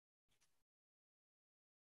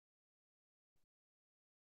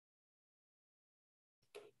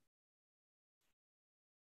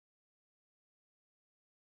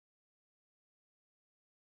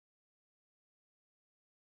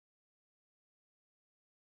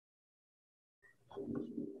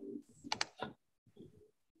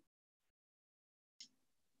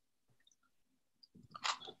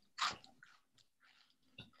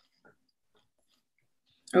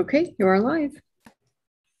Okay, you are live.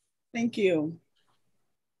 Thank you.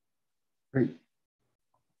 Great. Do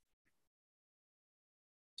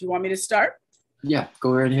you want me to start? Yeah,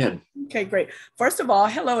 go right ahead. Okay, great. First of all,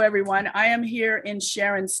 hello, everyone. I am here in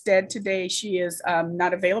Sharon's stead today. She is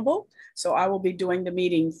not available, so I will be doing the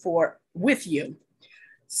meeting with you.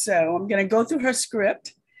 So I'm going to go through her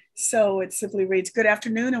script. So it simply reads, good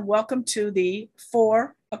afternoon and welcome to the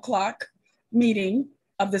 4 o'clock meeting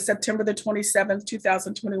of the September the 27th,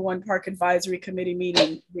 2021 Park Advisory Committee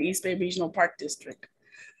meeting, the East Bay Regional Park District.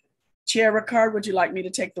 Chair Ricard, would you like me to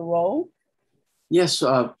take the roll? Yes,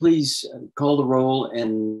 please call the roll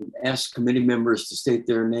and ask committee members to state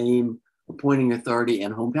their name, appointing authority,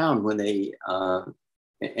 and hometown when they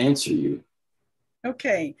answer you.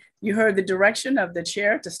 Okay, you heard the direction of the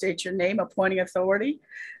chair to state your name, appointing authority.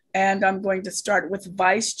 And I'm going to start with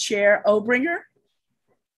Vice Chair Obringer.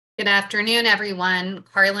 Good afternoon, everyone.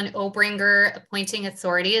 Carlin Obringer, appointing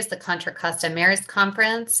authority is the Contra Costa Mayor's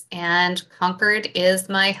Conference, and Concord is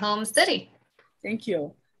my home city. Thank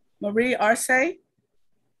you. Marie Arce.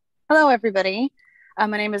 Hello, everybody. My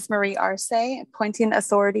name is Marie Arce. Appointing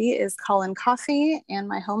authority is Colin Coffey, and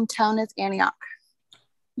my hometown is Antioch.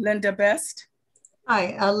 Linda Best.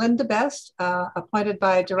 Hi, Linda Best, appointed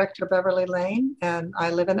by Director Beverly Lane, and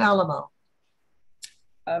I live in Alamo.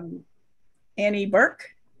 Annie Burke.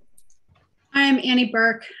 I'm Annie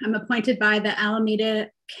Burke. I'm appointed by the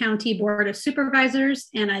Alameda County Board of Supervisors,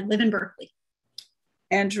 and I live in Berkeley.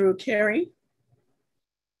 Andrew Carey.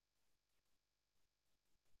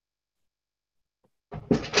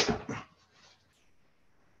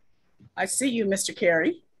 I see you, Mr.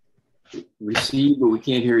 Carey. Receive, but we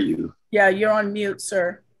can't hear you. Yeah, you're on mute,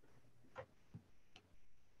 sir.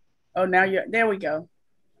 Oh, now there we go.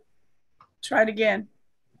 Try it again.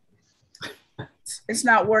 It's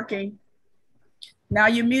not working. Now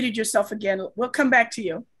you muted yourself again. We'll come back to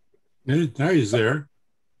you. Now he's there.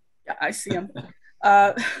 Yeah, I see him.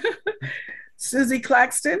 Susie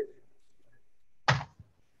Claxton.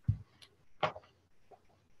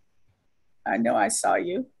 I know I saw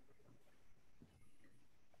you.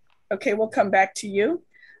 Okay, we'll come back to you.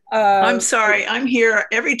 I'm sorry, I'm here.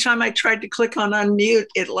 Every time I tried to click on unmute,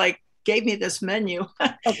 it like gave me this menu.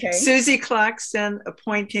 Okay. Susie Claxton,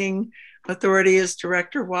 appointing authority is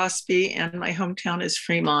Director Waspy, and my hometown is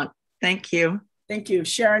Fremont. Thank you. Thank you.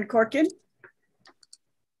 Sharon Corkin.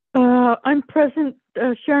 I'm present,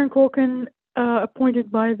 Sharon Corkin,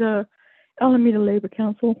 appointed by the Alameda Labor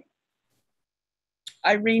Council.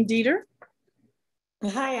 Irene Dieter.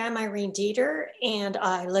 Hi, I'm Irene Dieter, and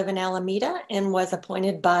I live in Alameda and was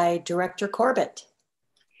appointed by Director Corbett.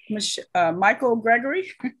 Michael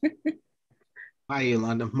Gregory. Hi,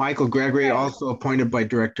 Yolanda. Michael Gregory, also appointed by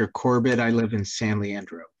Director Corbett. I live in San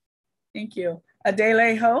Leandro. Thank you.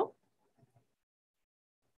 Adele Ho.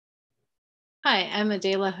 Hi, I'm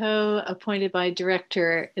Adela Ho, appointed by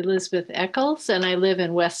Director Elizabeth Eccles, and I live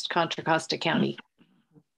in West Contra Costa County.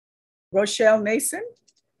 Rochelle Nason.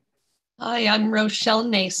 Hi, I'm Rochelle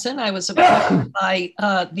Nason. I was appointed by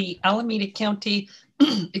the Alameda County,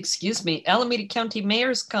 Alameda County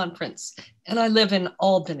Mayor's Conference, and I live in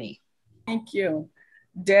Albany. Thank you.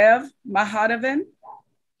 Dev Mahadevan.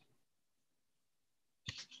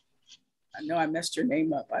 I know I messed your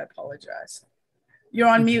name up. I apologize. You're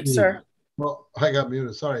on mute, sir. Well, I got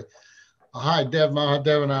muted, sorry. Hi, Dev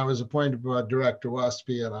Mahadevan. I was appointed by Director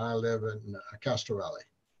Waspy, and I live in Castro Valley.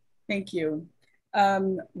 Thank you.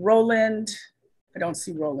 Roland, I don't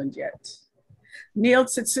see Roland yet. Neil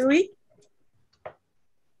Tsutsui.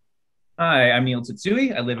 Hi, I'm Neil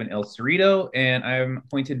Tsutsui. I live in El Cerrito, and I'm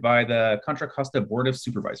appointed by the Contra Costa Board of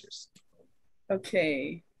Supervisors.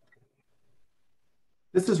 Okay.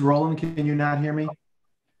 This is Roland. Can you not hear me?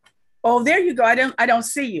 Oh, there you go. I don't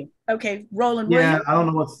see you. Okay, Roland. Yeah, I don't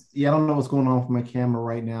know what's going on with my camera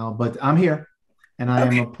right now, but I'm here, and I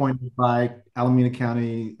am appointed by Alameda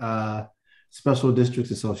County Special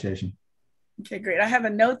Districts Association. Okay, great. I have a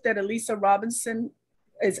note that Elisa Robinson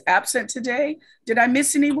is absent today. Did I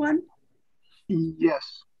miss anyone?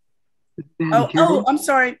 Yes. Oh, I'm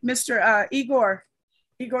sorry, Mr. Igor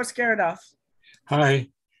Skaradov. Hi,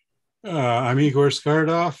 I'm Igor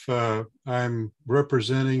Skaradov. I'm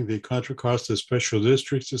representing the Contra Costa Special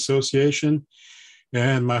Districts Association,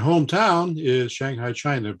 and my hometown is Shanghai,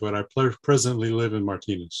 China, but I presently live in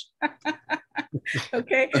Martinez.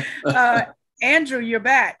 Okay. Andrew, you're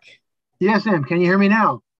back. Yes, ma'am. Can you hear me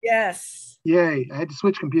now? Yes. Yay. I had to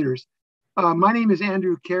switch computers. My name is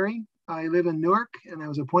Andrew Carey. I live in Newark, and I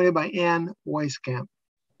was appointed by Ann Weiskamp.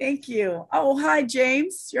 Thank you. Oh, hi,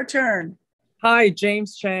 James. Your turn. Hi,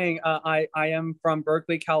 James Chang. I am from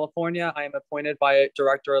Berkeley, California. I am appointed by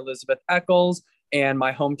Director Elizabeth Eccles, and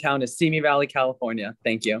my hometown is Simi Valley, California.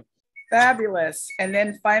 Thank you. Fabulous. And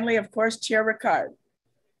then finally, of course, Chair Ricard.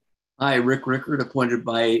 Hi, Rick Rickard, appointed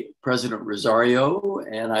by President Rosario,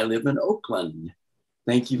 and I live in Oakland.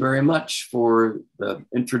 Thank you very much for the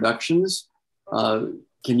introductions.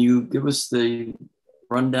 Can you give us the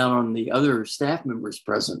rundown on the other staff members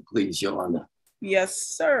present, please, Yolanda? Yes,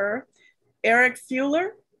 sir. Eric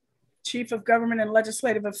Fuller, Chief of Government and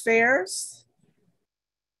Legislative Affairs.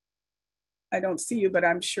 I don't see you, but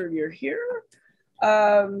I'm sure you're here.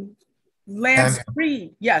 Lance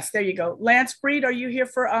Breed. Yes, there you go. Lance Breed, are you here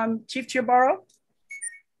for Chief Chiabaro?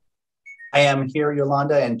 I am here,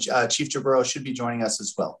 Yolanda, and Chief Chiabaro should be joining us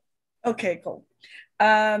as well. Okay, cool.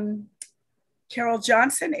 Carol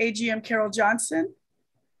Johnson, AGM Carol Johnson.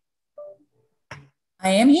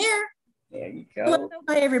 I am here. There you go. Hello.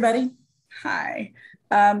 Hi, everybody. Hi.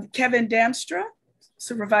 Kevin Damstra,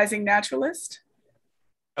 Supervising Naturalist.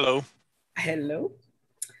 Hello. Hello.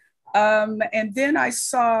 And then I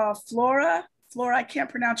saw Flora. Flora, I can't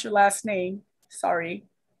pronounce your last name. Sorry.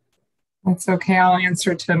 That's okay. I'll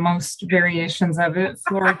answer to most variations of it.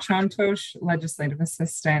 Flora Chontosh, Legislative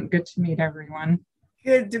Assistant. Good to meet everyone.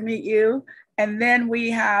 Good to meet you. And then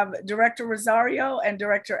we have Director Rosario and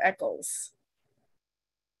Director Eccles.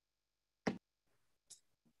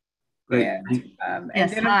 Great. And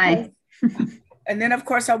then, hi. And then, of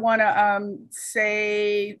course, I want to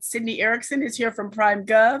say Sydney Erickson is here from Prime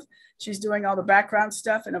Gov. She's doing all the background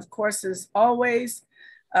stuff. And of course, as always,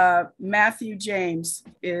 Matthew James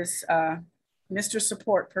is Mr.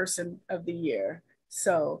 Support Person of the Year.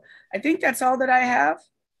 So I think that's all that I have.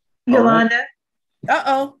 Yolanda.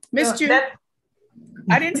 Uh-oh, missed you.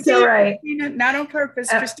 I didn't see all you, right. Christina, not on purpose.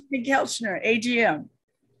 Christina Kelchner, AGM.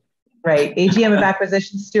 Right, AGM of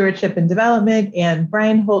Acquisition, Stewardship and Development, and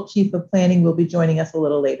Brian Holt, Chief of Planning, will be joining us a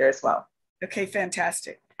little later as well. Okay,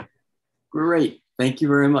 fantastic. Great, thank you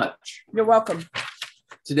very much. You're welcome.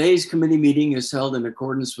 Today's committee meeting is held in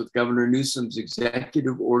accordance with Governor Newsom's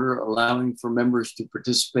executive order allowing for members to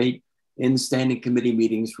participate in standing committee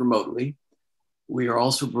meetings remotely. We are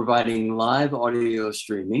also providing live audio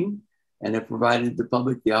streaming and have provided the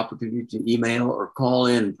public the opportunity to email or call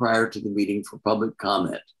in prior to the meeting for public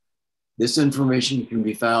comment. This information can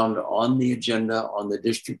be found on the agenda on the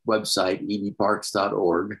district website,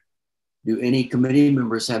 edparks.org. Do any committee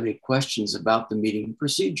members have any questions about the meeting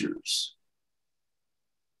procedures?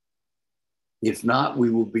 If not,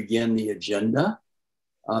 we will begin the agenda.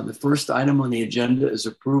 The first item on the agenda is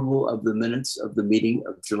approval of the minutes of the meeting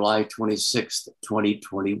of July 26th,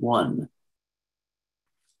 2021.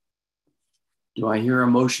 Do I hear a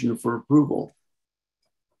motion for approval?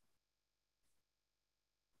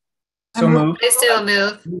 So moved. I still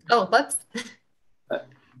move. Oh, whoops.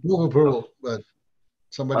 Move approval, but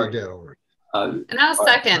somebody did already. And I'll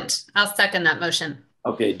second that motion.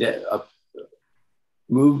 Okay,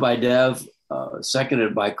 moved by Dev,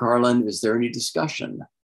 seconded by Carlin. Is there any discussion?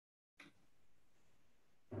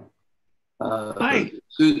 Hi.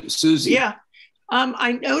 Susie. Yeah.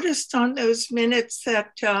 I noticed on those minutes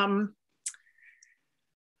that, I'm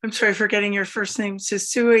sorry for getting your first name,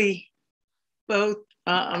 Susui, both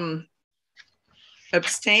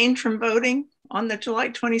abstained from voting on the July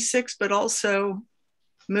 26th, but also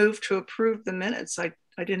moved to approve the minutes. I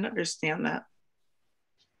didn't understand that.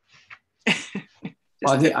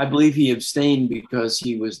 Well, I believe he abstained because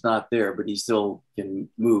he was not there, but he still can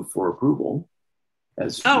move for approval.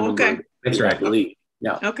 As okay. That's right. I believe.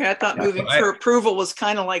 Yeah. Okay, I thought moving for approval was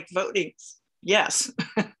kind of like voting. Yes.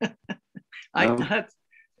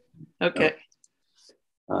 Okay.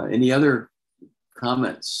 Any other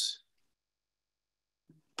comments?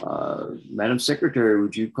 Madam Secretary,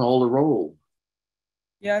 would you call the roll?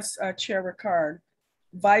 Yes, Chair Ricard.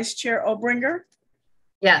 Vice Chair Obringer?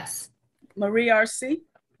 Yes. Marie Arce?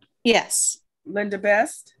 Yes. Linda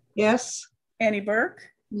Best? Yes. Annie Burke?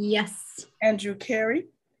 Yes. Andrew Carey?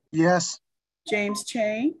 Yes. James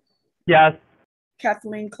Chang? Yes.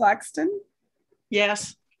 Kathleen Claxton?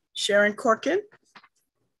 Yes. Sharon Corkin?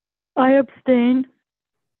 I abstain.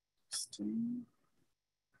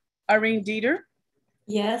 Irene Dieter?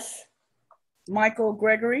 Yes. Michael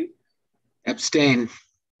Gregory? Abstain.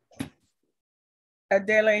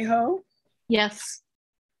 Adele Ho? Yes.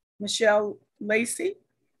 Michelle Lacey?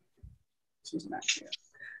 She's not here.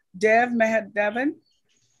 Dev Mahadevan?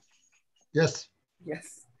 Yes.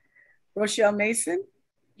 Yes. Rochelle Mason?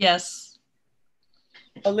 Yes.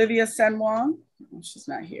 Olivia San Juan? Oh, she's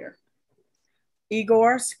not here.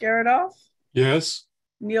 Igor Skaradov, Yes.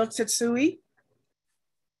 Neil Tetsui,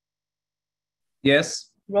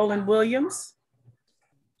 Yes. Roland Williams,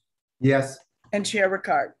 Yes. and Chair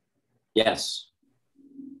Ricard. Yes.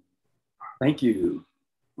 Thank you.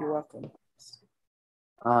 You're welcome.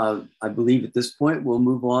 I believe at this point we'll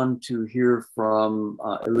move on to hear from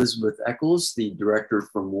Elizabeth Eccles, the director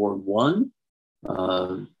from Ward 1.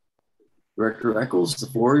 Director Eccles, the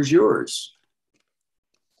floor is yours.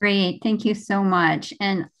 Great, thank you so much.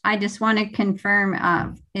 And I just want to confirm,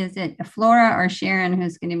 is it Flora or Sharon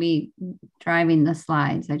who's going to be driving the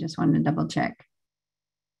slides? I just wanted to double check.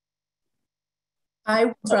 I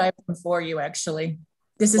will drive them for you, actually.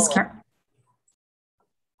 This is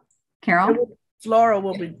Carol? Flora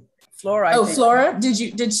will be, Flora. Oh, Flora,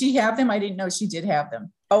 did she have them? I didn't know she did have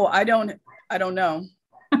them. Oh, I don't know.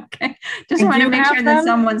 Okay, just want to make sure that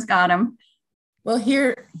someone's got them. Well,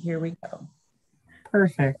 here we go.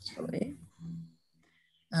 Perfect.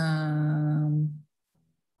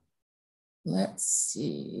 Let's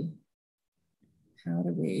see. How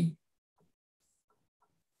do we?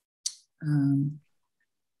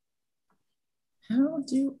 How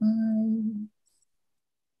do I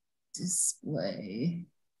display?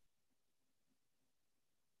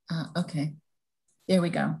 Okay, there we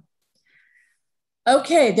go.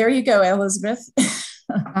 Okay, there you go, Elizabeth.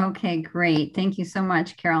 Okay, great. Thank you so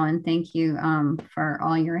much, Carolyn. Thank you for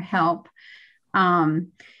all your help.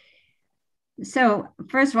 So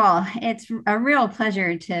first of all, it's a real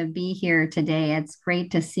pleasure to be here today. It's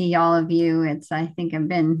great to see all of you. I think I've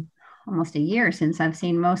been almost a year since I've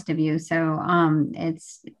seen most of you. So I'm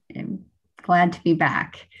glad to be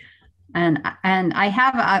back. And I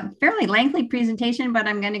have a fairly lengthy presentation, but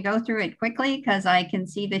I'm going to go through it quickly because I can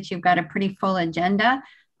see that you've got a pretty full agenda.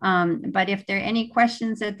 But if there are any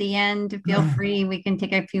questions at the end, feel free. We can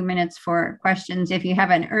take a few minutes for questions. If you have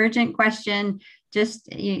an urgent question,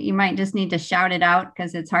 you might just need to shout it out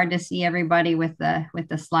because it's hard to see everybody with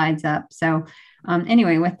the slides up. So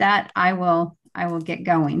anyway, with that, I will get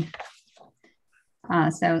going.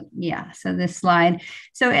 So this slide.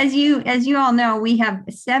 So as you all know, we have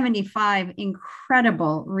 75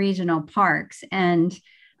 incredible regional parks, and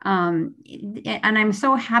I'm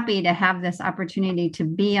so happy to have this opportunity to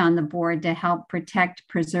be on the board to help protect,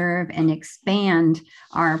 preserve, and expand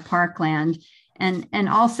our parkland, and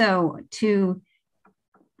also to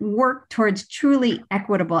work towards truly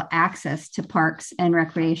equitable access to parks and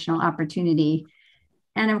recreational opportunity.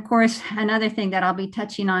 And of course, another thing that I'll be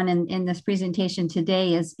touching on in this presentation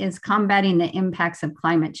today is combating the impacts of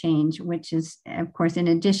climate change, which is, of course, in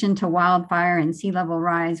addition to wildfire and sea level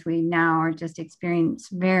rise, we now are just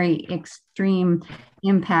experiencing very extreme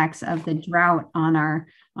impacts of the drought on our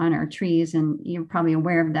trees. And you're probably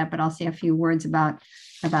aware of that, but I'll say a few words about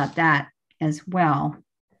that as well.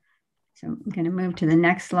 So I'm going to move to the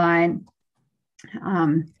next slide.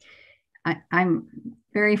 I'm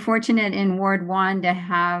very fortunate in Ward 1 to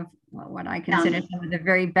have what I consider some of the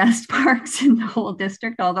very best parks in the whole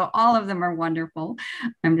district, although all of them are wonderful.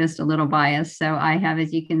 I'm just a little biased. So I have,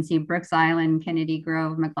 as you can see, Brooks Island, Kennedy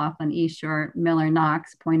Grove, McLaughlin East Shore, Miller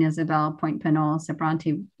Knox, Point Isabel, Point Pinole,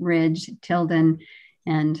 Sabranti Ridge, Tilden,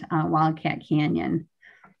 and Wildcat Canyon.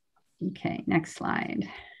 Okay, next slide.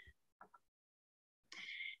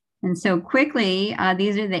 And so quickly,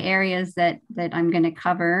 these are the areas that I'm going to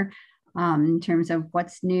cover. In terms of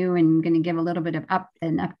what's new, and I'm going to give a little bit of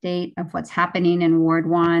an update of what's happening in Ward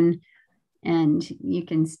 1. And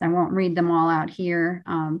I won't read them all out here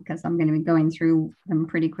because I'm going to be going through them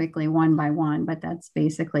pretty quickly one by one, but that's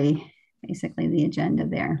basically the agenda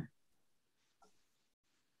there.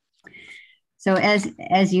 So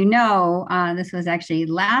as you know, this was actually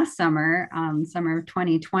last summer, summer of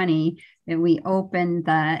 2020, that we opened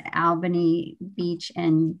the Albany Beach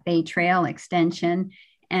and Bay Trail extension.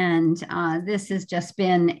 And this has just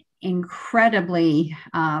been incredibly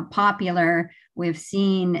popular. We've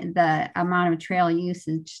seen the amount of trail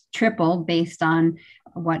usage triple based on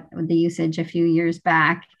what the usage a few years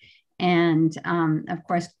back. And of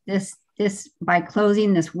course, this by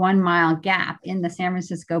closing this 1 mile gap in the San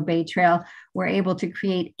Francisco Bay Trail, we're able to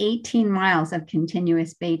create 18 miles of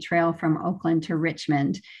continuous Bay Trail from Oakland to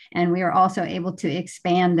Richmond. And we are also able to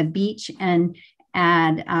expand the beach and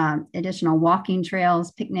add additional walking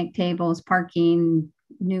trails, picnic tables, parking,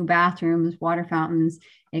 new bathrooms, water fountains,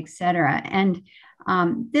 etc. And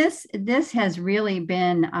this has really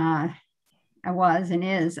been, was and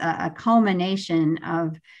is a culmination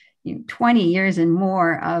of 20 years and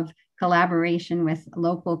more of collaboration with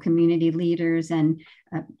local community leaders and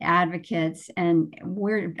advocates. And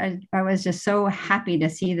I was just so happy to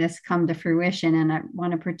see this come to fruition. And I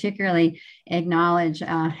want to particularly acknowledge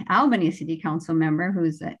Albany City Council member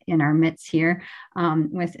who's in our midst here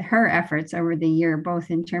with her efforts over the year, both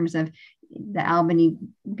in terms of the Albany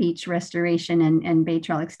Beach restoration and Bay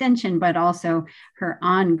Trail extension, but also her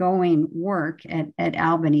ongoing work at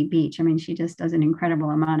Albany Beach. I mean, she just does an incredible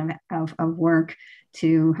amount of work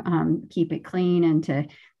to keep it clean and to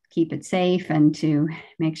keep it safe and to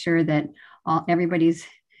make sure that everybody's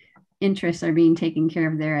interests are being taken care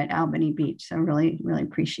of there at Albany Beach. So really, really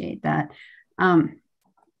appreciate that.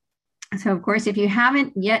 So of course, if you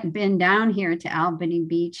haven't yet been down here to Albany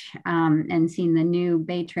Beach and seen the new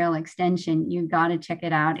Bay Trail extension, you've got to check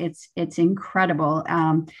it out. It's incredible,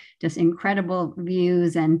 just incredible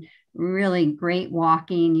views and really great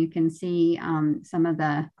walking. You can see some of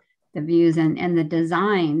the views and the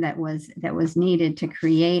design that was needed to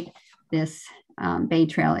create this Bay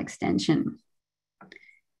Trail extension.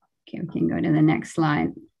 Okay, we can go to the next slide.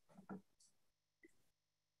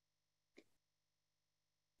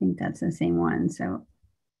 I think that's the same one. So,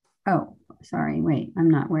 oh, sorry, wait, I'm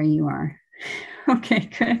not where you are. Okay,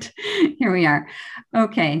 good. Here we are.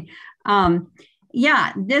 Okay.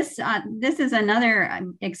 Yeah, this is another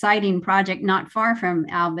exciting project not far from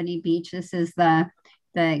Albany Beach. This is the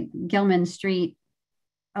Gilman Street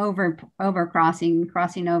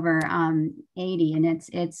crossing over 80, and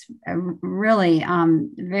it's really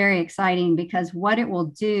very exciting because what it will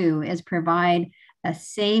do is provide a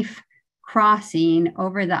safe crossing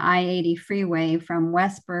over the I-80 freeway from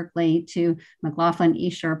West Berkeley to McLaughlin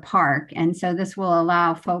East Shore Park. And so this will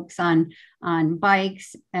allow folks on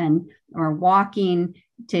bikes or walking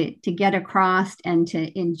to get across and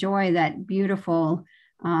to enjoy that beautiful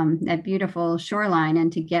shoreline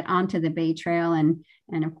and to get onto the Bay Trail. And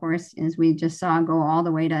of course, as we just saw, go all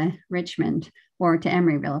the way to Richmond or to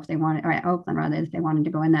Emeryville if they wanted, or Oakland rather, if they wanted to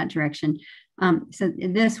go in that direction. So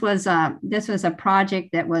this was a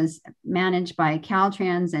project that was managed by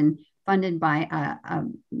Caltrans and funded by a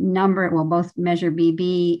number, well, both Measure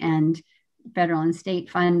BB and federal and state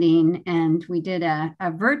funding. And we did a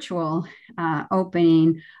virtual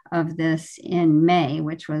opening of this in May,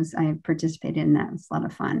 which was, I participated in that. It was a lot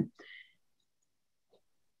of fun.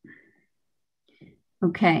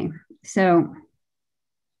 Okay, so,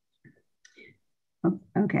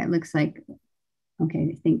 okay, it looks like, okay,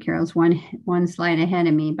 I think Carol's one slide ahead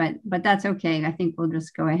of me, but that's okay. I think we'll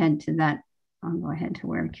just go ahead to that. I'll go ahead to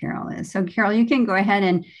where Carol is. So Carol, you can go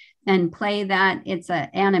ahead and play that. It's an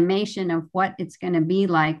animation of what it's going to be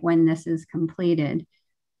like when this is completed.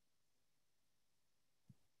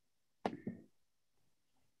 So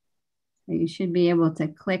you should be able to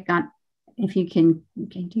click on, if you can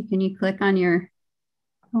you click on your,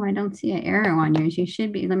 oh, I don't see an arrow on yours. You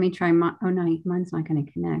should be, let me try, oh no, mine's not going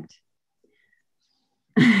to connect.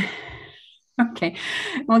 Okay,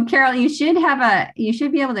 well, Carol, you should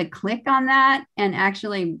be able to click on that and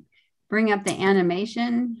actually bring up the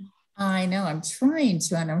animation. I know, I'm trying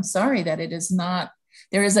to, and I'm sorry that it is not,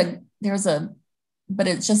 there's a, but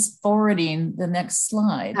it's just forwarding the next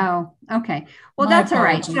slide. Oh, okay. Well, that's all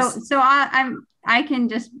right. So I can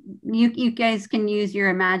just, you guys can use your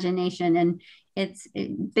imagination, and it's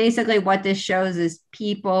basically what this shows is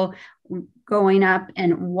people going up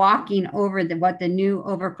and walking over what the new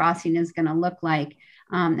overcrossing is going to look like.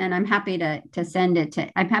 And I'm happy to send it to,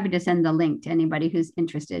 I'm happy to send the link to anybody who's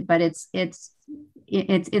interested, but it's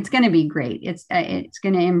going to be great. It's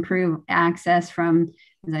going to improve access from,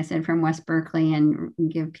 as I said, from West Berkeley and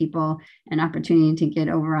give people an opportunity to get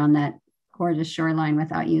over on that gorgeous shoreline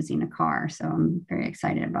without using a car. So I'm very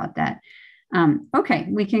excited about that. Okay,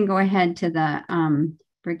 we can go ahead to the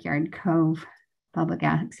Brickyard Cove public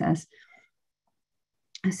access.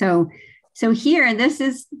 So here, this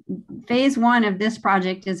is phase one of this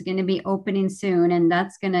project is going to be opening soon, and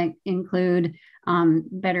that's going to include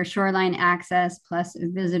better shoreline access plus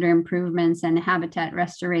visitor improvements and habitat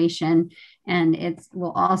restoration. And it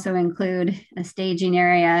will also include a staging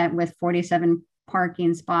area with 47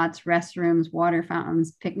 parking spots, restrooms, water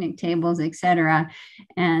fountains, picnic tables, etc.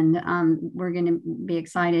 And we're going to be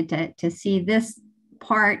excited to see this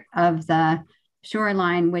part of the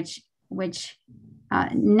shoreline, which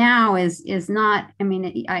now is not, I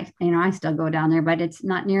mean, I still go down there, but it's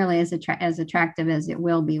not nearly as attractive as it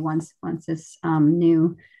will be once this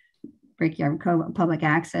new Brickyard Cove public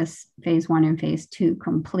access phase one and phase two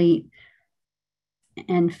complete.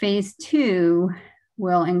 And phase two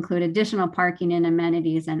will include additional parking and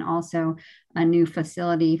amenities and also a new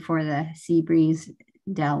facility for the Seabreeze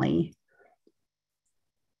Deli.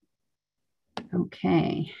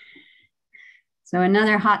 Okay. So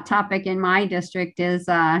another hot topic in my district is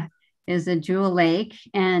a Jewel Lake,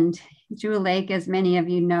 and Jewel Lake, as many of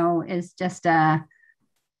you know, is just an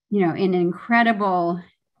incredible.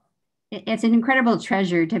 It's an incredible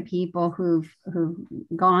treasure to people who've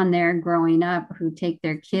gone there growing up, who take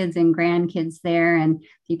their kids and grandkids there, and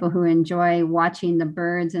people who enjoy watching the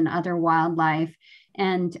birds and other wildlife.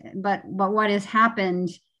 But what has happened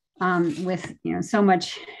with so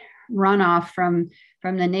much runoff from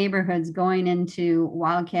the neighborhoods going into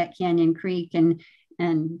Wildcat Canyon Creek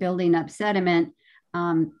and building up sediment,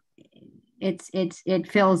 it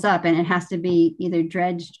fills up, and it has to be either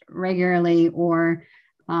dredged regularly or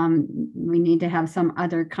we need to have some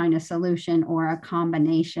other kind of solution or a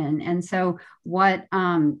combination. And so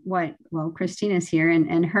Christina's here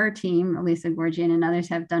and her team, Lisa Gorgian and others,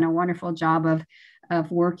 have done a wonderful job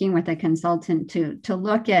of working with a consultant to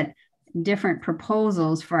look at different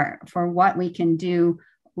proposals for what we can do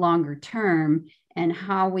longer term, and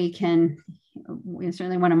how we can,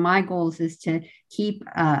 certainly one of my goals is to keep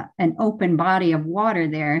an open body of water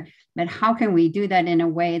there, but how can we do that in a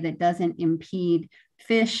way that doesn't impede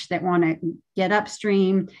fish that want to get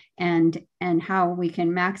upstream, and how we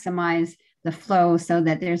can maximize the flow so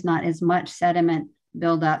that there's not as much sediment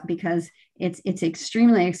buildup, because it's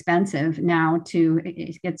extremely expensive now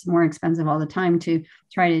it gets more expensive all the time to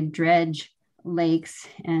try to dredge lakes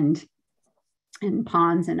and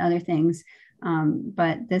ponds and other things.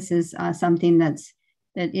 But this is something that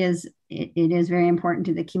is very important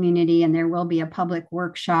to the community, and there will be a public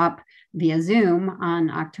workshop via Zoom on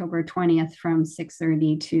October 20th from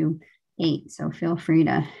 6:30 to 8. So feel free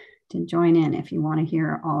to join in if you want to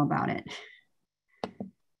hear all about it.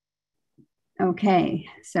 Okay,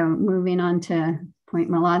 so moving on to Point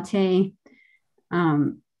Malate.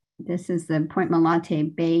 This is the Point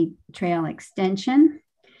Malate Bay Trail Extension.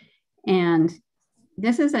 And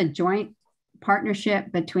this is a joint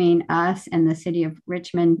partnership between us and the city of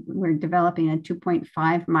Richmond. We're developing a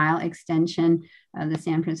 2.5 mile extension of the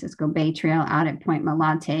San Francisco Bay Trail out at Point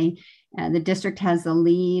Malate. The district has the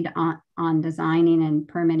lead on designing and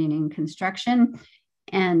permitting and construction.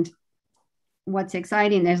 And what's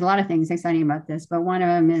exciting, there's a lot of things exciting about this, but one of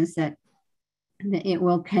them is that it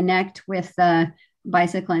will connect with the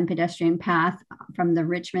bicycle and pedestrian path from the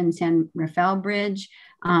Richmond San Rafael Bridge.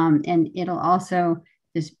 And it'll also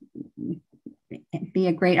just be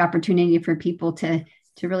a great opportunity for people to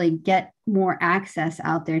really get more access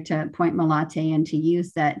out there to Point Malate and to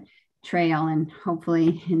use that trail, and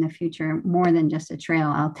hopefully in the future more than just a trail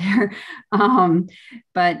out there.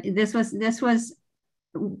 But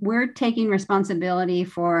we're taking responsibility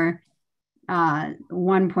for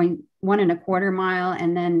 1.25 mile,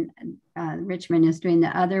 and then Richmond is doing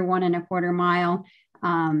the other 1.25 mile,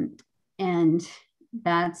 and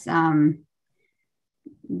that's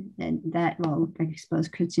well, I suppose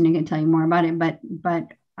Christina can tell you more about it, but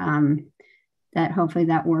that hopefully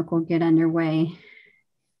that work will get underway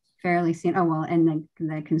fairly soon. Oh, well, and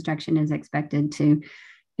the construction is expected to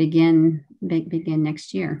begin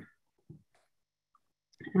next year.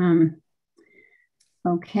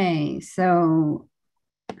 Okay, so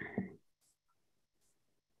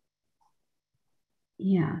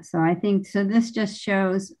yeah, so I think, so this just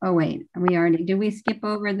shows, oh wait, did we skip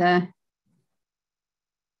over the,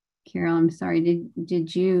 Carol, I'm sorry,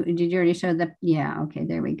 did you already show the, yeah, okay,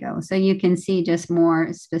 there we go. So you can see just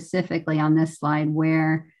more specifically on this slide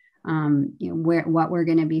where, what we're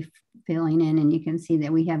going to be filling in, and you can see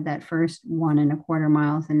that we have that first 1.25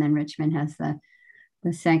 miles, and then Richmond has the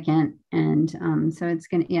second, and so it's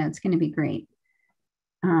gonna be great.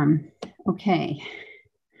 Okay,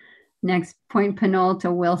 next, Point Pinole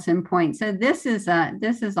to Wilson Point. So this is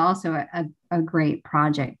also a great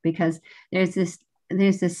project, because there's this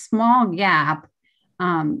small gap,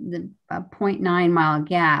 the 0.9 mile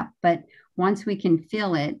gap, but once we can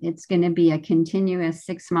fill it, it's going to be a continuous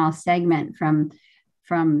 6 mile segment from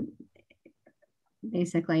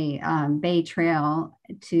basically Bay Trail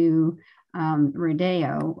to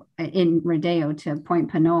Rodeo to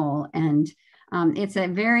Point Pinole. And it's a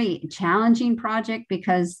very challenging project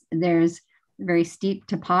because there's very steep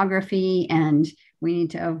topography, and we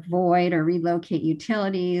need to avoid or relocate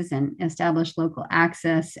utilities and establish local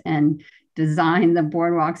access and design the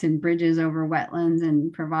boardwalks and bridges over wetlands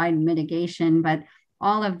and provide mitigation. But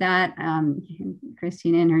all of that,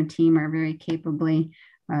 Christina and her team are very capably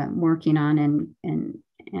working on and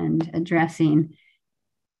addressing.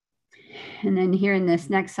 And then here in this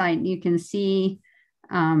next slide, you can see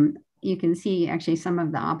actually some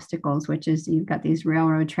of the obstacles, which is you've got these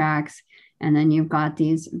railroad tracks, and then you've got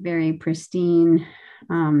these very pristine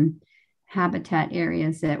habitat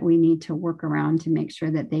areas that we need to work around to make sure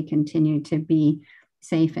that they continue to be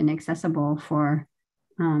safe and accessible for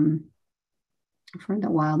the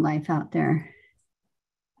wildlife out there.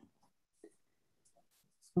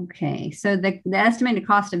 Okay, so the estimated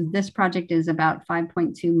cost of this project is about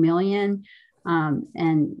 5.2 million,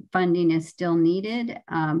 and funding is still needed,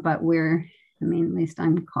 but at least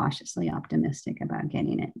I'm cautiously optimistic about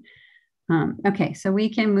getting it. Okay, so we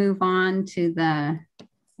can move on to the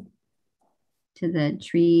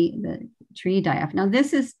tree die-off. Now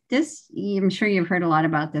this, I'm sure you've heard a lot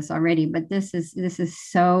about this already, but this is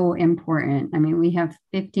so important. I mean, we have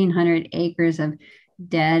 1,500 acres of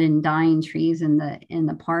dead and dying trees in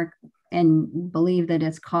the park, and believe that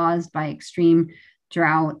it's caused by extreme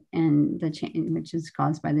drought and which is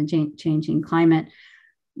caused by the changing climate.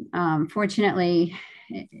 Fortunately,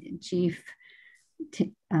 Chief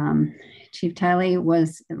Tiley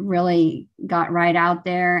got right out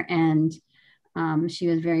there, and she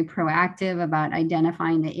was very proactive about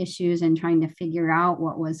identifying the issues and trying to figure out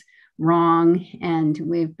what was wrong. And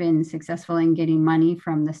we've been successful in getting money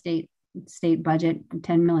from the state budget,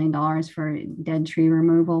 $10 million for dead tree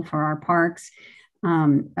removal for our parks.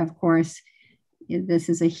 Of course, this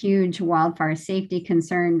is a huge wildfire safety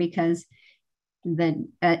concern, because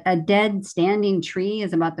a dead standing tree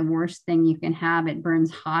is about the worst thing you can have. It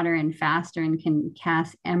burns hotter and faster and can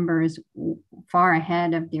cast embers far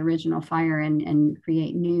ahead of the original fire and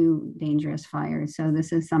create new dangerous fires. So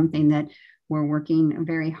this is something that we're working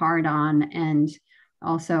very hard on, and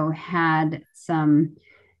also had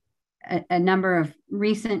a number of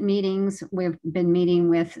recent meetings. We've been meeting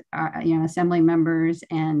with assembly members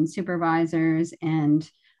and supervisors, and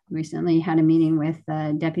recently had a meeting with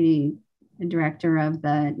the deputy director of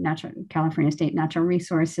the California State Natural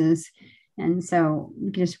Resources. And so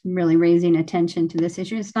just really raising attention to this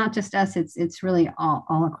issue. It's not just us, it's really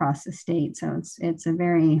all across the state. So it's a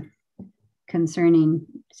very concerning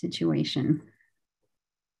situation.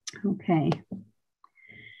 Okay.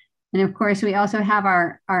 And of course, we also have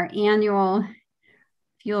our annual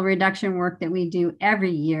fuel reduction work that we do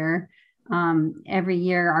every year. Every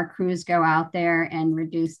year, our crews go out there and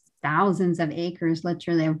reduce thousands of acres,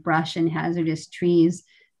 literally, of brush and hazardous trees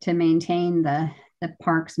to maintain the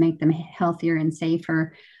parks, make them healthier and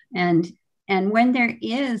safer. And when there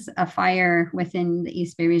is a fire within the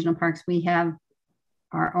East Bay Regional Parks, we have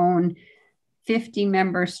our own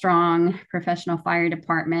 50-member strong professional fire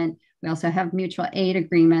department. We also have mutual aid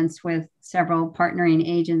agreements with several partnering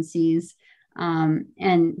agencies.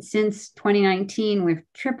 And since 2019, we've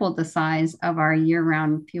tripled the size of our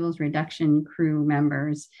year-round fuels reduction crew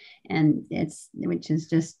members, and which is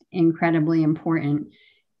just incredibly important.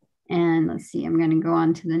 And let's see, I'm going to go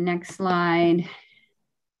on to the next slide.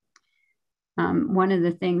 One of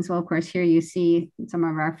the things, well, of course, here you see some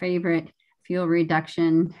of our favorite fuel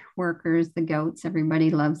reduction workers, the goats. Everybody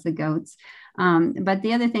loves the goats. But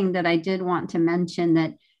the other thing that I did want to mention,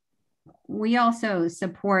 that we also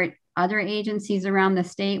support other agencies around the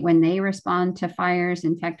state when they respond to fires.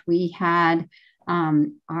 In fact, we had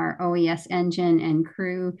our OES engine and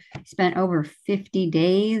crew spent over 50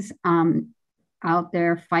 days out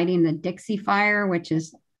there fighting the Dixie Fire, which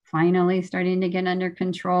is finally starting to get under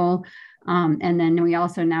control. And then we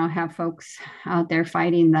also now have folks out there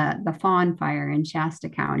fighting the Fawn Fire in Shasta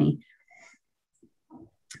County.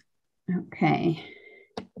 Okay.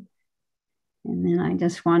 And then I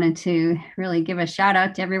just wanted to really give a shout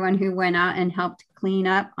out to everyone who went out and helped clean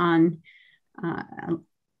up on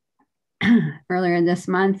earlier this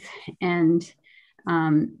month. And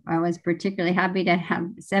I was particularly happy to have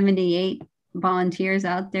 78 volunteers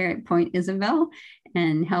out there at Point Isabel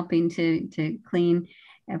and helping to clean.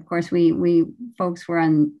 Of course, we folks were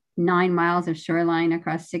on 9 miles of shoreline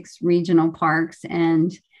across 6 regional parks,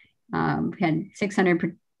 and we had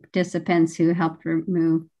 600 participants who helped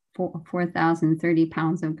remove 4,030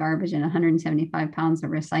 pounds of garbage and 175 pounds of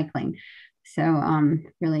recycling. So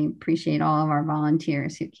really appreciate all of our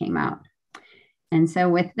volunteers who came out. And so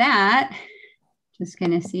with that, just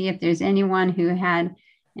going to see if there's anyone who had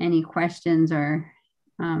any questions or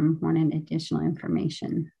wanted additional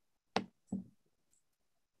information.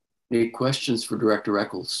 Any questions for Director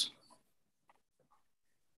Eccles?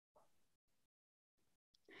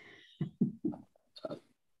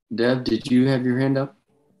 Deb, did you have your hand up?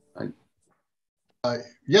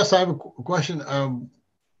 Yes, I have a question.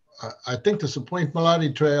 I think the Point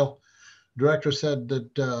Malati Trail director said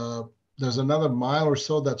that there's another mile or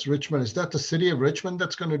so that's Richmond. Is that the city of Richmond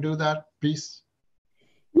that's going to do that piece?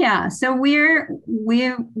 Yeah, so we are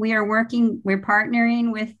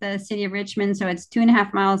partnering with the city of Richmond. So it's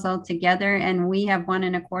 2.5 miles altogether, and we have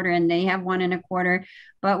 1.25 and they have 1.25,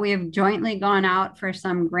 but we have jointly gone out for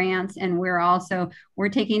some grants, and we're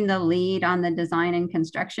taking the lead on the design and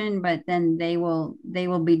construction, but then they will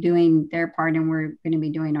be doing their part and we're going to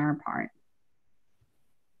be doing our part.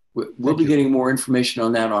 We'll be getting more information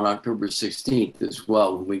on that on October 16th as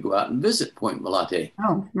well when we go out and visit Point Malate.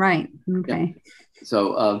 Oh, right. Okay. Yeah.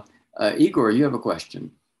 So, Igor, you have a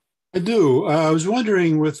question. I do. I was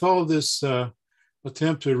wondering, with all this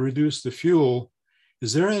attempt to reduce the fuel,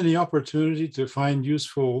 is there any opportunity to find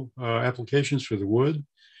useful applications for the wood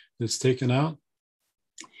that's taken out?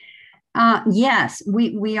 Yes,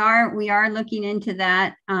 we are looking into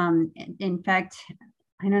that. In fact,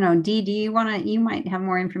 I don't know, Dee, you might have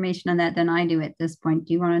more information on that than I do at this point.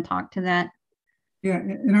 Do you want to talk to that? Yeah,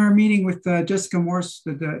 in our meeting with Jessica Morse,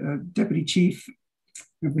 the Deputy Chief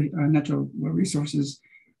of Natural Resources,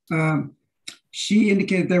 she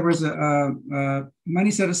indicated there was a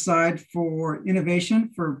money set aside for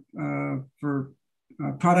innovation, for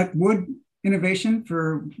product wood innovation,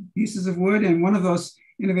 for pieces of wood. And one of those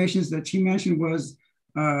innovations that she mentioned was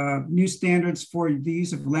new standards for the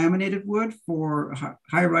use of laminated wood for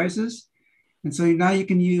high rises. And so now you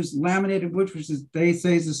can use laminated wood, which they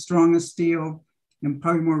say is the strongest steel and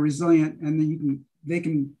probably more resilient. And then they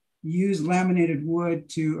can use laminated wood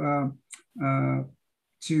to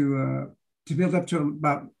build up to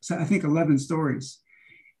about, I think, 11 stories.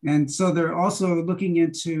 And so they're also looking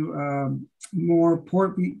into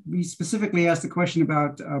we specifically asked the question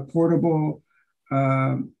about portable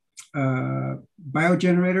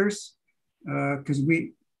biogenerators, because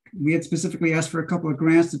we had specifically asked for a couple of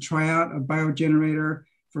grants to try out a biogenerator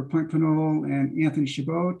for Point Pinole and Anthony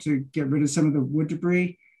Chabot to get rid of some of the wood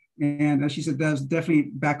debris. And as she said, that's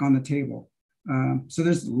definitely back on the table. So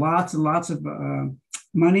there's lots and lots of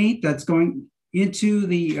money that's going into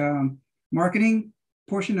the marketing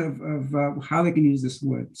portion of how they can use this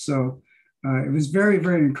wood. So it was very,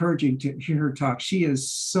 very encouraging to hear her talk. She is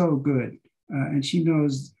so good, and she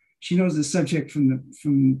knows the subject from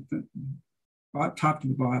the top to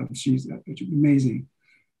the bottom. She's amazing.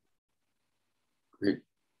 Great,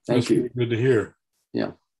 thank you. Good to hear.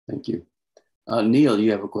 Yeah, thank you. Neil,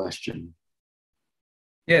 you have a question.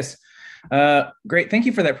 Yes. Great. Thank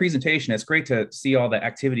you for that presentation. It's great to see all the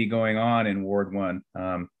activity going on in Ward 1.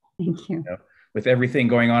 Thank you. You know, with everything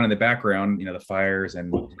going on in the background, the fires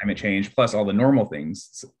and climate change, plus all the normal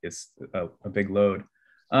things, it's a big load.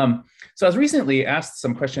 So I was recently asked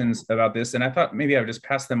some questions about this, and I thought maybe I would just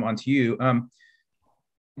pass them on to you.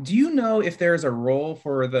 Do you know if there's a role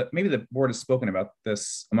for maybe the board has spoken about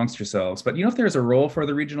this amongst yourselves, but do you know if there's a role for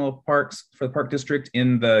the regional parks, for the park district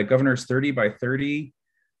in the governor's 30 by 30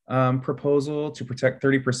 proposal to protect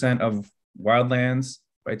 30% of wildlands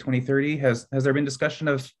by 2030? Has there been discussion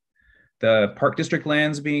of the park district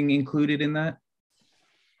lands being included in that?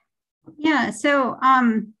 Yeah, so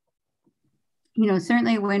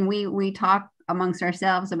certainly when we talk amongst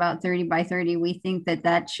ourselves about 30 by 30, we think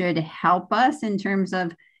that should help us in terms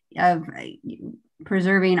of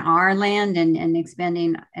preserving our land and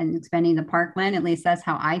expanding the parkland. At least that's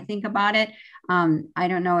how I think about it. I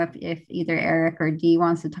don't know if either Eric or Dee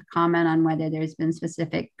wants to comment on whether there's been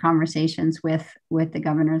specific conversations with the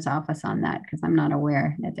governor's office on that, because I'm not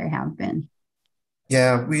aware that there have been.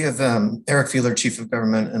 Yeah, we have Eric Fiedler, Chief of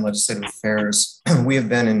Government and Legislative Affairs. We have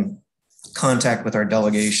been in contact with our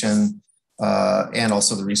delegation and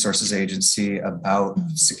also the Resources Agency about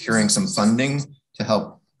securing some funding to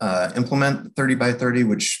help implement 30 by 30,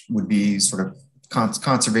 which would be sort of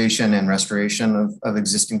conservation and restoration of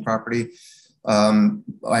existing property.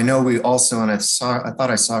 I know we also, and I thought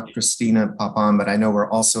I saw Christina pop on, but I know we're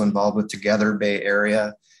also involved with Together Bay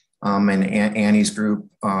Area and Annie's group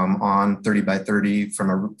on 30 by 30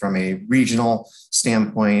 from a regional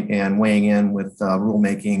standpoint, and weighing in with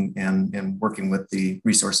rulemaking and working with the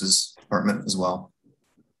Resources Department as well.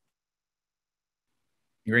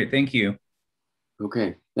 Great, thank you.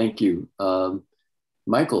 Okay, thank you.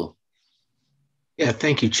 Michael. Yeah,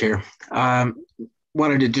 thank you, Chair.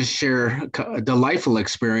 Wanted to just share a delightful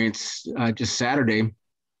experience just Saturday,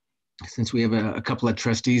 since we have a couple of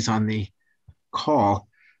trustees on the call,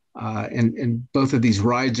 and both of these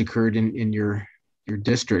rides occurred in your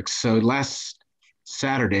districts. So last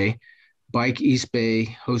Saturday, Bike East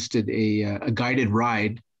Bay hosted a guided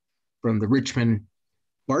ride from the Richmond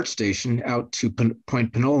BART station out to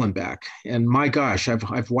Point Pinole and back. And my gosh,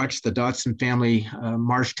 I've watched the Dotson family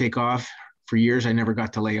march take off for years. I never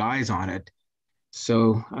got to lay eyes on it.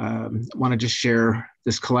 So want to just share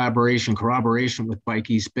this corroboration with Bike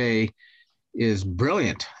East Bay is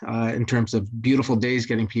brilliant in terms of beautiful days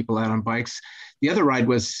getting people out on bikes. The other ride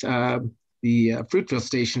was the Fruitville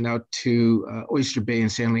station out to Oyster Bay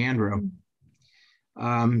and San Leandro.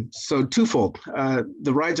 So twofold.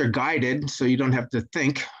 The rides are guided, so you don't have to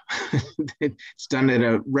think. It's done at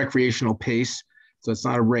a recreational pace, so it's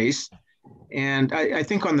not a race. And I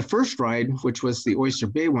think on the first ride, which was the Oyster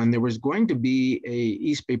Bay one, there was going to be a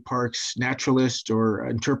East Bay Parks naturalist or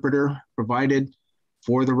interpreter provided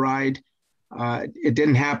for the ride. It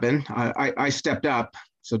didn't happen. I stepped up,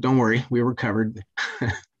 so don't worry, we were covered.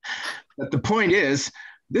 But the point is,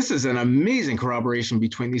 this is an amazing corroboration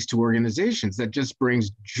between these two organizations that just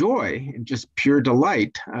brings joy and just pure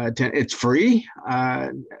delight. It's free.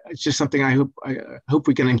 It's just something I hope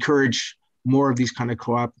we can encourage more of these kind of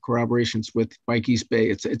corroborations with Bike East Bay.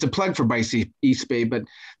 It's a plug for Bike East Bay, but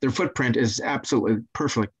their footprint is absolutely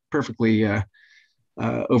perfectly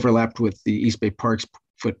overlapped with the East Bay Parks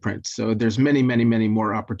footprint. So there's many, many, many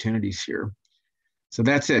more opportunities here. So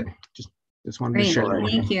that's it. Just wanted to share that.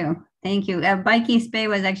 Thank you. Thank you. Bike East Bay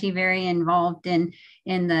was actually very involved in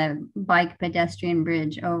the bike pedestrian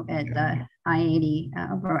bridge over at the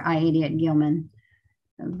I-80, over I-80 at Gilman.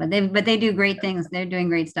 But they do great things. They're doing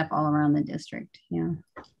great stuff all around the district. Yeah.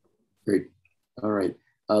 Great. All right.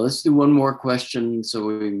 Let's do one more question so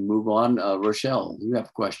we can move on. Rochelle, you have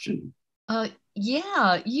a question.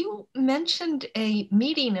 Yeah, you mentioned a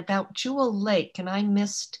meeting about Jewel Lake, and I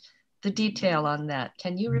missed the detail on that.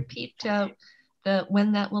 Can you repeat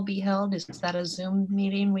when that will be held? Is that a Zoom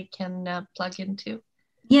meeting we can plug into?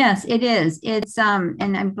 Yes, it is. It's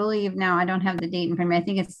and I believe now I don't have the date in front of me. I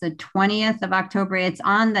think it's the 20th of October. It's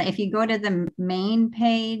on the, if you go to the main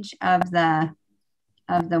page of the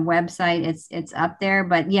website, it's up there.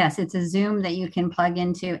 But yes, it's a Zoom that you can plug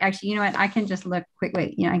into. Actually, you know what? I can just look quick.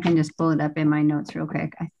 Wait, I can just pull it up in my notes real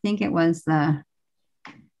quick. I think it was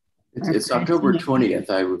it's October 20th,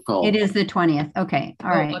 I recall. It is the 20th. Okay. All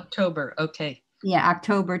right. October. Okay. Yeah,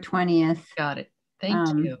 October 20th. Got it.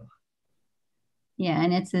 Thank you. Yeah,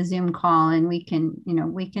 and it's a Zoom call, and we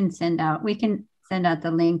can send out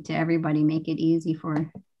the link to everybody, make it easy for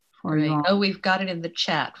you all. Oh, we've got it in the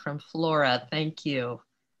chat from Flora. Thank you.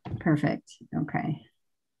 Perfect. Okay.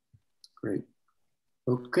 Great.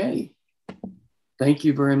 Okay. Thank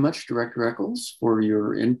you very much, Director Eccles, for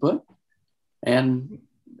your input, and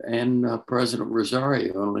President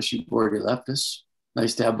Rosario, unless you've already left us.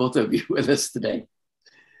 Nice to have both of you with us today.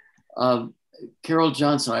 Carol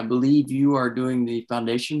Johnson, I believe you are doing the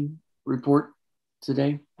foundation report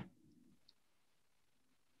today.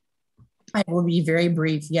 I will be very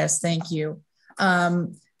brief. Yes, thank you.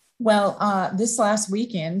 This last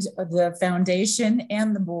weekend, the foundation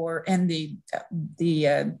and the board and the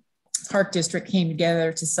Park District came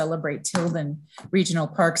together to celebrate Tilden Regional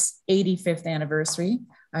Park's 85th anniversary.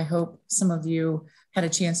 I hope some of you had a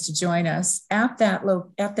chance to join us at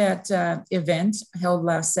that event held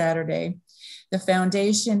last Saturday. The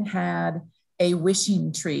foundation had a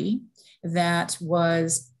wishing tree that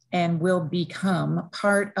was and will become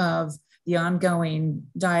part of the ongoing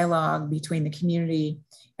dialogue between the community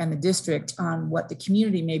and the district on what the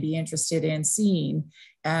community may be interested in seeing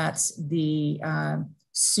at the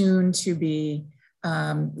soon to be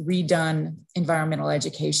redone Environmental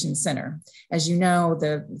Education Center. As you know,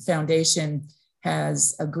 the foundation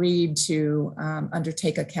has agreed to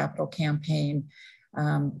undertake a capital campaign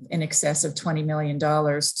in excess of $20 million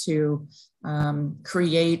to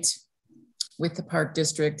create, with the Park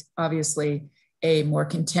District, obviously, a more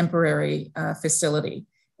contemporary facility.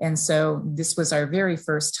 And so this was our very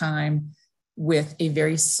first time with a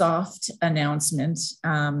very soft announcement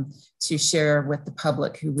to share with the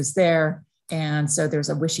public who was there. And so there's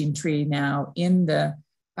a wishing tree now in the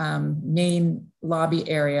main lobby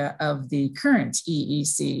area of the current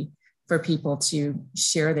EEC for people to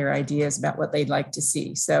share their ideas about what they'd like to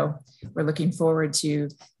see. So we're looking forward to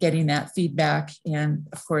getting that feedback. And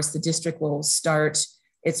of course, the district will start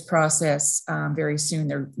its process very soon.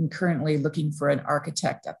 They're currently looking for an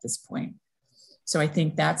architect at this point. So I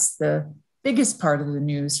think that's the biggest part of the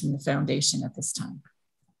news from the foundation at this time.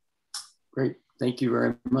 Great, thank you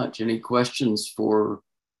very much. Any questions for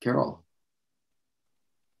Carol?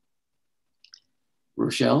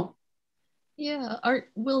 Rochelle? Yeah, are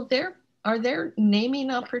there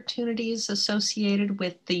naming opportunities associated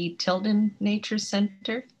with the Tilden Nature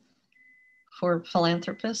Center for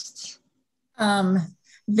philanthropists?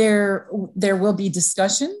 There will be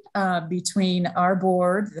discussion between our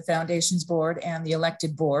board, the foundation's board, and the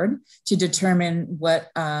elected board to determine what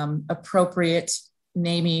appropriate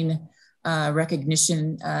naming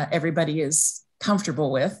recognition everybody is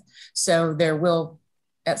comfortable with. So there will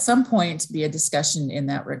at some point be a discussion in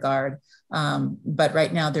that regard. But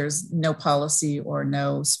right now there's no policy or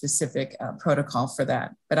no specific protocol for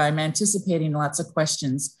that. But I'm anticipating lots of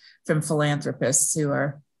questions from philanthropists who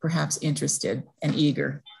are perhaps interested and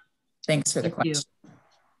eager. Thanks for the question.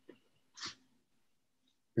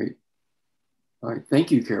 Great. All right,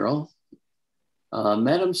 thank you, Carol.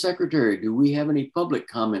 Madam Secretary, do we have any public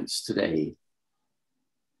comments today?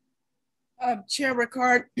 Chair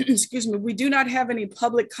Ricard, excuse me, we do not have any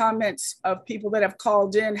public comments of people that have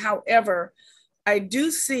called in. However, I do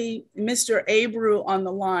see Mr. Abreu on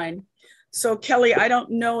the line. So Kelly, I don't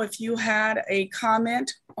know if you had a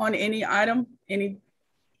comment on any item,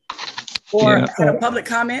 or a public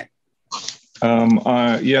comment?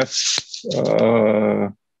 Yes.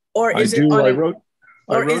 Or is it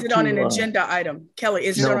on an to, agenda item? Kelly,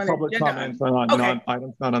 is it on an public agenda comments item? on Okay.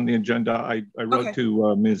 items not on the agenda. I wrote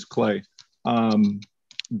to Ms. Clay. Just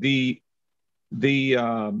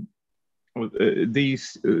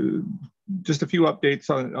a few updates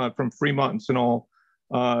on from Fremont and all.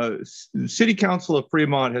 City Council of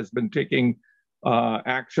Fremont has been taking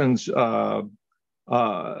actions,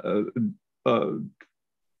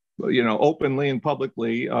 openly and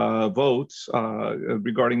publicly, votes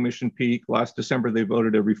regarding Mission Peak. Last December, they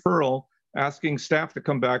voted a referral asking staff to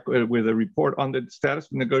come back with a report on the status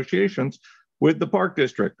of negotiations with the Park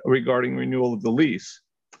District regarding renewal of the lease.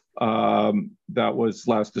 That was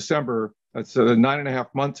last December. That's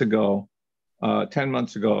 9.5 months ago, 10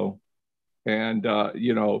 months ago. And,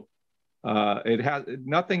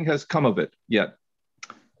 nothing has come of it yet.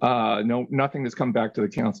 Nothing has come back to the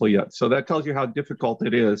council yet. So that tells you how difficult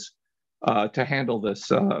it is to handle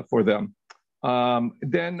this for them. But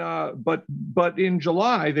in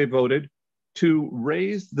July, they voted to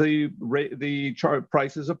raise the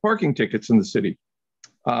prices of parking tickets in the city,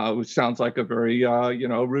 which sounds like a very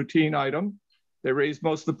routine item. They raised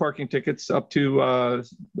most of the parking tickets up to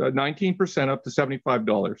 19%, up to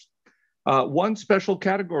 $75. One special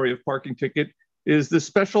category of parking ticket is the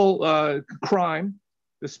special crime.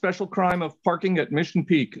 The special crime of parking at Mission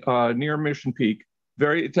Peak, near Mission Peak.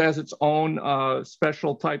 It has its own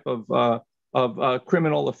special type of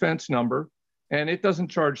criminal offense number, and it doesn't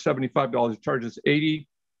charge $75, it charges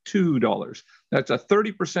 $82. That's a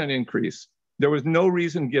 30% increase. There was no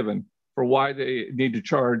reason given for why they need to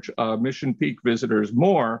charge Mission Peak visitors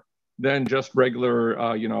more than just regular,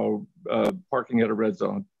 parking at a red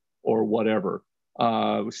zone or whatever.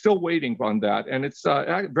 We're still waiting on that. And it's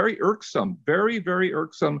very irksome, very, very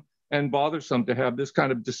irksome and bothersome to have this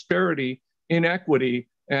kind of disparity, inequity,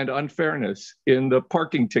 and unfairness in the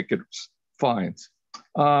parking tickets fines.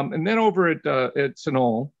 And then over at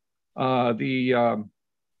Sunol,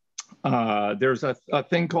 there's a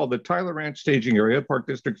thing called the Tyler Ranch Staging Area. Park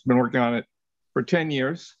District's been working on it for 10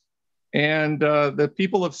 years. And the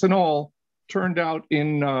people of Sunol turned out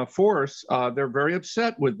in force. They're very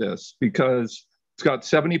upset with this because it's got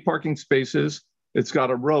 70 parking spaces. It's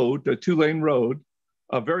got a road, a 2-lane road,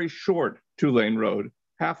 a very short 2-lane road,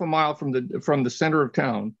 half a mile from the center of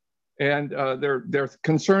town. And they're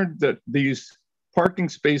concerned that these parking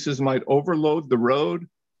spaces might overload the road.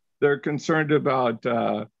 They're concerned about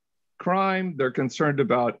crime. They're concerned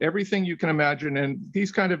about everything you can imagine. And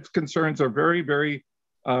these kind of concerns are very, very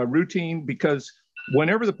routine, because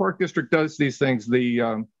whenever the Park District does these things,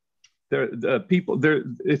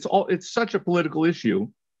 it's such a political issue.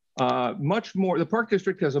 The Park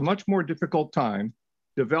District has a much more difficult time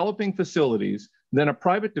developing facilities than a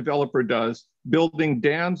private developer does building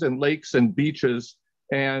dams and lakes and beaches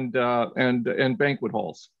and banquet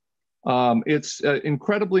halls. It's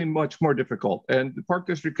incredibly much more difficult. And the Park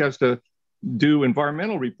District has to do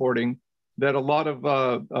environmental reporting that a lot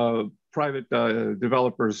of private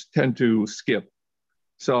developers tend to skip.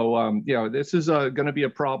 So this is going to be a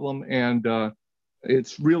problem, and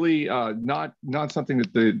it's really not something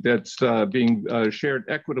that's being shared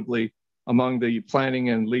equitably among the planning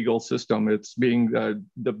and legal system. It's being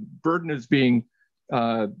the burden is being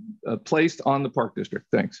placed on the Park District.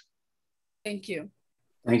 Thanks. Thank you.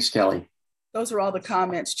 Thanks, Kelly. Those are all the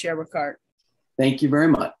comments, Chair Ricard. Thank you very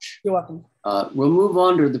much. You're welcome. We'll move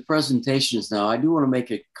on to the presentations now. I do want to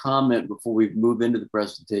make a comment before we move into the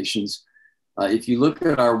presentations. If you look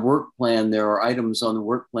at our work plan, there are items on the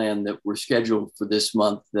work plan that were scheduled for this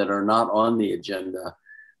month that are not on the agenda.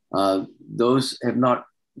 Those have not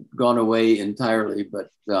gone away entirely, but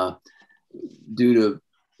due to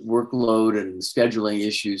workload and scheduling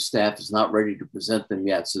issues, staff is not ready to present them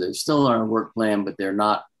yet. So they're still on our work plan, but they're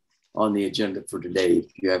not on the agenda for today.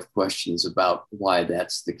 If you have questions about why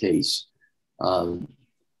that's the case,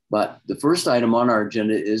 But the first item on our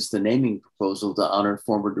agenda is the naming proposal to honor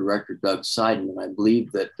former Director Doug Seiden. And I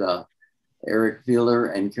believe that Eric Fielder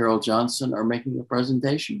and Carol Johnson are making a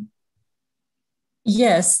presentation.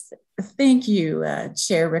 Yes, thank you,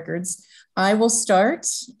 Chair Rickards. I will start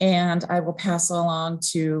and I will pass along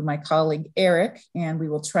to my colleague Eric, and we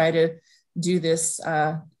will try to do this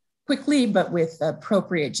quickly, but with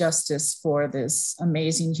appropriate justice for this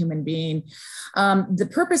amazing human being. The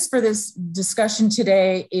purpose for this discussion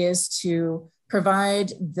today is to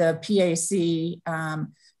provide the PAC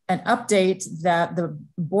an update that the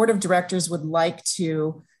Board of Directors would like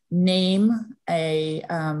to name a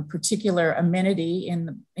particular amenity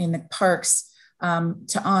in the parks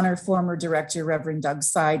to honor former Director Reverend Doug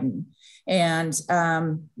Seiden. And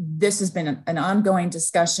this has been an ongoing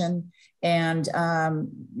discussion, and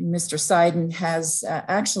Mr. Seiden has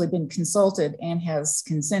actually been consulted and has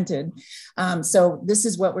consented. So this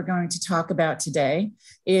is what we're going to talk about today,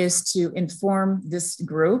 is to inform this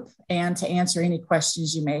group and to answer any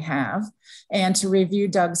questions you may have, and to review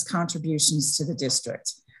Doug's contributions to the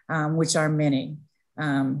district, which are many.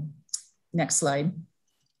 Next slide.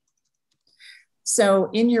 So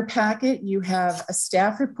in your packet, you have a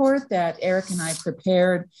staff report that Eric and I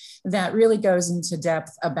prepared that really goes into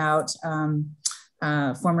depth about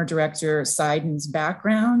former Director Seiden's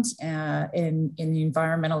background in the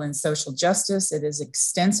environmental and social justice. It is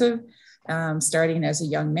extensive, starting as a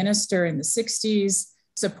young minister in the 60s,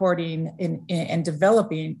 supporting and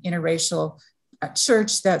developing interracial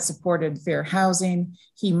church that supported fair housing.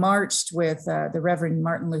 He marched with the Reverend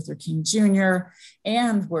Martin Luther King Jr.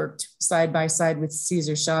 and worked side by side with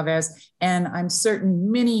Cesar Chavez. And I'm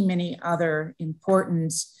certain many, many other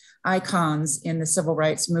important icons in the civil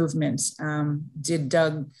rights movement did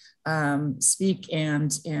Doug speak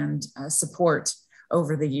and support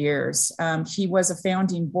over the years. He was a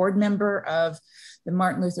founding board member of the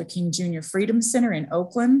Martin Luther King Jr. Freedom Center in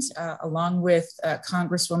Oakland, along with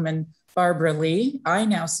Congresswoman Barbara Lee. I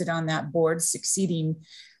now sit on that board, succeeding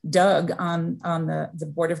Doug on the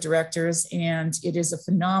board of directors, and it is a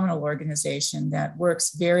phenomenal organization that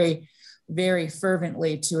works very, very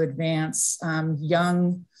fervently to advance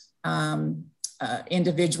young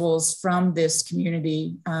individuals from this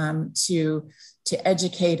community to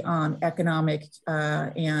educate on economic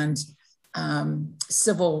and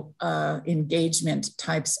civil engagement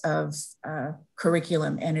types of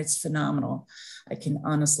curriculum, and it's phenomenal. I can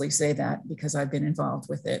honestly say that because I've been involved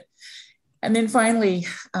with it. And then finally,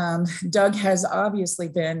 Doug has obviously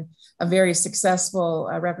been a very successful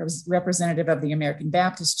representative of the American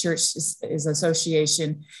Baptist Church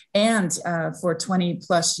Association. And for 20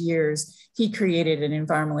 plus years, he created an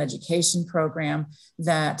environmental education program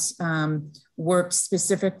that worked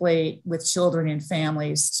specifically with children and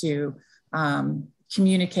families to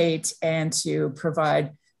communicate and to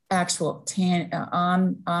provide actual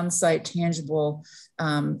on-site tangible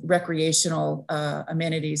recreational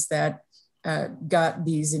amenities that got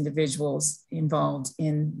these individuals involved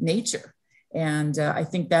in nature. And I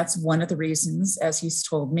think that's one of the reasons, as he's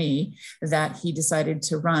told me, that he decided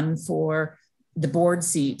to run for the board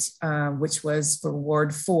seat, which was for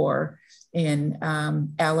Ward 4 in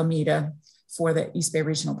Alameda for the East Bay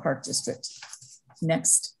Regional Park District.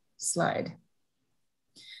 Next slide.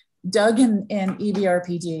 Doug and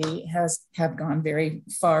EBRPD have gone very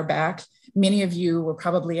far back. Many of you were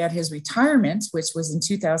probably at his retirement, which was in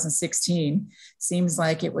 2016. Seems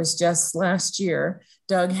like it was just last year.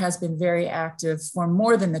 Doug has been very active for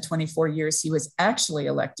more than the 24 years he was actually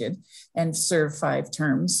elected and served 5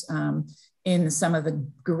 terms in some of the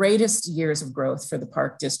greatest years of growth for the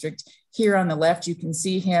Park District. Here on the left, you can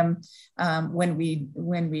see him when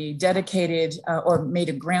we dedicated or made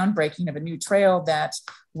a groundbreaking of a new trail that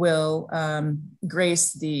will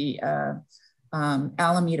grace the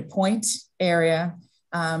Alameda Point area.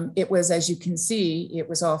 It was, as you can see, it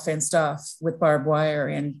was all fenced off with barbed wire.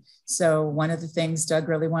 And so one of the things Doug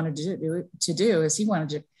really wanted to do is he wanted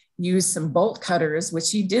to use some bolt cutters,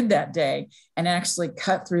 which he did that day, and actually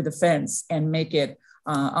cut through the fence and make it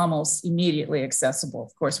almost immediately accessible.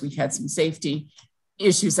 Of course, we had some safety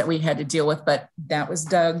issues that we had to deal with, but that was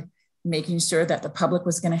Doug making sure that the public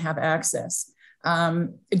was going to have access.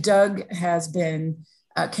 Doug has been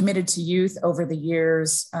committed to youth over the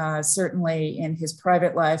years, certainly in his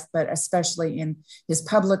private life, but especially in his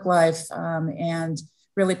public life, and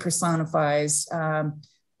really personifies the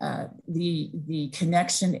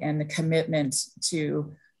connection and the commitment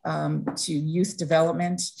to youth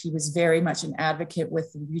development. He was very much an advocate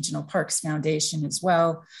with the Regional Parks Foundation as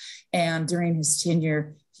well. And during his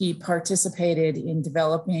tenure, he participated in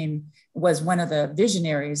developing, was one of the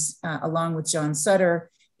visionaries along with John Sutter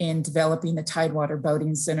in developing the Tidewater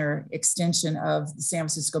Boating Center extension of the San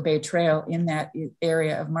Francisco Bay Trail in that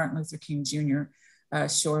area of Martin Luther King Jr.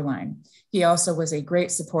 Shoreline. He also was a great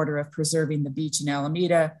supporter of preserving the beach in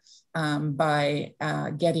Alameda by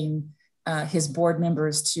getting his board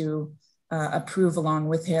members to approve along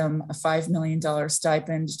with him a $5 million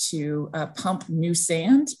stipend to pump new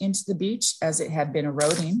sand into the beach as it had been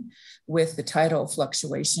eroding with the tidal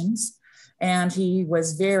fluctuations. And he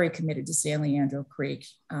was very committed to San Leandro Creek.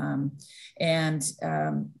 I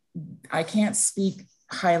can't speak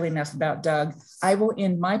highly enough about Doug. I will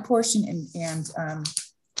end my portion and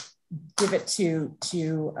give it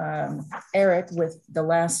to Eric with the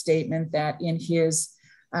last statement that in his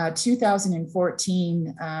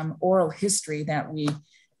 2014 oral history that we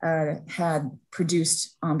had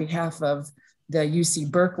produced on behalf of the UC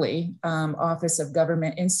Berkeley Office of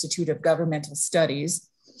Government Institute of Governmental Studies.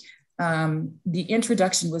 The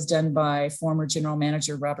introduction was done by former General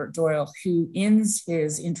Manager Robert Doyle, who ends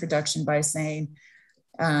his introduction by saying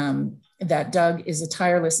that Doug is a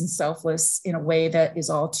tireless and selfless in a way that is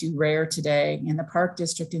all too rare today. And the Park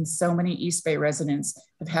District and so many East Bay residents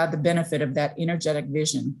have had the benefit of that energetic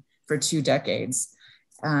vision for 2 decades.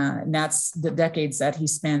 And that's the decades that he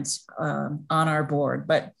spent on our board.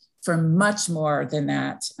 But for much more than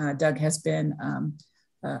that, Doug has been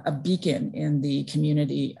a beacon in the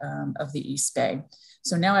community of the East Bay.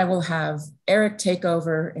 So now I will have Eric take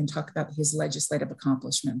over and talk about his legislative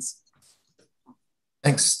accomplishments.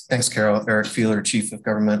 Thanks, Carol. Eric Feeler, Chief of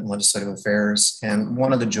Government and Legislative Affairs. And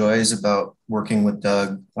one of the joys about working with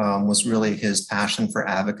Doug was really his passion for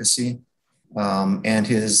advocacy and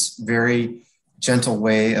his very gentle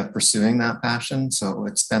way of pursuing that passion. So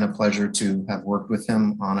it's been a pleasure to have worked with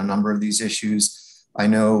him on a number of these issues. I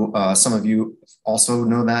know some of you also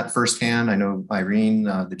know that firsthand. I know Irene,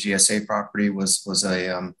 the GSA property was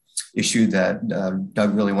a issue that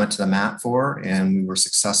Doug really went to the mat for, and we were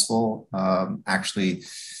successful,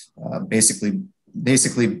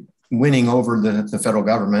 basically winning over the federal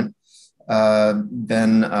government.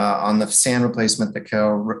 Then on the sand replacement that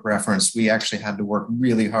Carol referenced, we actually had to work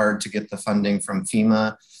really hard to get the funding from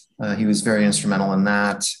FEMA. He was very instrumental in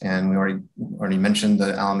that, and we already mentioned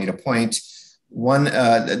the Alameda Point.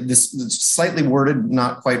 This slightly worded,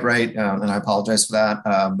 not quite right, and I apologize for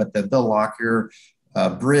that, but the Bill Lockyer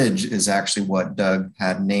bridge is actually what Doug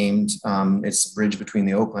had named. It's a bridge between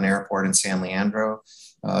the Oakland Airport and San Leandro.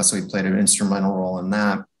 So he played an instrumental role in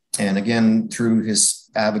that. And again, through his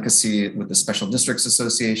advocacy with the Special Districts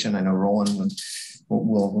Association, I know Roland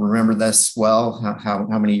will remember this well, how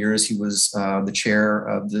many years he was the chair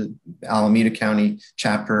of the Alameda County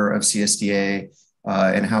chapter of CSDA,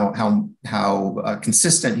 and how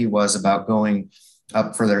consistent he was about going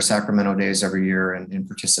up for their Sacramento days every year and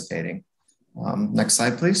participating. Next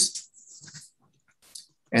slide, please.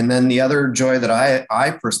 And then the other joy that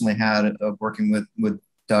I personally had of working with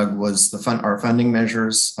Doug was our funding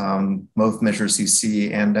measures, both Measure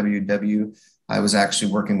CC and WW. I was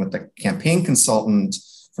actually working with the campaign consultant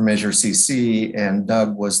for Measure CC, and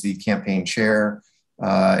Doug was the campaign chair.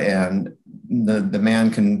 And the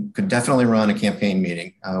man could definitely run a campaign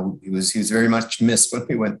meeting. He was very much missed when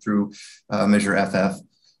we went through Measure FF.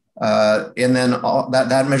 And then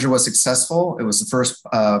that measure was successful. It was the first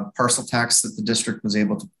parcel tax that the district was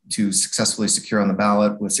able to successfully secure on the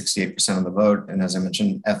ballot with 68% of the vote. And as I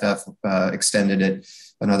mentioned, FF extended it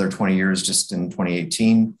another 20 years just in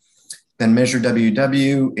 2018. Then Measure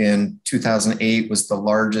WW in 2008 was the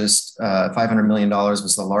largest, $500 million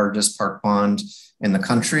was the largest park bond in the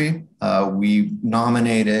country. We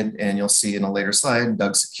nominated, and you'll see in a later slide,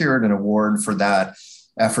 Doug secured an award for that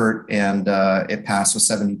effort, and it passed with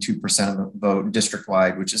 72% of the vote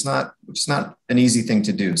district-wide, which is not an easy thing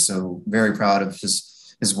to do. So very proud of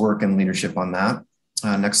his work and leadership on that.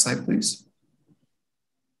 Next slide, please.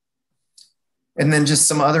 And then just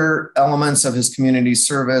some other elements of his community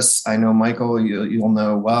service. I know Michael, you'll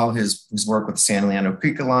know well his work with the San Leandro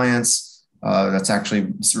Creek Alliance. That's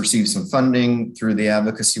actually received some funding through the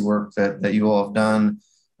advocacy work that you all have done.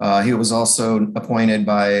 He was also appointed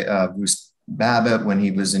by Bruce Babbitt when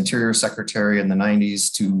he was Interior Secretary in the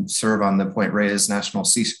 90s to serve on the Point Reyes National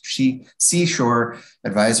Seashore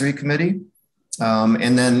Advisory Committee.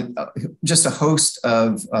 And then just a host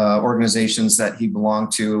of organizations that he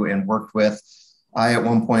belonged to and worked with. I at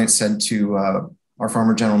one point said to our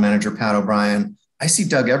former general manager, Pat O'Brien, I see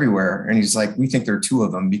Doug everywhere. And he's like, we think there are two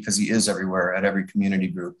of them because he is everywhere at every community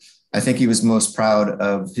group. I think he was most proud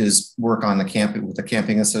of his work on the camping with the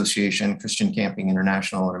Camping Association, Christian Camping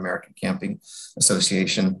International, and American Camping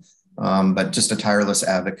Association, but just a tireless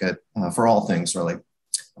advocate for all things, really.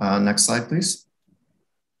 Next slide, please.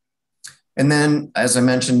 And then, as I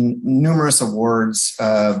mentioned, numerous awards,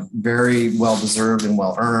 very well-deserved and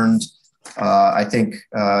well-earned. I think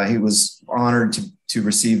he was honored to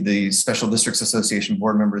receive the Special Districts Association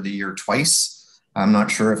Board Member of the Year twice. I'm not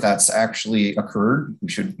sure if that's actually occurred. We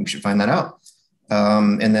should find that out.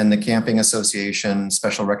 And then the Camping Association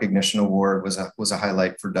Special Recognition Award was a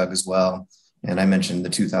highlight for Doug as well. And I mentioned the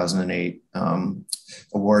 2008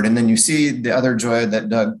 award. And then you see the other joy that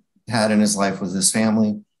Doug had in his life was his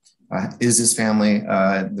family. All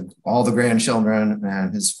the grandchildren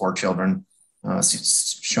and his 4 children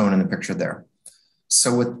shown in the picture there.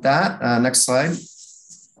 So with that, next slide.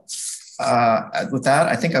 With that,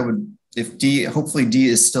 I think I would, if Dee, hopefully Dee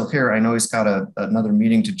is still here. I know he's got another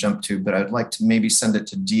meeting to jump to, but I'd like to maybe send it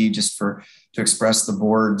to Dee just to express the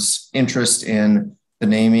board's interest in the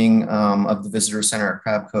naming of the Visitor Center at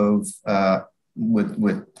Crab Cove,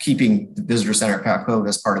 with keeping the Visitor Center at Crab Cove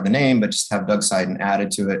as part of the name, but just have Doug-Sidon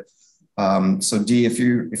added to it. So Dee, if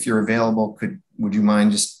you're available, would you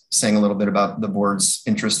mind just saying a little bit about the board's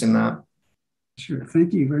interest in that? Sure,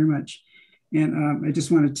 thank you very much. And I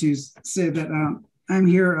just wanted to say that I'm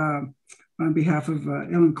here on behalf of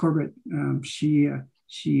Ellen Corbett. She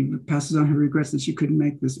passes on her regrets that she couldn't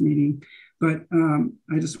make this meeting, but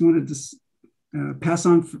I just wanted to pass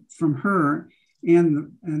on from her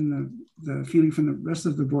and the feeling from the rest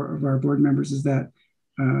of our board members is that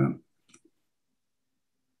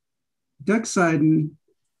Doug-Sidon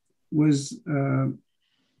was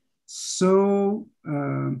so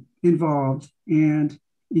involved and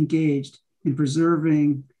engaged in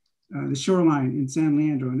preserving the shoreline in San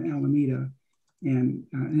Leandro and Alameda and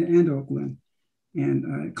Oakland,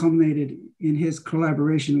 and culminated in his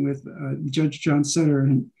collaboration with Judge John Sutter,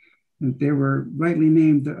 and they were rightly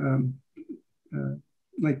named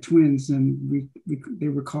like twins, and they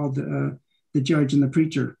were called the judge and the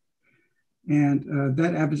preacher. And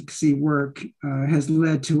that advocacy work has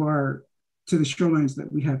led to the shorelines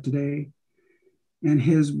that we have today. And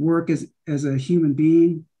his work as a human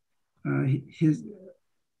being,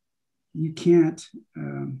 you can't,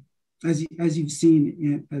 as you've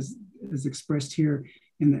seen as expressed here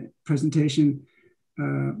in the presentation,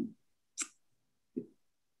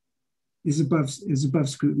 is above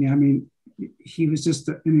scrutiny. I mean, he was just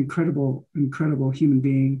an incredible human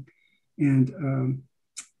being, and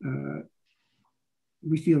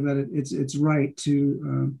we feel that it's right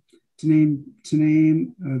to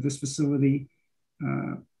name this facility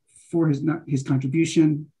for his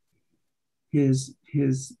contribution, his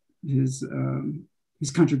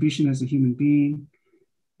contribution as a human being,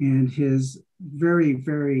 and his very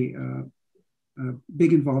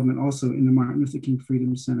big involvement also in the Martin Luther King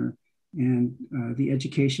Freedom Center and the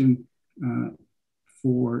education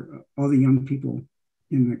for all the young people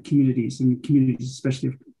in the communities,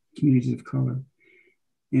 especially communities of color.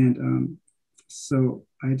 And so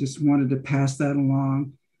I just wanted to pass that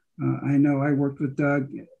along. I know I worked with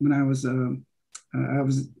Doug when I was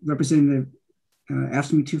representing the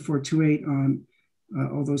AFSCME 2428 on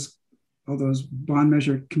all those bond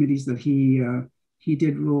measure committees that he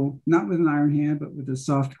did rule, not with an iron hand, but with a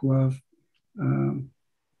soft glove. And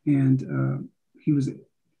he was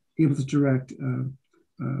able to direct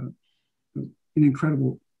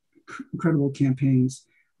incredible campaigns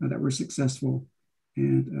that were successful.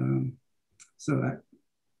 And so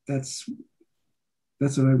that's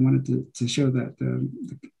what I wanted to show, that the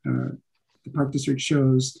Park District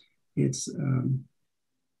shows its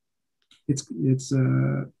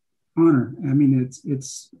honor. I mean,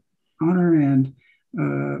 it's honor and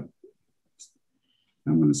I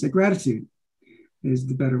want to say gratitude is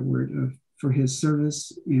the better word for his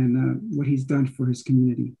service and what he's done for his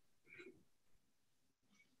community.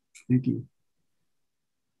 Thank you.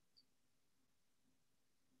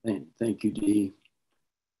 Thank you, Dee.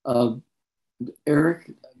 Eric,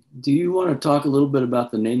 do you want to talk a little bit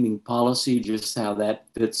about the naming policy, just how that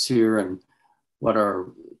fits here and what our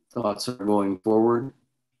thoughts are going forward?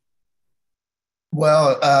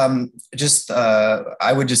 Well,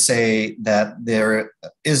 I would just say that there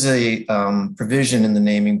is a provision in the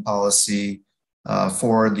naming policy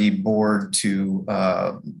for the board to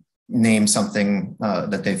name something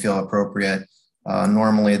that they feel appropriate.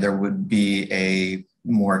 Normally, there would be a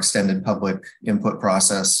more extended public input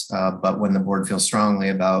process, but when the board feels strongly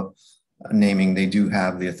about naming, they do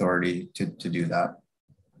have the authority to do that.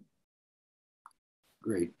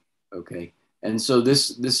 Great, okay. And so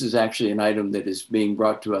this is actually an item that is being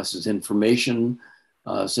brought to us as information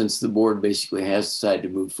since the board basically has decided to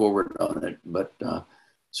move forward on it. But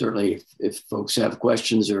certainly if folks have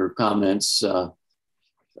questions or comments, I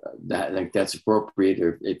think that's appropriate,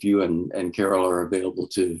 or if you and Carol are available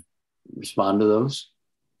to respond to those.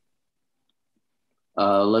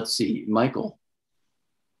 Let's see, Michael.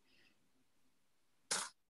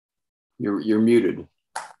 You're muted.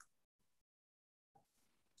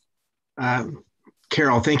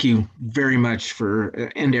 Carol, thank you very much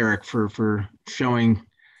and Eric for showing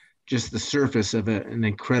just the surface of an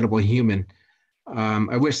incredible human.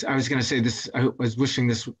 I was going to say this, I was wishing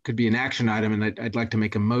this could be an action item, and I'd like to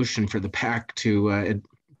make a motion for the PAC to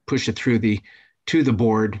push it through to the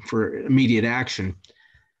board for immediate action.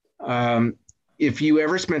 If you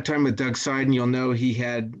ever spent time with Doug Seiden, you'll know he's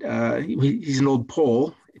an old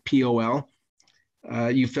Pole, P-O-L.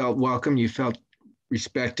 You felt welcome, you felt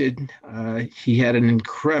respected. He had an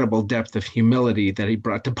incredible depth of humility that he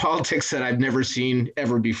brought to politics that I've never seen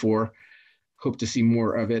ever before. Hope to see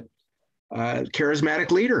more of it. Charismatic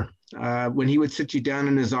leader. When he would sit you down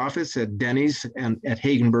in his office at Denny's and at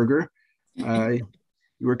Hagenberger,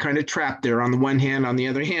 you were kind of trapped there on the one hand. On the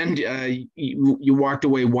other hand, you walked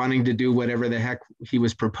away wanting to do whatever the heck he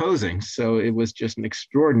was proposing. So it was just an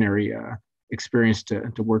extraordinary experience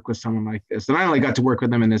to work with someone like this. And I only got to work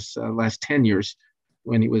with him in his last 10 years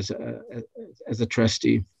when he was as a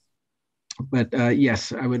trustee. But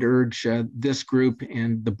yes, I would urge this group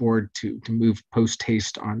and the board to move post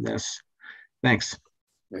haste on this. Thanks.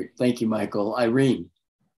 Great. Thank you, Michael. Irene.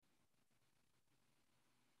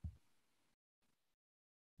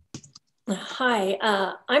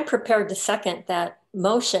 Hi, I'm prepared to second that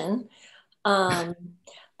motion, but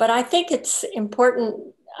I think it's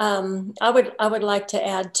important. I would like to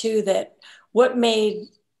add too that what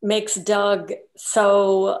makes Doug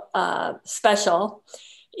so special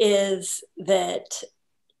is that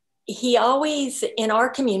he always, in our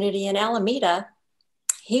community in Alameda,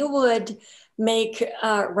 he would make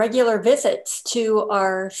regular visits to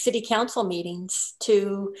our city council meetings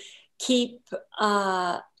to keep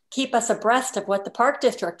us abreast of what the Park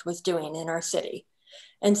District was doing in our city.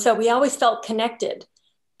 And so we always felt connected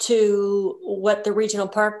to what the Regional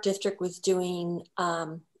Park District was doing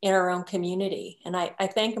in our own community. And I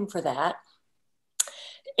thank him for that.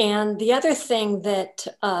 And the other thing that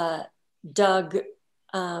Doug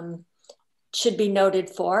should be noted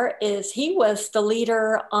for is he was the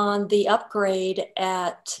leader on the upgrade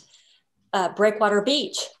at Breakwater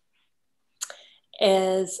Beach.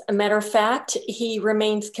 As a matter of fact, he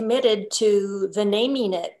remains committed to the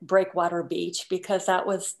naming it Breakwater Beach because that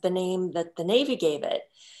was the name that the Navy gave it.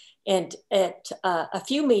 And at a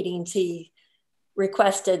few meetings, he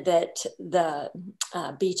requested that the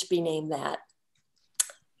beach be named that.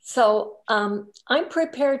 So I'm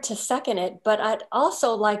prepared to second it, but I'd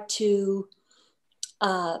also like to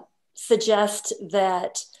suggest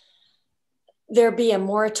that there be a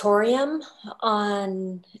moratorium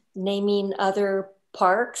on naming other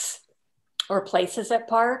parks or places at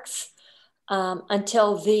parks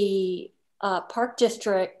until the Park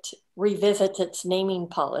District revisits its naming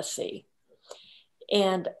policy.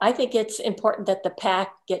 And I think it's important that the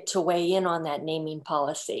PAC get to weigh in on that naming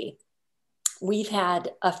policy. We've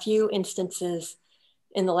had a few instances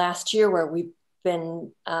in the last year where we've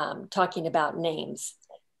been talking about names.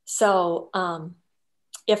 So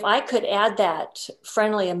if I could add that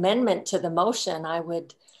friendly amendment to the motion, I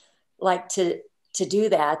would like to do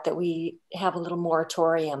that we have a little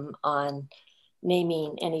moratorium on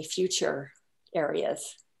naming any future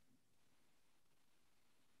areas.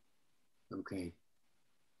 Okay.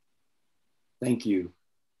 Thank you.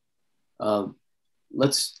 Let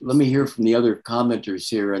me hear from the other commenters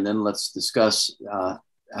here, and then let's discuss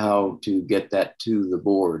how to get that to the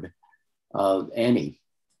board. Annie.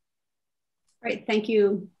 Right, thank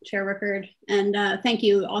you, Chair Rickard. And thank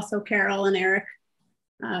you also, Carol and Eric,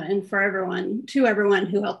 and for everyone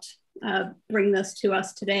who helped bring this to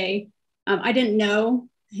us today. I didn't know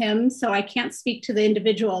him, so I can't speak to the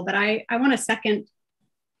individual, but I want to second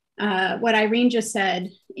what Irene just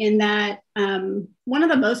said, in that one of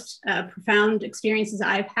the most profound experiences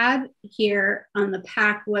I've had here on the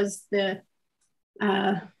PAC was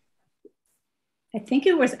I think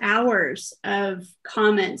it was hours of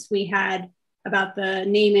comments we had about the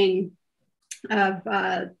naming of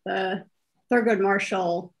the Thurgood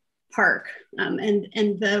Marshall Park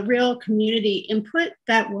and the real community input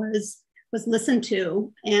that was listened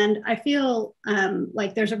to. And I feel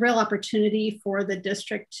like there's a real opportunity for the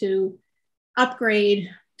district to upgrade,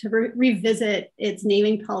 to revisit its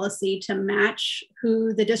naming policy to match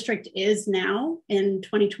who the district is now in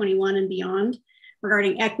 2021 and beyond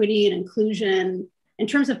regarding equity and inclusion in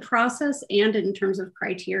terms of process and in terms of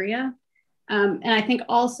criteria. And I think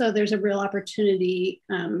also there's a real opportunity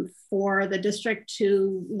for the district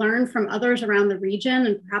to learn from others around the region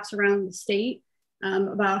and perhaps around the state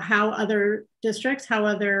about how other districts, how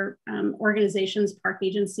other organizations, park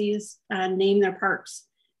agencies name their parks.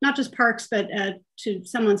 Not just parks, but to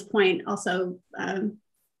someone's point, also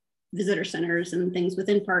visitor centers and things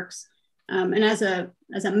within parks. And as a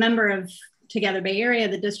member of Together Bay Area,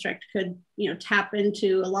 the district could tap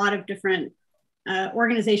into a lot of different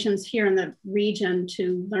organizations here in the region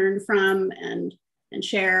to learn from and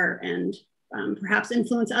share and perhaps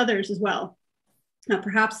influence others as well.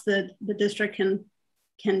 Perhaps the district can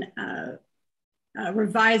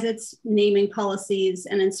revise its naming policies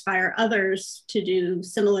and inspire others to do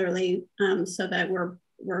similarly, so that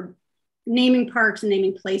we're naming parks and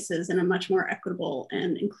naming places in a much more equitable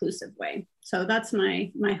and inclusive way. So that's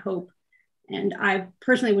my hope. And I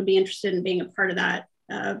personally would be interested in being a part of that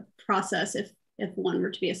process if one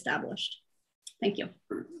were to be established. Thank you.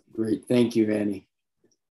 Great, thank you, Annie.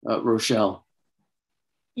 Rochelle.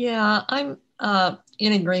 Yeah, I'm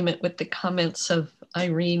in agreement with the comments of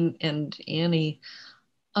Irene and Annie.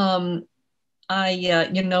 I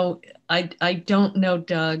don't know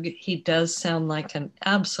Doug. He does sound like an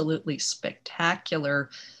absolutely spectacular,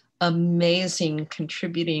 amazing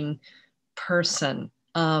contributing person,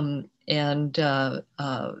 and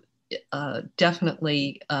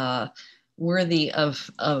definitely worthy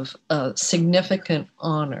of significant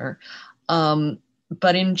honor.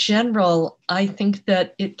 But in general, I think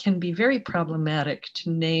that it can be very problematic to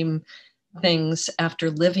name things after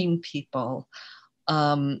living people.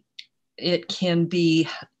 It can be,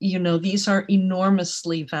 these are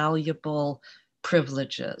enormously valuable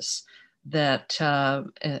privileges that,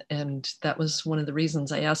 and that was one of the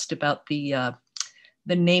reasons I asked about the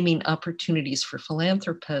naming opportunities for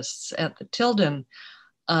philanthropists at the Tilden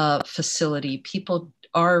facility. People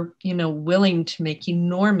are, willing to make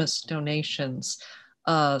enormous donations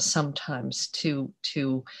sometimes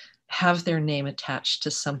to have their name attached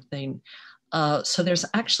to something. So there's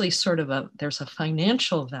actually there's a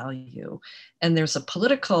financial value, and there's a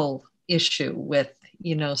political issue with,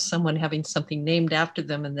 someone having something named after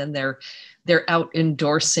them, and then they're out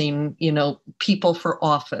endorsing, people for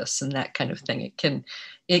office and that kind of thing.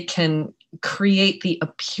 It can create the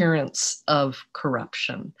appearance of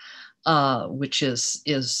corruption, which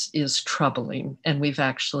is troubling. And we've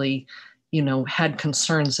actually, had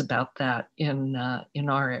concerns about that in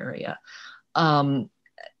our area.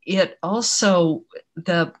 It also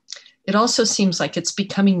seems like it's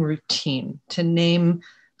becoming routine to name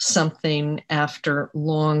something after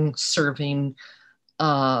long-serving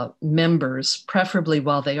members, preferably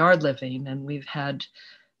while they are living. And we've had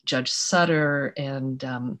Judge Sutter and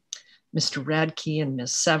Mr. Radke and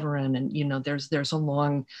Ms. Severin, and there's a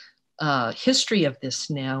long history of this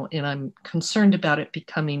now, and I'm concerned about it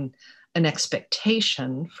becoming an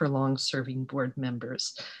expectation for long-serving board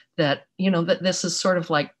members that, that this is sort of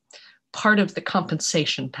like part of the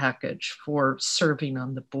compensation package for serving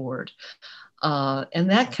on the board. And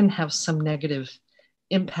that can have some negative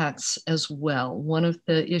impacts as well. One of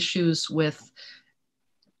the issues with,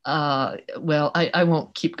 I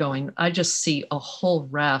won't keep going. I just see a whole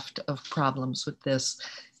raft of problems with this.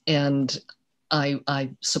 And I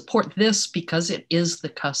support this because it is the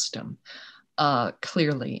custom.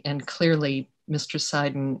 Clearly, and clearly Mr.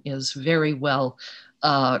 Seiden is very well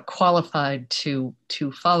qualified to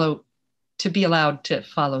be allowed to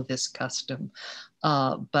follow this custom.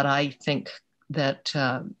 But I think that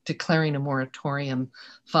declaring a moratorium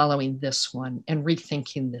following this one and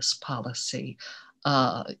rethinking this policy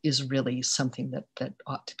is really something that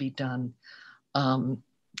ought to be done.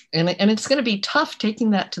 And it's going to be tough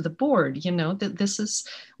taking that to the board, that this is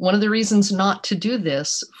one of the reasons not to do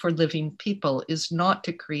this for living people is not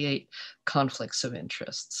to create conflicts of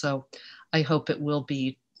interest. So I hope it will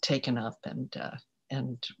be taken up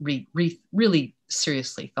and really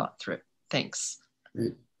seriously thought through. Thanks.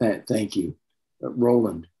 Thank you.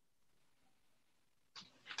 Roland.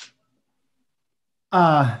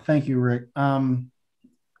 Thank you, Rick. So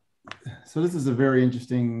this is a very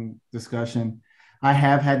interesting discussion. I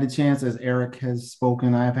have had the chance, as Eric has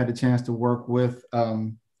spoken, I have had the chance to work with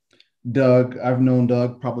Doug. I've known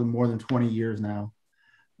Doug probably more than 20 years now.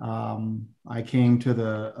 I came to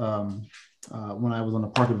when I was on the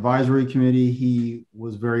Park Advisory Committee, he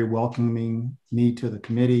was very welcoming me to the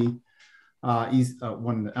committee.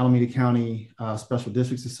 When the Alameda County Special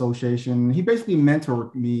Districts Association, he basically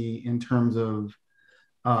mentored me in terms of,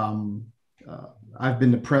 I've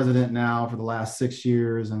been the president now for the last 6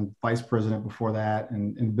 years and vice president before that,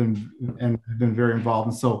 and been very involved.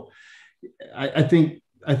 And so I think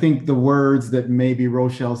the words that maybe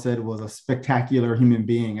Rochelle said was a spectacular human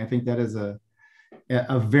being. I think that is a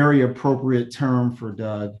very appropriate term for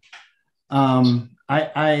Doug.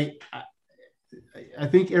 I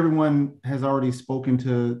think everyone has already spoken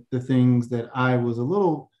to the things that I was a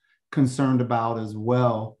little concerned about as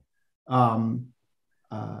well.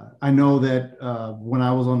 I know that when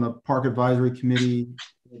I was on the Park Advisory Committee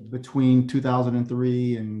between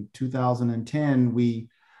 2003 and 2010, we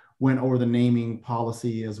went over the naming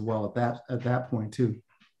policy as well at that point too.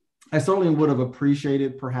 I certainly would have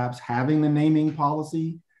appreciated perhaps having the naming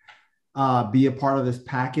policy be a part of this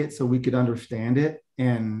packet so we could understand it.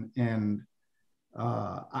 And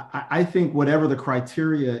I think whatever the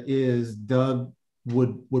criteria is, Doug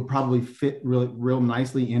would probably fit real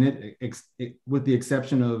nicely in it, with the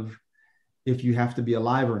exception of if you have to be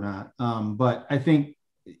alive or not. But I think,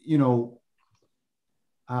 you know,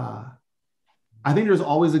 I think there's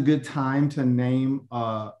always a good time to name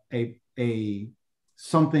a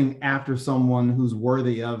something after someone who's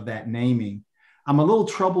worthy of that naming. I'm a little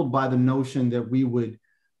troubled by the notion that we would,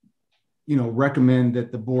 you know, recommend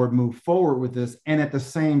that the board move forward with this and at the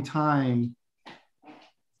same time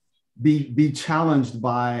be challenged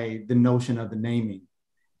by the notion of the naming.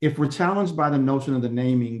 If we're challenged by the notion of the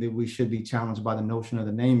naming, then we should be challenged by the notion of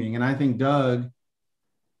the naming. And I think Doug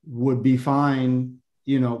would be fine,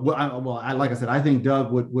 you know, like I said, I think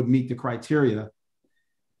Doug would meet the criteria.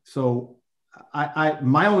 So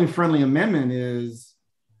my only friendly amendment is,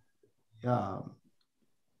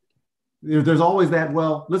 there's always that,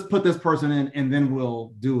 well, let's put this person in and then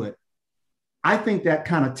we'll do it. I think that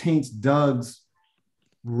kind of taints Doug's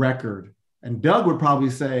record. And Doug would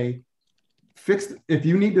probably say, if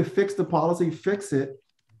you need to fix the policy, fix it.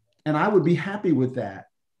 And I would be happy with that.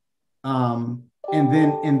 And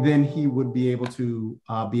then he would be able to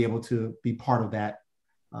be part of that.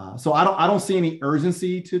 So I don't see any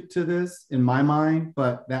urgency to this in my mind,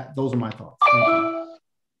 but those are my thoughts.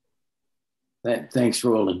 Thank you. Thanks,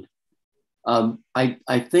 Roland.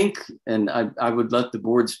 I think, and I would let the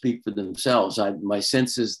board speak for themselves. My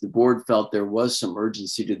sense is the board felt there was some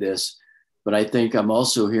urgency to this, but I think I'm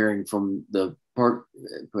also hearing from the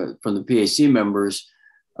PAC members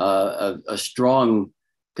a strong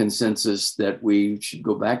consensus that we should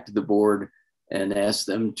go back to the board and ask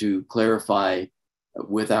them to clarify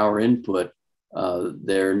with our input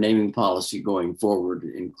their naming policy going forward,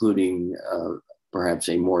 including perhaps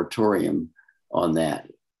a moratorium on that.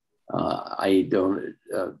 I don't,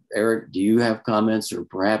 Eric, do you have comments, or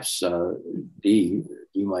perhaps Dee,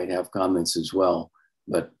 you might have comments as well,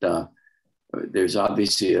 but there's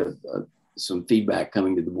obviously some feedback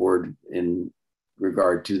coming to the board in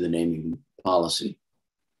regard to the naming policy.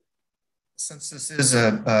 Since this is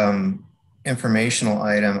a informational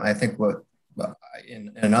item, I think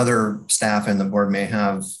and other staff in the board may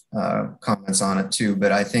have comments on it too,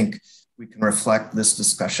 but I think we can reflect this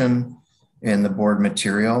discussion in the board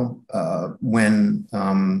material when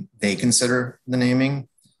they consider the naming.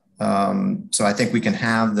 So I think we can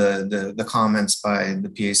have the comments by the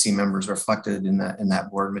PAC members reflected in that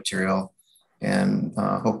board material, and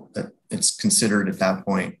hope that it's considered at that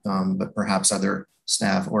point. But perhaps other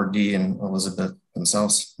staff or Dee and Elizabeth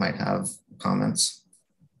themselves might have comments.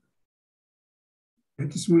 I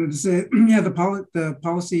just wanted to say, yeah, the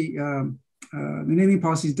policy, the naming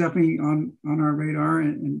policy is definitely on our radar,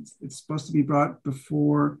 and it's supposed to be brought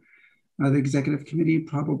before the executive committee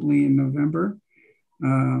probably in November.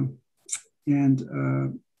 And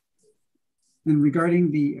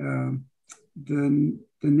regarding the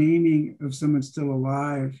naming of someone still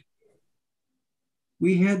alive,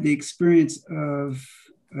 we had the experience of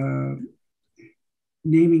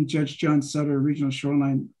naming Judge John Sutter Regional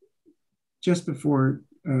Shoreline just before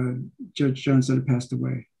Judge John Sutter passed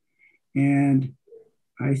away. And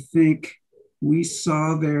I think we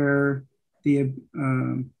saw there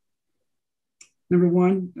number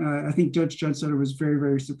one, I think Judge John Sutter was very,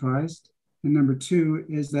 very surprised. And number two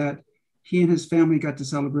is that he and his family got to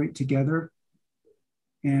celebrate together.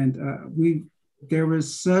 And there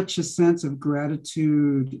was such a sense of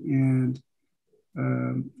gratitude, and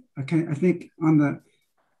I think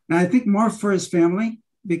more for his family,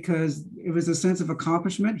 because it was a sense of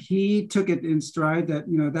accomplishment. He took it in stride that,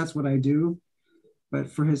 you know, that's what I do.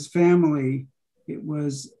 But for his family, it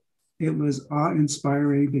was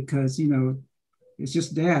awe-inspiring, because, you know, it's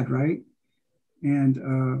just Dad, right?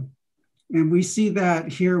 And we see that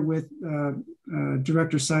here with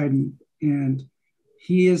Director Seiden, and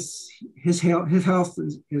his health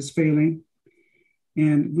is failing.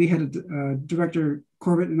 And we had Director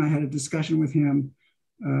Corbett and I had a discussion with him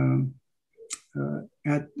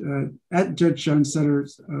at Judge John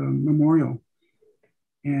Sutter's memorial,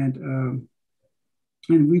 and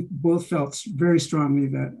we both felt very strongly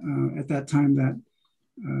that at that time that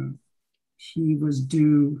he was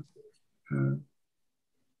due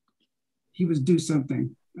he was due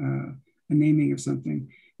something, a naming of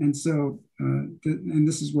something. And so, and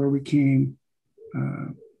this is where we came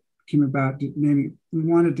about naming. We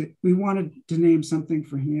wanted to name something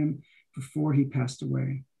for him before he passed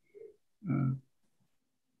away. And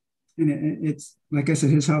it's like I said,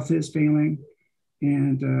 his health is failing,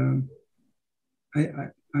 and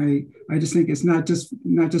I just think it's not just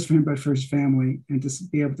for him, but for his family, and to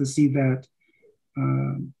be able to see that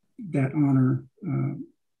that honor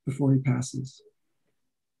before he passes.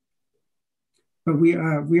 But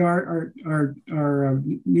our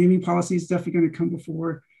naming policy is definitely going to come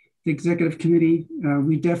before the executive committee.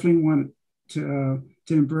 We definitely want to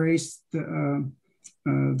embrace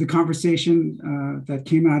the conversation that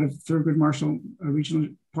came out of Thurgood Marshall Regional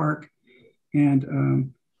Park,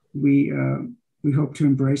 and we hope to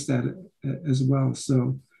embrace that as well.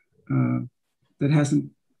 So that hasn't.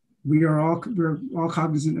 We're all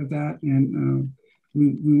cognizant of that, and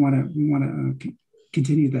we want to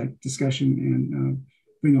continue that discussion and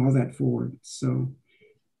bring all that forward. So,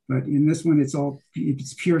 but in this one,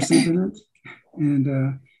 it's pure sentiment,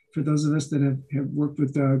 and for those of us that have worked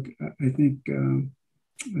with Doug, I think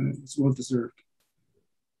it's well deserved.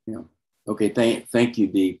 Yeah. Okay. Thank you,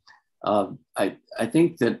 Dee. I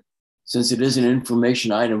think that since it is an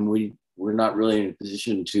information item, we're not really in a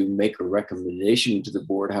position to make a recommendation to the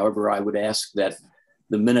board. However, I would ask that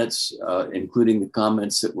the minutes, including the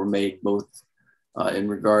comments that were made both in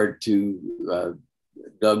regard to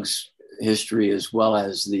Doug's history as well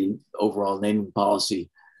as the overall naming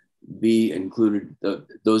policy, be included.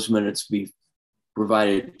 Those minutes be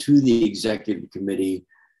provided to the executive committee,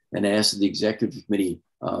 and ask the executive committee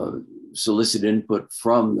solicit input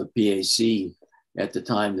from the PAC at the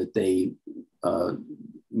time that they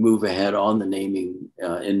move ahead on the naming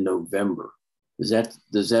in November. Does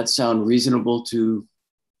that sound reasonable to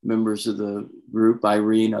members of the group?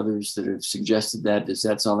 Irene, others that have suggested that, does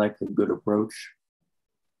that sound like a good approach?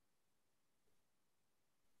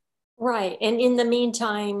 Right, and in the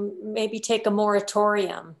meantime, maybe take a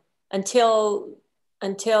moratorium until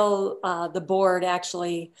the board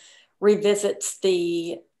actually revisits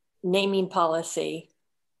the naming policy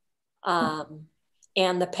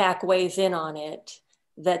and the PAC weighs in on it,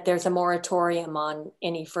 that there's a moratorium on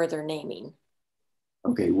any further naming.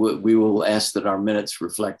 Okay, we will ask that our minutes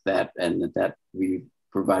reflect that, and that be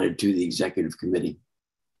provided to the executive committee.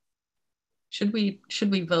 Should we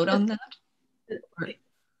vote on that?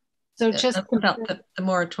 So just about the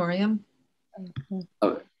moratorium.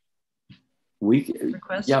 We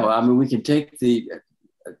can take the.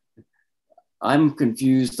 I'm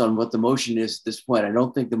confused on what the motion is at this point. I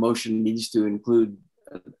don't think the motion needs to include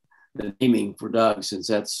the naming for Doug, since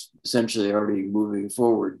that's essentially already moving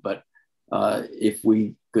forward. But if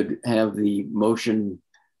we could have the motion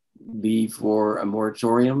be for a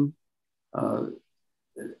moratorium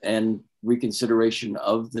and reconsideration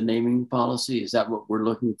of the naming policy, is that what we're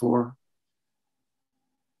looking for?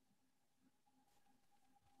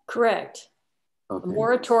 Correct. Okay. A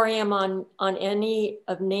moratorium on any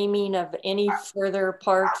of naming of any further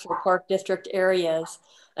parks or park district areas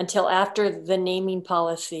until after the naming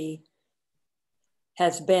policy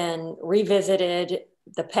has been revisited,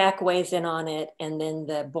 the PAC weighs in on it, and then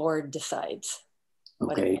the board decides.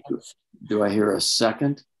 Okay. Do I hear a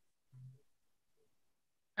second?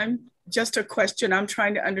 I'm just a question. I'm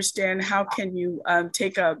trying to understand, how can you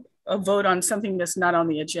take a vote on something that's not on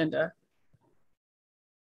the agenda?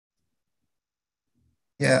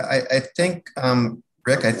 Yeah, I think,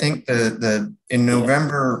 Rick, I think in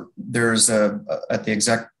November, there's at the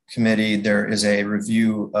exec committee, there is a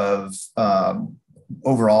review of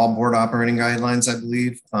overall board operating guidelines, I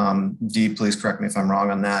believe. Dee, please correct me if I'm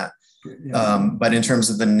wrong on that. But in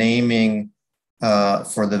terms of the naming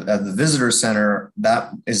for the visitor center,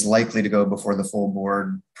 that is likely to go before the full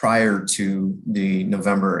board prior to the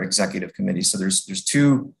November executive committee. So there's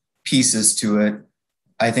two pieces to it.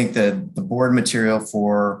 I think that the board material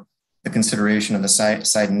for the consideration of the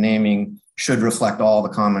site and naming should reflect all the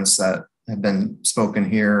comments that have been spoken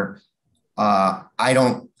here. I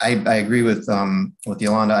agree with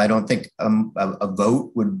Yolanda. I don't think a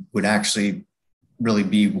vote would actually really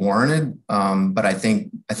be warranted. But I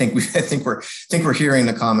think we're hearing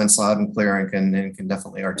the comments loud and clear, and can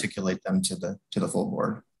definitely articulate them to the full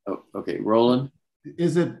board. Oh, okay, Roland.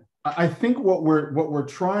 I think what we're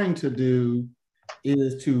trying to do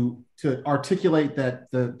is to articulate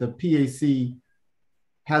that the PAC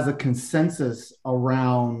has a consensus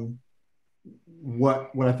around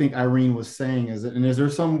what I think Irene was saying. Is there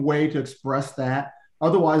some way to express that?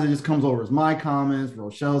 Otherwise, it just comes over as my comments,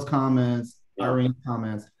 Rochelle's comments, Irene's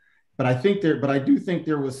comments. But I do think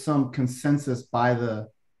there was some consensus by the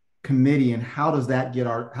committee, and how does that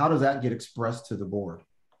get expressed to the board?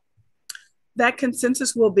 That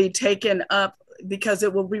consensus will be taken up because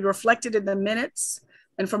it will be reflected in the minutes.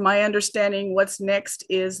 And from my understanding, what's next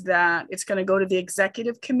is that it's going to go to the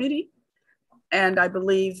executive committee. And I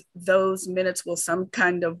believe those minutes will some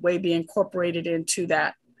kind of way be incorporated into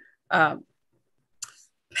that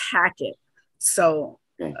packet. So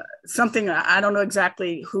something, I don't know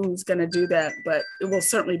exactly who's going to do that, but it will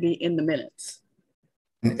certainly be in the minutes.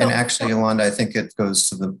 And actually, Yolanda, I think it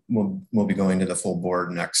goes to we'll be going to the full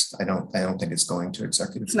board next. I don't think it's going to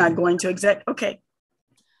executive. It's not going to exec. Okay.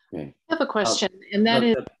 I have a question, and that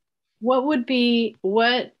is, what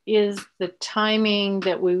is the timing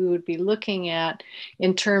that we would be looking at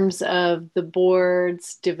in terms of the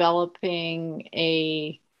boards developing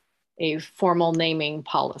a formal naming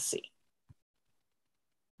policy?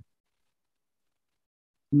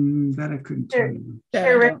 That I couldn't tell you.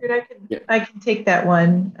 Chair Rickard, I can take that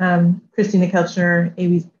one. Christina Kelchner,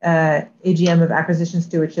 AGM of Acquisition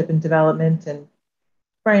Stewardship and Development, and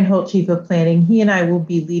Brian Holt, Chief of Planning. He and I will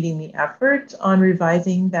be leading the effort on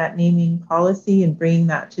revising that naming policy and bringing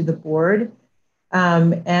that to the board.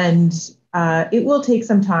 It will take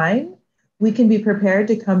some time. We can be prepared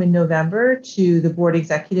to come in November to the board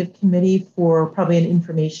executive committee for probably an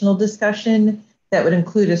informational discussion that would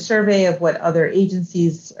include a survey of what other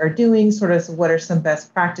agencies are doing, sort of what are some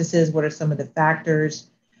best practices, what are some of the factors,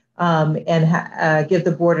 and give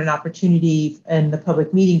the board an opportunity in the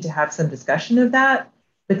public meeting to have some discussion of that.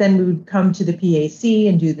 But then we would come to the PAC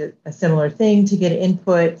and do a similar thing to get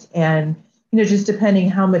input. And, just depending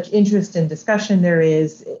how much interest and discussion there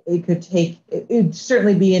is, it would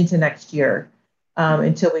certainly be into next year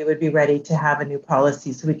until we would be ready to have a new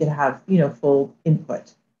policy so we could have, full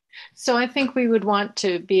input. So I think we would want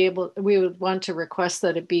to request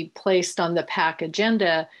that it be placed on the PAC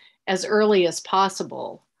agenda as early as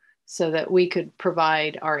possible so that we could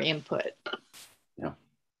provide our input. Yeah.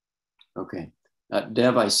 Okay.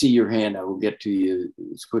 Deb, I see your hand. I will get to you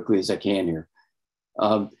as quickly as I can here.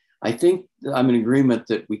 I think I'm in agreement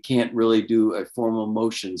that we can't really do a formal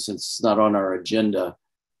motion since it's not on our agenda,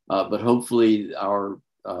 but hopefully our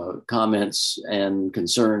comments and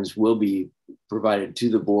concerns will be provided to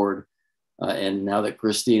the board. And now that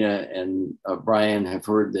Christina and Brian have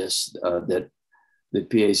heard this, that the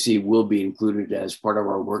PAC will be included as part of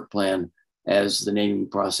our work plan as the naming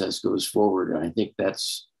process goes forward. And I think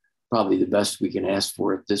that's probably the best we can ask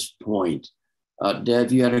for at this point.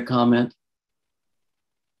 Dev, you had a comment?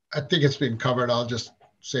 I think it's been covered. I'll just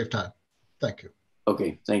save time. Thank you.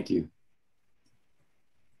 Okay, thank you.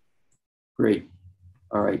 Great.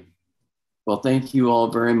 All right. Well, thank you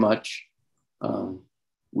all very much.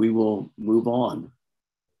 We will move on.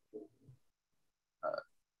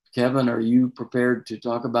 Kevin, are you prepared to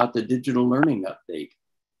talk about the digital learning update?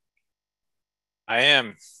 I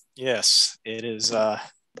am. Yes, it is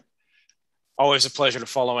always a pleasure to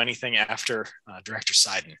follow anything after Director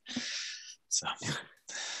Seiden. So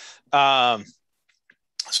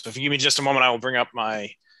if you give me just a moment, I will bring up my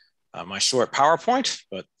my short PowerPoint.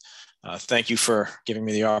 But thank you for giving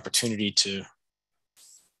me the opportunity to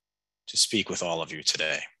speak with all of you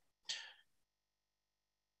today.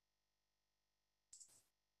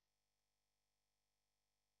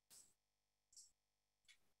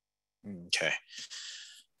 Okay.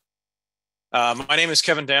 My name is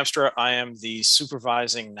Kevin Damstra. I am the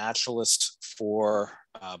supervising naturalist for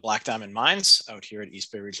Black Diamond Mines out here at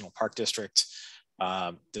East Bay Regional Park District.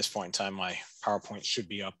 At this point in time, my PowerPoint should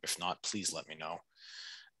be up. If not, please let me know.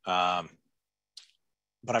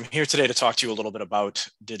 But I'm here today to talk to you a little bit about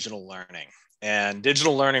digital learning. And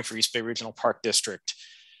digital learning for East Bay Regional Park District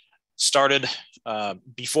started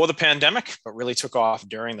before the pandemic, but really took off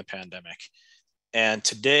during the pandemic. And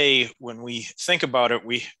today, when we think about it,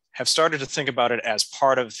 we have started to think about it as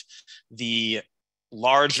part of the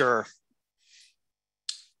larger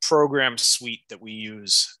program suite that we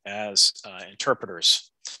use as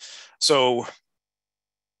interpreters. So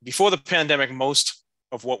before the pandemic, most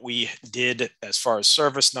of what we did as far as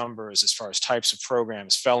service numbers, as far as types of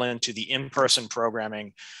programs, fell into the in-person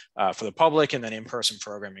programming for the public and then in-person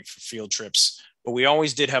programming for field trips. But we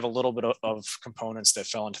always did have a little bit of components that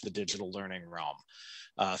fell into the digital learning realm.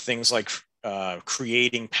 Things like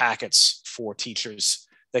creating packets for teachers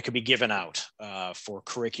that could be given out for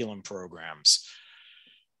curriculum programs.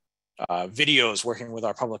 Videos, working with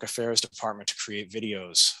our public affairs department to create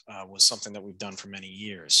videos was something that we've done for many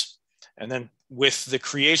years. And then with the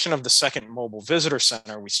creation of the second mobile visitor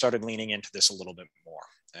center, we started leaning into this a little bit more.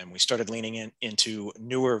 And we started leaning into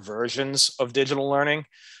newer versions of digital learning,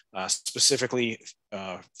 specifically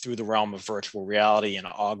through the realm of virtual reality and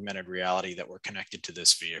augmented reality that were connected to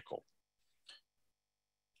this vehicle.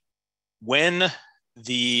 When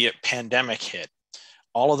the pandemic hit,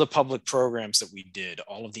 all of the public programs that we did,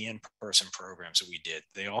 all of the in-person programs that we did,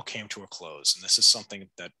 they all came to a close. And this is something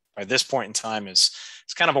that by this point in time it's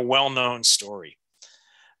kind of a well-known story.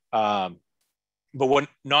 But what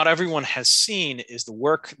not everyone has seen is the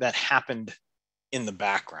work that happened in the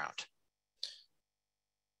background.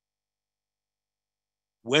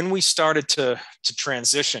 When we started to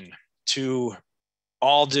transition to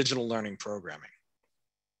all digital learning programming,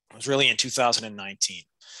 it was really in 2019.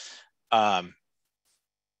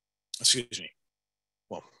 Excuse me,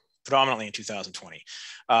 well, predominantly in 2020.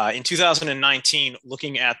 In 2019,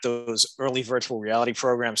 looking at those early virtual reality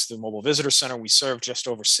programs through the Mobile Visitor Center, we served just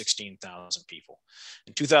over 16,000 people.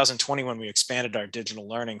 In 2020, when we expanded our digital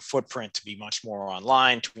learning footprint to be much more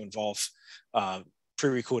online, to involve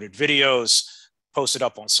pre-recorded videos, posted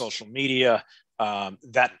up on social media,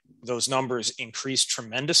 those numbers increased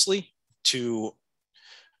tremendously to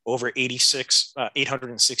over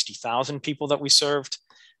 860,000 people that we served.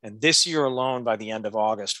 And this year alone, by the end of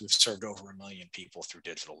August, we've served over 1 million people through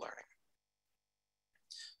digital learning.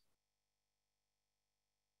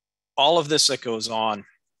 All of this that goes on,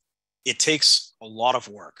 it takes a lot of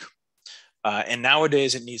work. And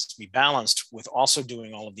nowadays it needs to be balanced with also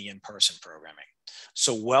doing all of the in-person programming.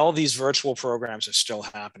 So while these virtual programs are still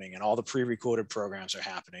happening and all the pre-recorded programs are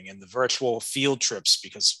happening and the virtual field trips,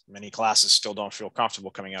 because many classes still don't feel comfortable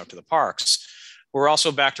coming out to the parks, we're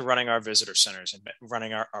also back to running our visitor centers and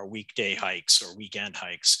running our weekday hikes or weekend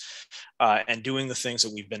hikes and doing the things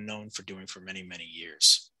that we've been known for doing for many, many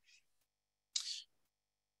years.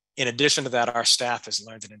 In addition to that, our staff has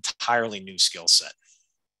learned an entirely new skill set,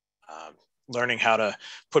 learning how to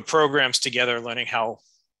put programs together, learning how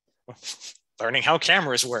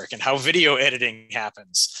cameras work and how video editing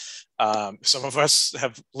happens. Some of us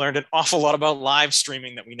have learned an awful lot about live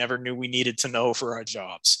streaming that we never knew we needed to know for our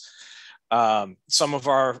jobs. Some of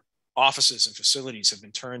our offices and facilities have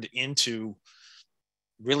been turned into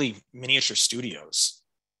really miniature studios.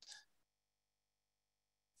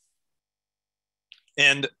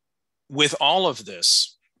 And with all of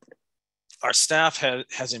this, our staff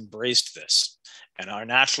has embraced this, and our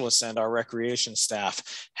naturalists and our recreation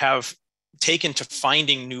staff have taken to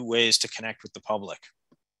finding new ways to connect with the public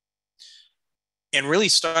and really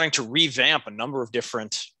starting to revamp a number of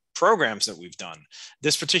different programs that we've done.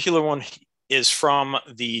 This particular one is from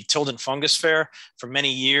the Tilden Fungus Fair. For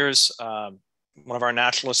many years, one of our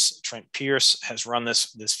naturalists, Trent Pierce, has run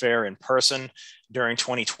this fair in person. During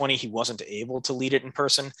 2020, he wasn't able to lead it in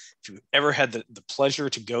person. If you ever had the pleasure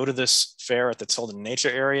to go to this fair at the Tilden Nature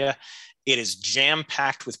Area, it is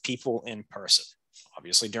jam-packed with people in person.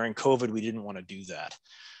 Obviously, during COVID, we didn't want to do that.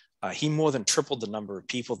 He more than tripled the number of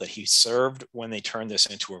people that he served when they turned this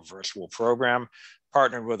into a virtual program,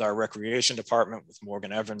 partnered with our recreation department, with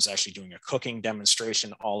Morgan Evans actually doing a cooking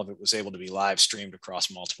demonstration. All of it was able to be live streamed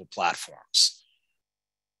across multiple platforms.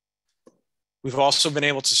 We've also been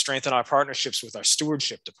able to strengthen our partnerships with our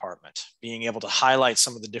stewardship department, being able to highlight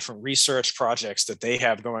some of the different research projects that they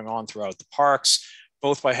have going on throughout the parks,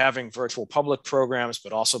 both by having virtual public programs,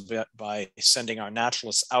 but also by sending our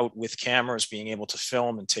naturalists out with cameras, being able to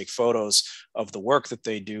film and take photos of the work that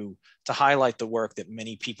they do to highlight the work that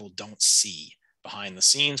many people don't see behind the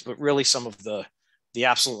scenes, but really some of the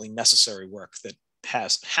absolutely necessary work that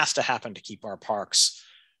has to happen to keep our parks,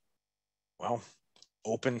 well,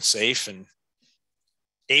 open, safe, and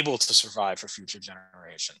able to survive for future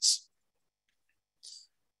generations.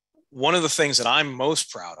 One of the things that I'm most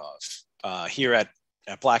proud of here at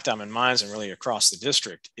Black Diamond Mines and really across the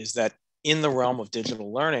district is that in the realm of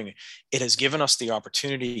digital learning, it has given us the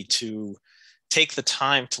opportunity to take the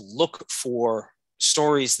time to look for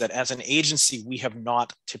stories that as an agency, we have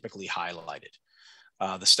not typically highlighted.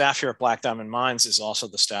 The staff here at Black Diamond Mines is also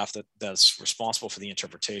the staff that's responsible for the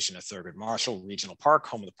interpretation at Thurgood Marshall Regional Park,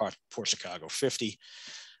 home of the Port Chicago 50.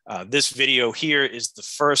 This video here is the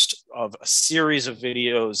first of a series of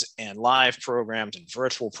videos and live programs and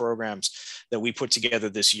virtual programs that we put together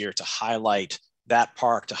this year to highlight that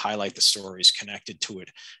park, to highlight the stories connected to it,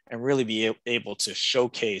 and really be able to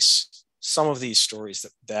showcase some of these stories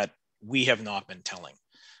that we have not been telling.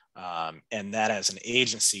 And that as an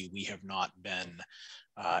agency, we have not been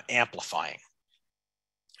amplifying.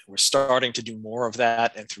 We're starting to do more of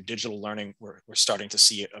that, and through digital learning, we're starting to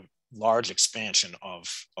see a large expansion of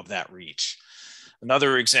that reach.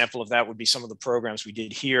 Another example of that would be some of the programs we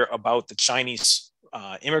did here about the Chinese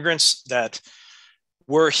immigrants that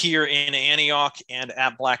were here in Antioch and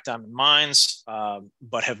at Black Diamond Mines,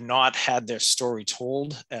 but have not had their story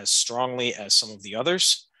told as strongly as some of the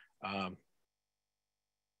others. And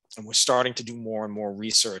we're starting to do more and more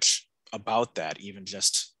research about that. Even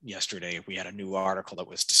just yesterday, we had a new article that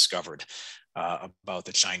was discovered about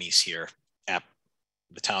the Chinese here at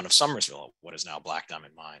the town of Summersville, what is now Black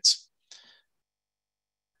Diamond Mines.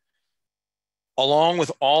 Along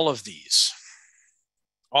with all of these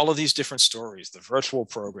different stories, the virtual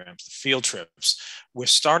programs, the field trips, we're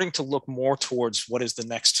starting to look more towards what is the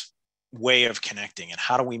next way of connecting and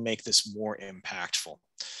how do we make this more impactful.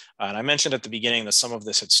 And I mentioned at the beginning that some of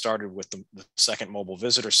this had started with the second mobile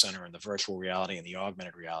visitor center and the virtual reality and the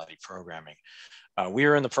augmented reality programming. We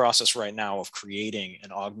are in the process right now of creating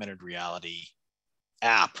an augmented reality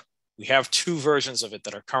app. We have 2 versions of it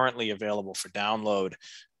that are currently available for download.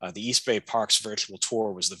 The East Bay Parks virtual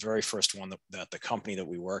tour was the very first one that the company that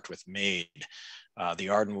we worked with made. The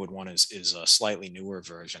Ardenwood one is a slightly newer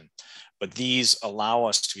version, but these allow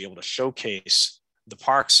us to be able to showcase the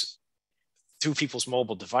parks through people's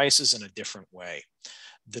mobile devices in a different way.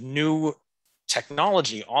 The new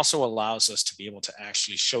technology also allows us to be able to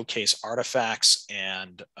actually showcase artifacts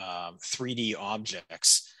and 3D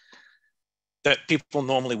objects that people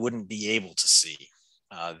normally wouldn't be able to see.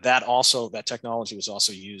 That technology was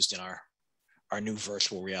also used in our new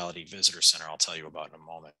virtual reality visitor center I'll tell you about in a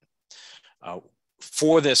moment.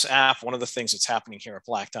 For this app, one of the things that's happening here at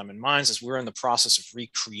Black Diamond Mines is we're in the process of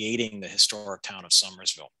recreating the historic town of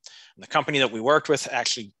Summersville. And the company that we worked with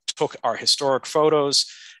actually took our historic photos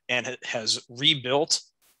and has rebuilt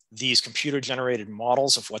these computer-generated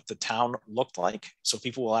models of what the town looked like. So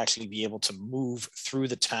people will actually be able to move through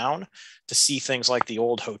the town to see things like the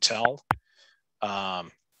old hotel,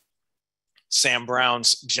 Sam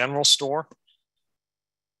Brown's general store,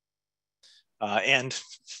 and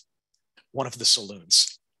one of the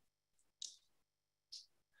saloons.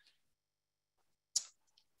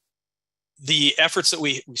 The efforts that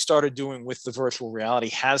we started doing with the virtual reality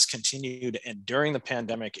has continued, and during the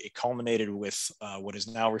pandemic, it culminated with what is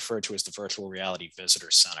now referred to as the Virtual Reality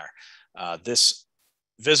Visitor Center. This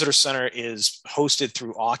visitor center is hosted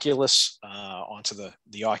through Oculus onto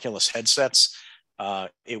the Oculus headsets.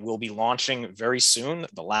 It will be launching very soon.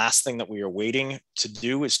 The last thing that we are waiting to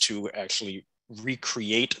do is to actually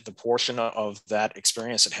recreate the portion of that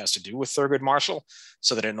experience that has to do with Thurgood Marshall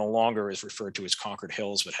so that it no longer is referred to as Concord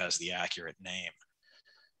Hills, but has the accurate name.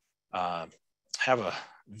 Have a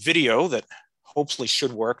video that hopefully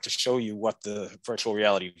should work to show you what the Virtual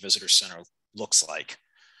Reality Visitor Center looks like.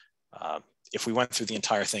 If we went through the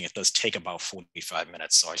entire thing, it does take about 45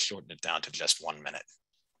 minutes, so I shortened it down to just 1 minute.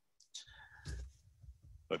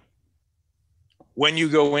 When you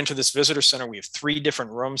go into this visitor center, we have 3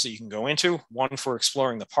 different rooms that you can go into, one for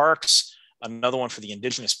exploring the parks, another one for the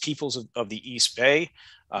indigenous peoples of the East Bay.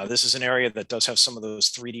 This is an area that does have some of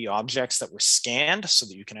those 3D objects that were scanned so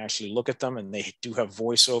that you can actually look at them, and they do have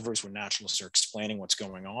voiceovers where naturalists are explaining what's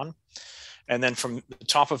going on. And then from the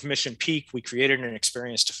top of Mission Peak, we created an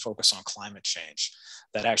experience to focus on climate change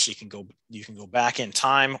that actually you can go back in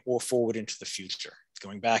time or forward into the future.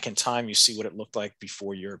 Going back in time, you see what it looked like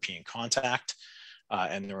before European contact.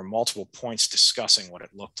 And there were multiple points discussing what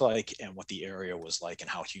it looked like and what the area was like and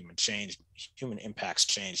how human impacts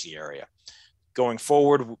changed the area. Going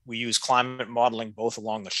forward, we use climate modeling both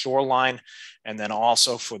along the shoreline and then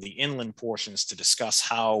also for the inland portions to discuss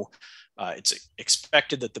how it's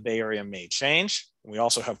expected that the Bay Area may change. We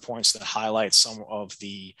also have points that highlight some of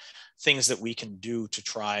the things that we can do to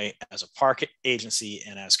try as a park agency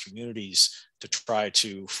and as communities to try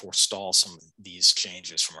to forestall some of these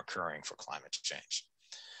changes from occurring for climate change.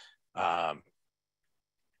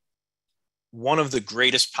 One of the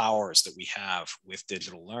greatest powers that we have with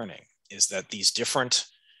digital learning is that these different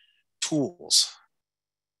tools,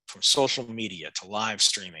 from social media to live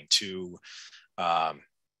streaming to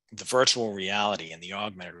the virtual reality and the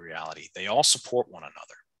augmented reality, they all support one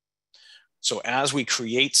another. So as we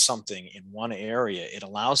create something in one area, it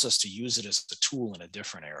allows us to use it as a tool in a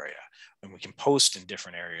different area, and we can post in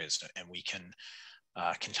different areas, and we can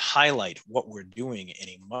highlight what we're doing in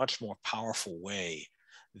a much more powerful way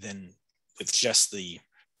than with just the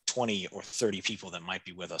 20 or 30 people that might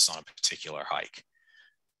be with us on a particular hike.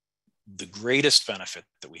 The greatest benefit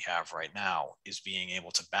that we have right now is being able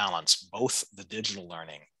to balance both the digital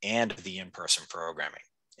learning and the in-person programming.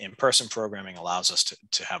 In-person programming allows us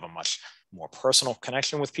to have a much more personal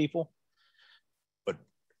connection with people, but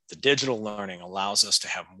the digital learning allows us to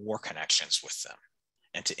have more connections with them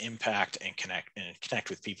and to impact and connect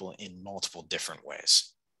with people in multiple different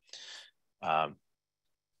ways.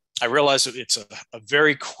 I realize that it's a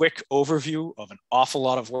very quick overview of an awful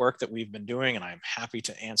lot of work that we've been doing, and I'm happy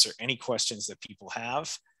to answer any questions that people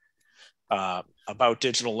have about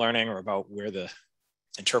digital learning or about where the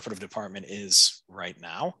interpretive department is right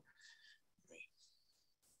now.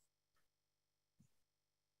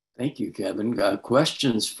 Thank you, Kevin.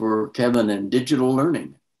 Questions for Kevin and digital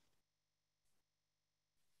learning?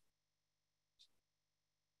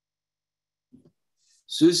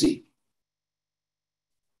 Susie.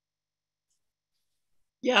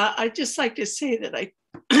 Yeah, I'd just like to say that I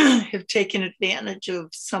have taken advantage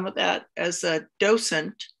of some of that as a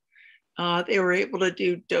docent. They were able to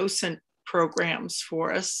do docent programs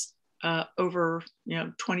for us over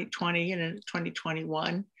 2020 and in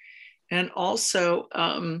 2021. And also,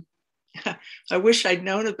 I wish I'd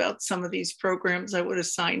known about some of these programs. I would have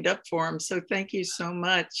signed up for them. So thank you so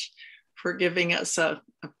much for giving us a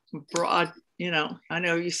broad, I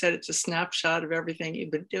know you said it's a snapshot of everything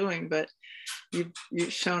you've been doing, but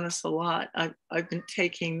you've shown us a lot. I've been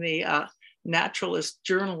taking the naturalist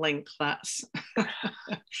journaling class,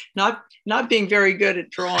 not being very good at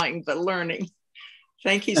drawing, but learning.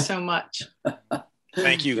 Thank you so much.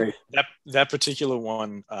 Thank you. That particular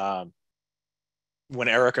one, when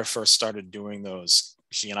Erica first started doing those,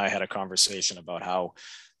 she and I had a conversation about how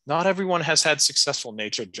not everyone has had successful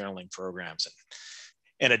nature journaling programs. And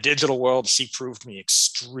in a digital world, she proved me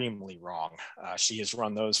extremely wrong. She has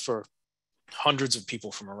run those for hundreds of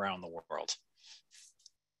people from around the world.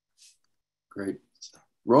 Great.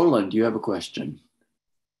 Roland, do you have a question?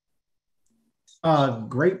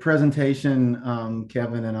 Great presentation,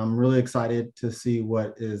 Kevin, and I'm really excited to see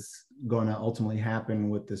what is going to ultimately happen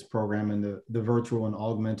with this program and the virtual and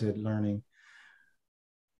augmented learning.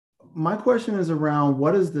 My question is around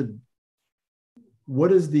what is the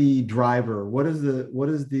driver? What is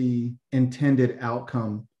the intended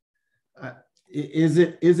outcome? Is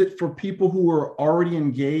it for people who are already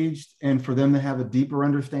engaged and for them to have a deeper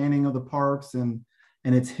understanding of the parks and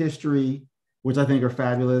its history, which I think are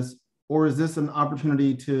fabulous? Or is this an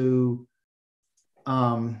opportunity to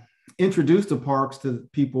introduce the parks to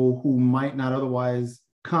people who might not otherwise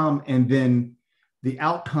come, and then the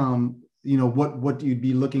outcome, what you'd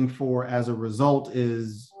be looking for as a result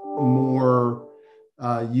is more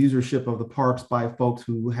usership of the parks by folks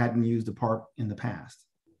who hadn't used the park in the past?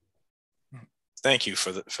 Thank you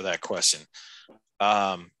for that question.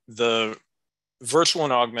 The virtual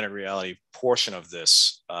and augmented reality portion of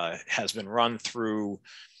this has been run through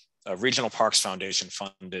a Regional Parks Foundation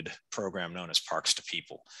funded program known as Parks to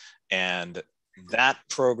People. And that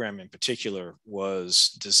program in particular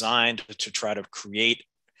was designed to try to create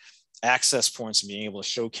access points and being able to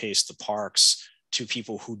showcase the parks to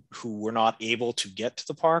people who were not able to get to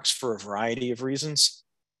the parks for a variety of reasons.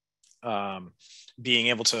 Being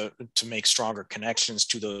able to make stronger connections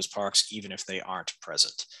to those parks, even if they aren't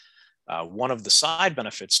present. One of the side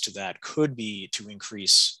benefits to that could be to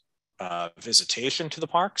increase visitation to the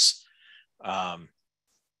parks, but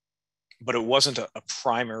it wasn't a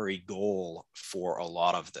primary goal for a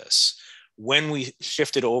lot of this. When we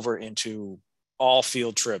shifted over into all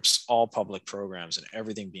field trips, all public programs, and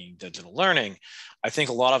everything being digital learning, I think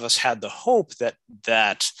a lot of us had the hope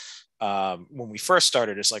that when we first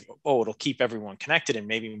started, it's like, oh, it'll keep everyone connected and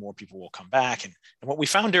maybe more people will come back. And what we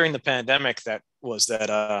found during the pandemic was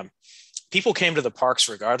that people came to the parks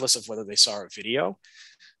regardless of whether they saw a video,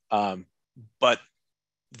 but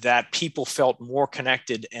that people felt more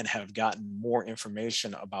connected and have gotten more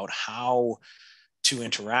information about how to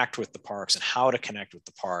interact with the parks and how to connect with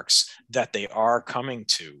the parks that they are coming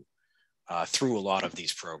to through a lot of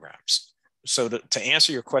these programs. So to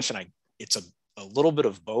answer your question, it's a little bit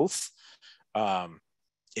of both.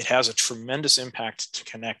 It has a tremendous impact to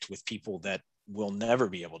connect with people that will never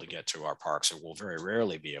be able to get to our parks or will very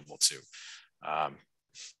rarely be able to.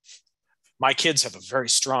 My kids have a very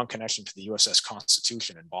strong connection to the USS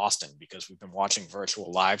Constitution in Boston because we've been watching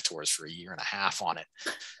virtual live tours for 1.5 years on it.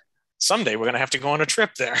 Someday we're going to have to go on a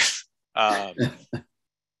trip there.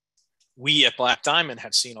 We at Black Diamond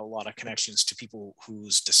have seen a lot of connections to people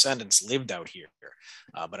whose descendants lived out here,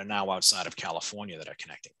 but are now outside of California that are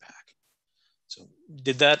connecting back. So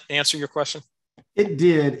did that answer your question? It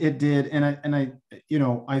did. And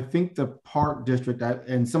I think the park district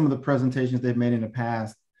and some of the presentations they've made in the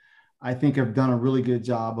past, I think have done a really good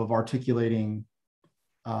job of articulating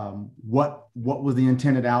what was the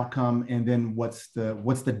intended outcome, and then what's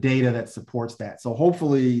the data that supports that. So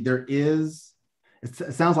hopefully there is.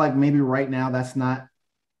 It sounds like maybe right now that's not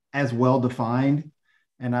as well defined,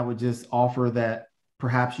 and I would just offer that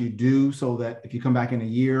perhaps you do, so that if you come back in 1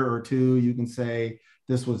 year or 2, you can say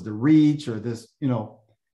this was the reach, or this,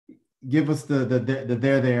 give us the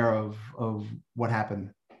there of what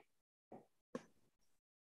happened.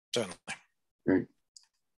 Certainly. Great.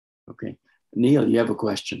 Okay. Neil, you have a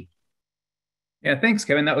question. Yeah, thanks,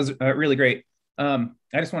 Kevin. That was really great. I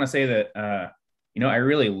just want to say that, you know, I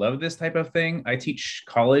really love this type of thing. I teach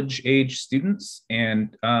college age students,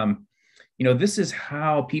 and, you know, this is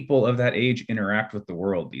how people of that age interact with the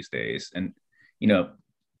world these days. And, you know,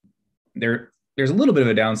 there's a little bit of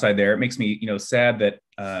a downside there. It makes me, you know, sad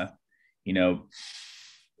that, you know,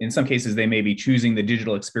 in some cases they may be choosing the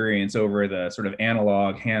digital experience over the sort of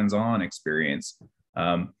analog hands-on experience.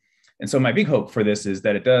 And so my big hope for this is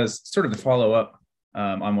that it does sort of to follow up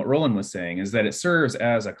on what Roland was saying, is that it serves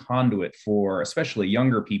as a conduit for especially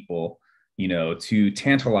younger people, you know, to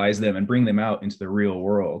tantalize them and bring them out into the real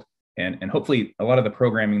world. And hopefully a lot of the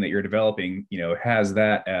programming that you're developing, you know, has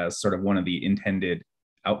that as sort of one of the intended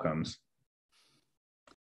outcomes.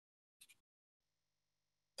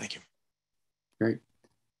 Thank you. Great.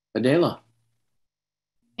 Adela.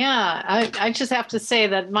 Yeah, I just have to say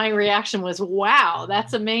that my reaction was, wow,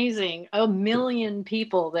 that's amazing. 1 million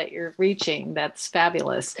people that you're reaching. That's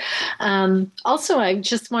fabulous. Also, I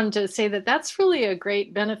just wanted to say that that's really a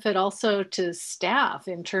great benefit also to staff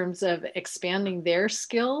in terms of expanding their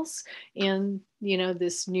skills in, you know,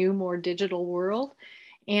 this new, more digital world.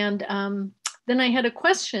 And then I had a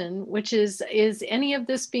question, which is any of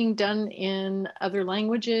this being done in other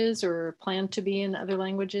languages or planned to be in other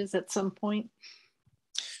languages at some point?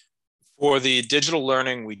 For the digital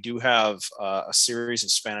learning, we do have a series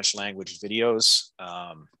of Spanish language videos.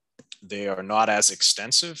 They are not as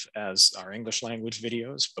extensive as our English language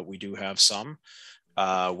videos, but we do have some.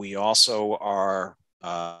 We also are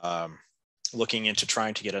looking into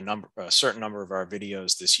trying to get a certain number of our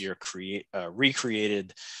videos this year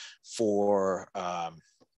recreated for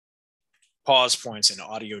pause points and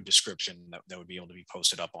audio description that would be able to be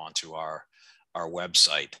posted up onto our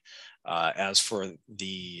website. As for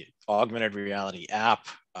the augmented reality app,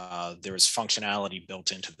 there is functionality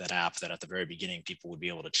built into that app that at the very beginning, people would be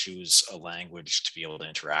able to choose a language to be able to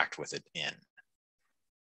interact with it in.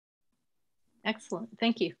 Excellent.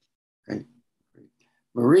 Thank you. Great.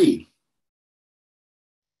 Marie.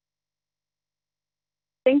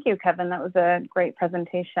 Thank you, Kevin. That was a great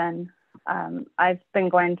presentation. I've been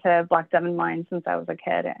going to Black Devon Mine since I was a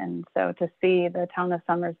kid. And so to see the town of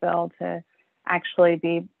Summersville to actually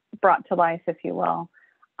be brought to life, if you will,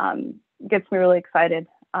 gets me really excited.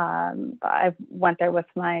 I went there with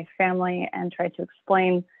my family and tried to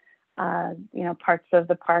explain, you know, parts of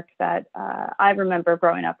the park that I remember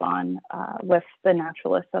growing up on with the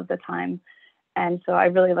naturalists of the time. And so I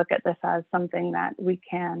really look at this as something that we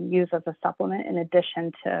can use as a supplement in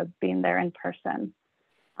addition to being there in person.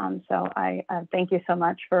 So I thank you so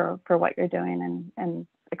much for what you're doing and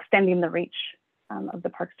extending the reach of the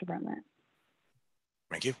Parks Department.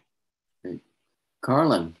 Thank you.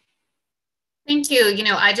 Carlin. Thank you. You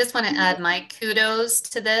know, I just want to add my kudos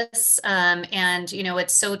to this. And, you know,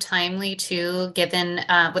 it's so timely too, given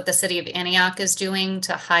what the city of Antioch is doing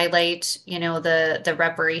to highlight, you know, the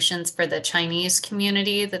reparations for the Chinese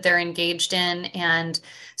community that they're engaged in. And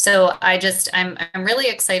so I'm really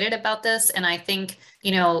excited about this. And I think,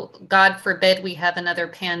 you know, God forbid we have another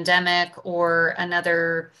pandemic or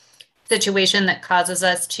another situation that causes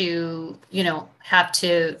us to, you know, have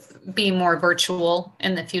to be more virtual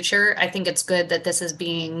in the future. I think it's good that this is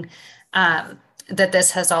being, that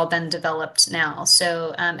this has all been developed now.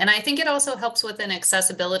 So, and I think it also helps with an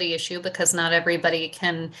accessibility issue because not everybody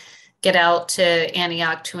can get out to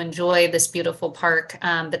Antioch to enjoy this beautiful park,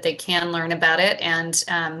 but they can learn about it. And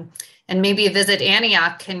maybe Visit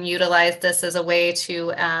Antioch can utilize this as a way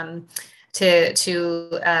to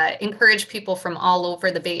encourage people from all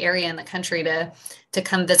over the Bay Area and the country to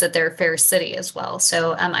come visit their fair city as well.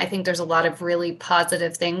 So I think there's a lot of really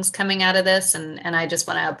positive things coming out of this, and I just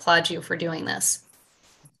want to applaud you for doing this.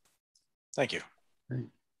 Thank you. Great.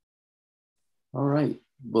 All right.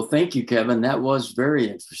 Well, thank you, Kevin. That was very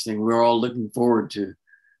interesting. We're all looking forward to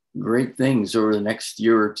great things over the next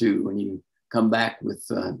year or two when you come back with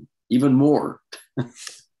even more.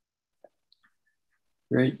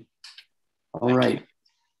 Great. All right.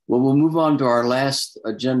 Well, we'll move on to our last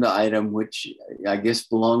agenda item, which I guess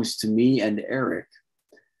belongs to me and Eric.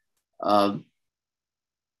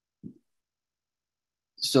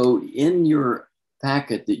 So in your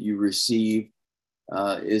packet that you received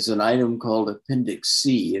is an item called Appendix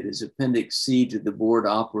C. It is Appendix C to the board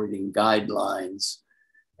operating guidelines,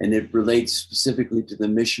 and it relates specifically to the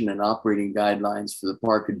mission and operating guidelines for the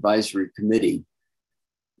Park Advisory Committee.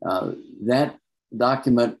 That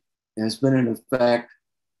document has been in effect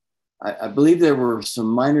I believe there were some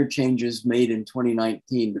minor changes made in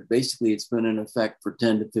 2019, but basically it's been in effect for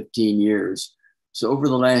 10 to 15 years. So over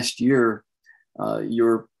the last year,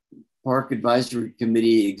 your Park Advisory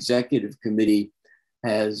Committee Executive Committee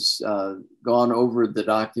has gone over the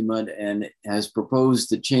document and has proposed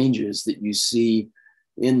the changes that you see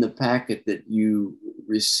in the packet that you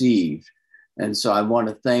received. And so I want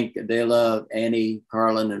to thank Adela, Annie,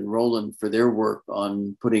 Carlin, and Roland for their work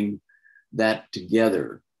on putting that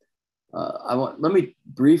together. Let me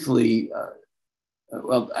briefly,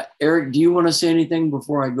 Eric, do you want to say anything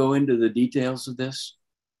before I go into the details of this?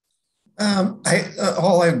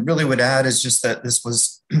 All I really would add is just that this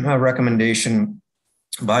was a recommendation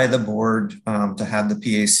by the board to have the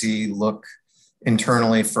PAC look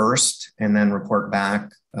internally first and then report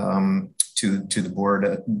back to the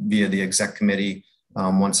board via the exec committee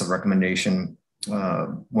once the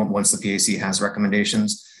PAC has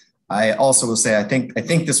recommendations. I also will say I think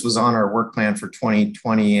this was on our work plan for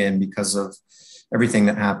 2020, and because of everything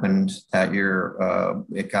that happened that year,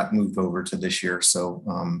 it got moved over to this year. So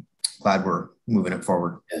glad we're moving it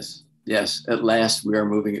forward. Yes, at last we are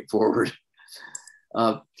moving it forward.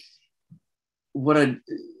 What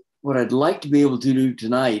I'd like to be able to do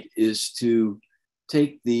tonight is to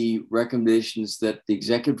take the recommendations that the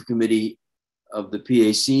executive committee of the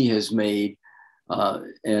PAC has made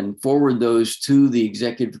and forward those to the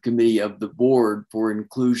executive committee of the board for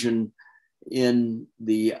inclusion in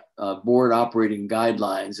the board operating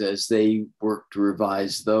guidelines as they work to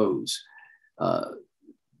revise those.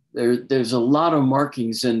 There's a lot of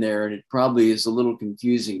markings in there, and it probably is a little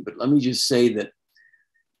confusing, but let me just say that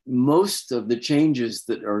most of the changes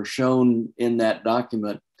that are shown in that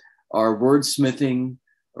document are wordsmithing,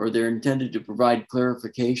 or they're intended to provide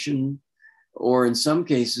clarification, or in some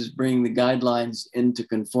cases, bring the guidelines into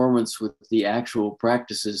conformance with the actual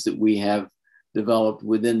practices that we have developed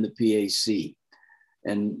within the PAC.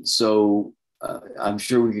 And so I'm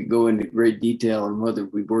sure we could go into great detail on whether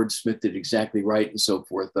we wordsmithed it exactly right and so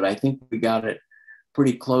forth, but I think we got it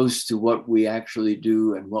pretty close to what we actually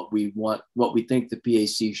do and what we want, what we think the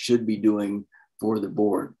PAC should be doing for the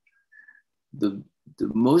board. The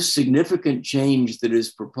most significant change that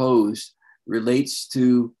is proposed relates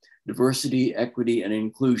to diversity, equity, and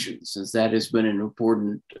inclusion, since that has been an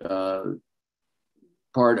important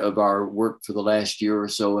part of our work for the last year or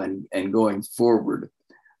so and going forward.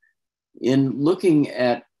 In looking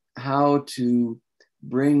at how to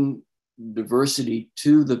bring diversity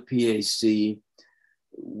to the PAC,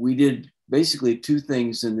 we did basically two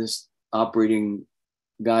things in this operating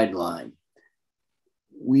guideline.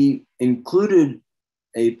 We included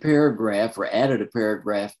a paragraph or added a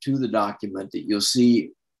paragraph to the document that you'll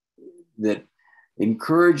see that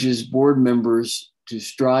encourages board members to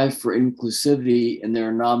strive for inclusivity in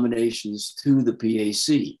their nominations to the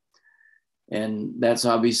PAC. And that's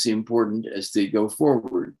obviously important as they go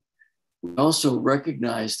forward. We also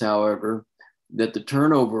recognized, however, that the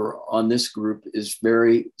turnover on this group is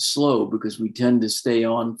very slow because we tend to stay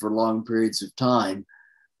on for long periods of time.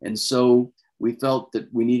 And so we felt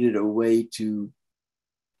that we needed a way to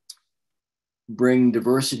bring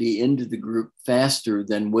diversity into the group faster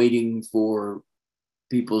than waiting for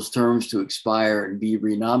people's terms to expire and be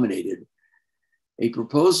renominated. A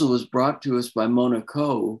proposal was brought to us by Mona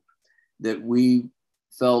Ko that we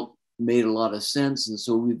felt made a lot of sense. And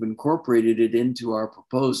so we've incorporated it into our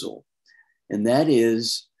proposal. And that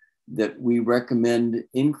is that we recommend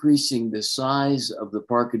increasing the size of the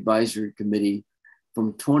Park Advisory Committee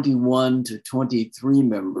from 21 to 23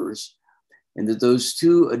 members, and that those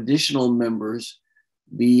 2 additional members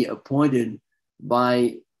be appointed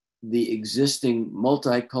by the existing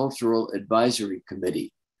Multicultural Advisory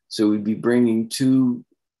Committee. So we'd be bringing 2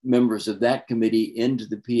 members of that committee into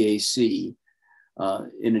the PAC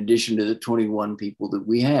in addition to the 21 people that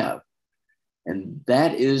we have. And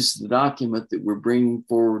that is the document that we're bringing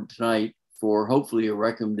forward tonight for hopefully a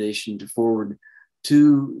recommendation to forward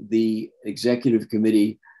to the executive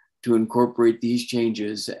committee to incorporate these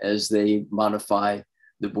changes as they modify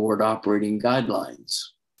the board operating guidelines.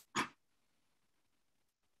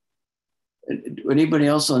 Anybody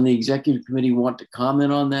else on the executive committee want to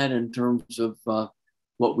comment on that in terms of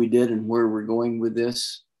what we did and where we're going with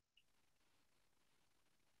this?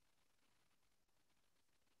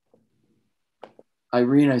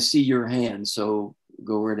 Irene, I see your hand, so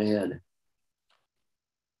go right ahead.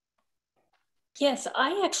 Yes,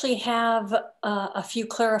 I actually have a few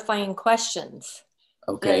clarifying questions.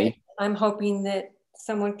 Okay. I'm hoping that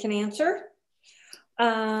someone can answer.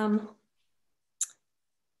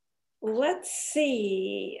 Let's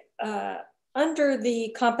see, under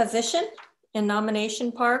the composition and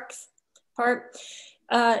nomination part,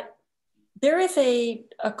 There is a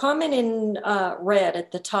comment in red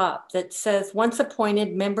at the top that says, once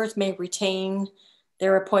appointed, members may retain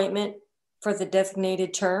their appointment for the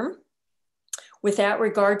designated term without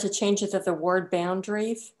regard to changes of the ward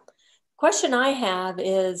boundaries. Question I have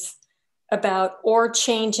is about or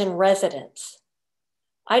change in residence.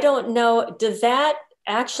 I don't know, does that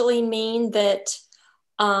actually mean that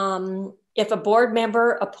if a board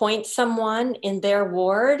member appoints someone in their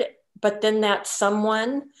ward, but then that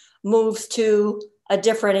someone moves to a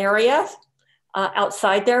different area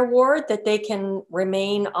outside their ward, that they can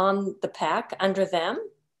remain on the PAC under them?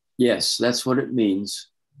 Yes, that's what it means.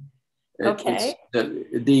 Okay.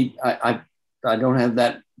 I don't have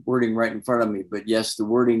that wording right in front of me, but yes, the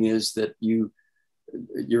wording is that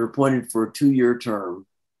you're appointed for a 2-year term,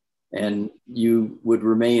 and you would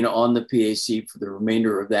remain on the PAC for the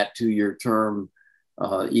remainder of that 2-year term,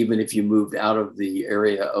 even if you moved out of the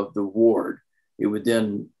area of the ward. It would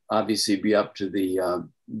then obviously be up to the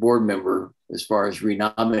board member as far as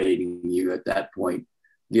renominating you at that point,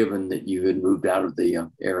 given that you had moved out of the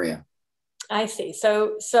area. I see.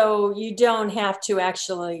 So you don't have to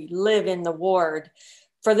actually live in the ward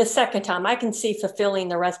for the second time. I can see fulfilling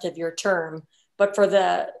the rest of your term, but for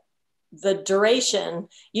the duration,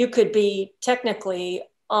 you could be technically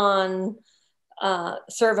on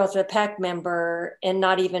serve as a PAC member and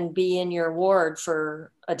not even be in your ward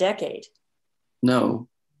for a decade. No,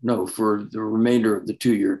 for the remainder of the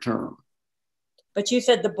 2-year term. But you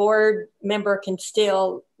said the board member can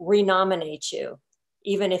still renominate you,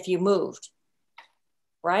 even if you moved,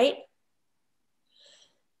 right?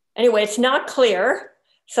 Anyway, it's not clear.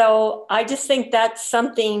 So I just think that's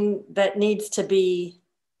something that needs to be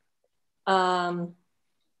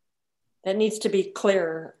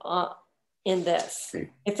clear in this. Okay.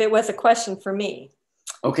 If it was a question for me.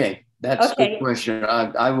 Okay, that's a good question.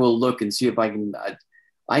 I will look and see if I can.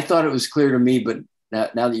 I thought it was clear to me, but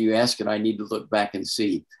now that you ask it, I need to look back and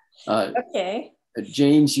see. Okay.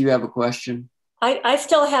 James, you have a question? I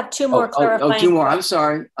still have 2 more clarifying. 2 more. I'm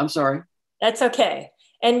sorry. That's okay.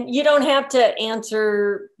 And you don't have to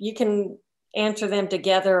answer. You can answer them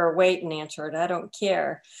together or wait and answer it. I don't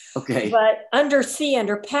care. Okay. But under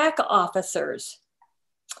PAC officers,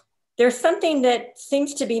 there's something that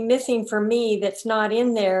seems to be missing for me that's not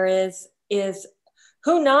in there is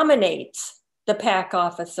who nominates the PAC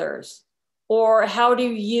officers, or how do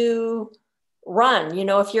you run,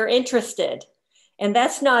 if you're interested, and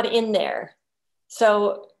that's not in there.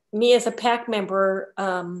 So me as a PAC member,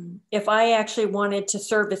 if I actually wanted to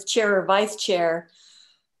serve as chair or vice chair,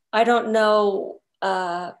 I don't know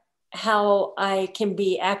how I can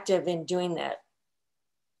be active in doing that.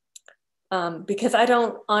 Because I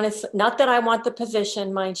don't honestly, not that I want the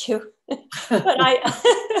position, mind you, but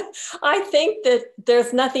I think that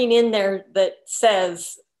there's nothing in there that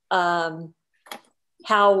says how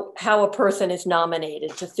a person is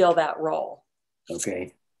nominated to fill that role.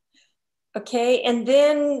 Okay. Okay, and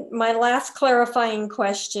then my last clarifying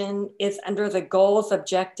question is under the goals,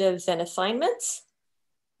 objectives, and assignments.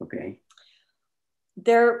 Okay.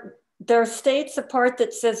 There states a part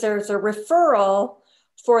that says there's a referral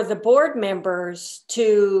for the board members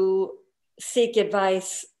to seek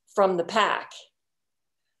advice from the PAC.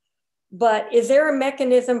 But is there a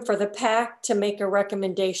mechanism for the PAC to make a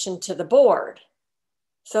recommendation to the board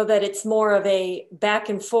so that it's more of a back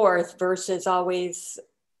and forth versus always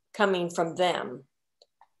coming from them?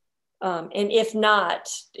 And if not,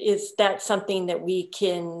 is that something that we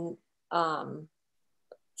can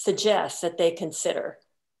suggest that they consider?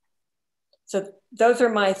 So those are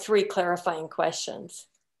my 3 clarifying questions.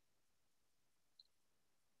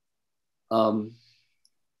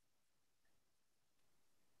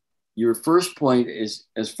 Your first point is,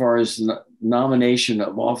 as far as nomination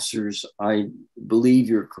of officers, I believe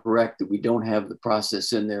you're correct that we don't have the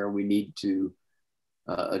process in there. We need to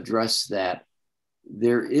address that.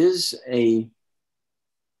 There is I'm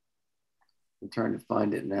trying to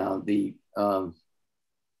find it now.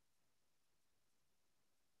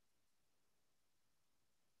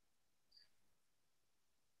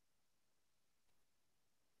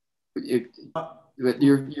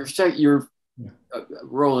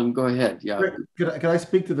 Roland, go ahead. Yeah. Could I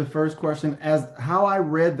speak to the first question? As how I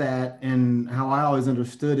read that and how I always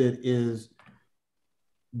understood it is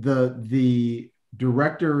the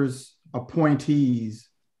director's appointees,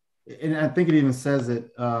 and I think it even says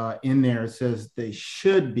it in there, it says they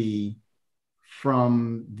should be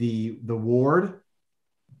from the ward.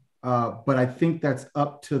 But I think that's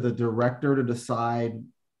up to the director to decide.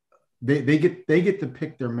 They get to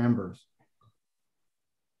pick their members.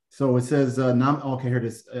 So it says, okay, here it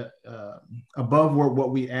is. Above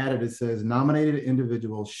what we added, it says nominated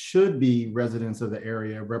individuals should be residents of the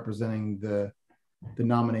area representing the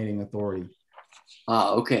nominating authority.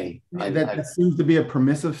 Okay. That seems to be a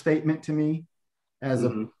permissive statement to me. As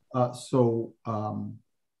I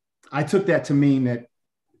took that to mean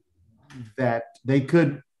that they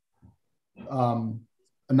could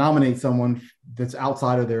nominate someone that's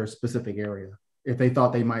outside of their specific area if they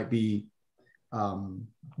thought they might be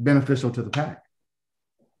beneficial to the PAC.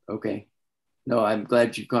 Okay. No, I'm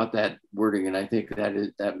glad you caught that wording, and I think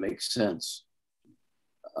that makes sense.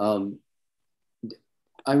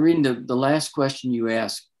 Irene, the last question you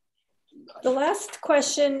asked. The last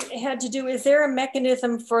question had to do, is there a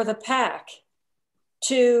mechanism for the PAC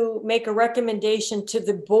to make a recommendation to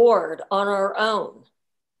the board on our own?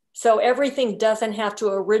 So everything doesn't have to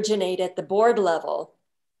originate at the board level,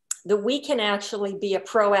 that we can actually be a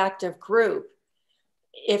proactive group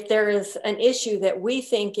if there is an issue that we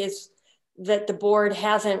think is that the board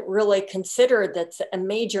hasn't really considered that's a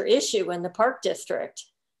major issue in the park district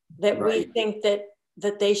that we think that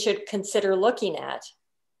they should consider looking at.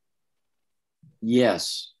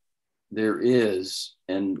 Yes, there is,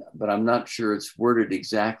 but I'm not sure it's worded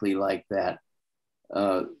exactly like that.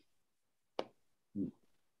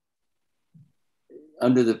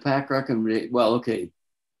 Under the PAC recommendation, well, okay.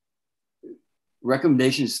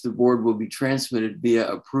 Recommendations to the board will be transmitted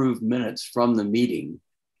via approved minutes from the meeting,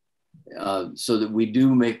 so that we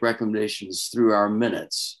do make recommendations through our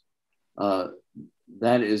minutes.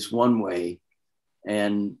 That is one way.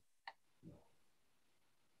 And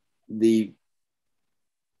the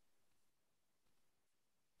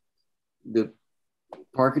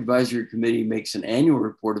Park Advisory Committee makes an annual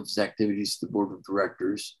report of its activities to the Board of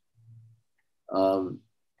Directors.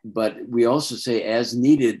 But we also say, as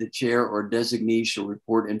needed, the chair or designee shall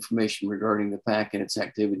report information regarding the PAC and its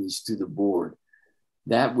activities to the board.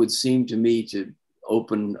 That would seem to me to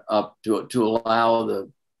open up, to allow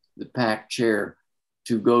the PAC chair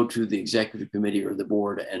to go to the executive committee or the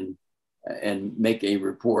board and make a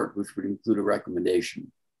report, which would include a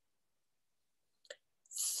recommendation.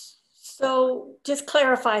 So just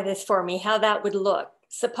clarify this for me, how that would look.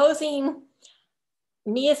 Supposing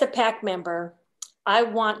me as a PAC member, I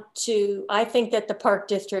think that the park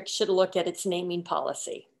district should look at its naming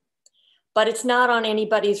policy, but it's not on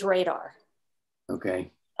anybody's radar.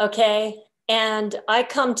 Okay. Okay. And I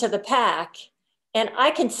come to the PAC and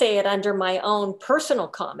I can say it under my own personal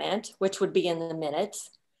comment, which would be in the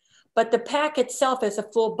minutes, but the PAC itself is a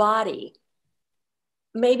full body.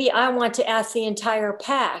 Maybe I want to ask the entire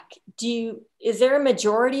PAC, is there a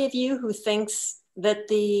majority of you who thinks that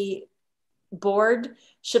the board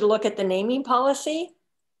should look at the naming policy?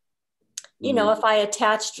 You know, if I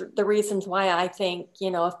attached the reasons why I think,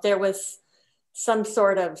 if there was some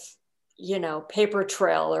sort of, paper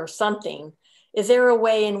trail or something, is there a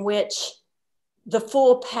way in which the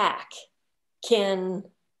full PAC can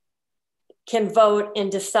vote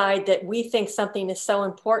and decide that we think something is so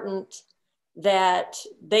important that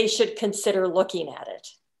they should consider looking at it?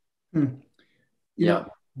 Yeah,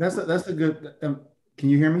 that's a good. Can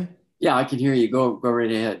you hear me? Yeah, I can hear you. Go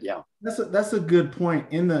right ahead. Yeah, that's a good point.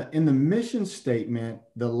 In the mission statement,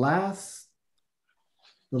 the last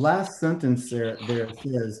sentence there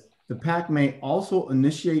says the PAC may also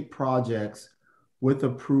initiate projects with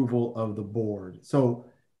approval of the board. So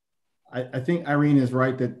I think Irene is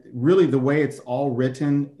right that really the way it's all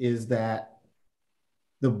written is that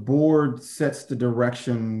the board sets the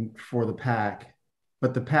direction for the PAC,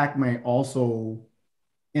 but the PAC may also,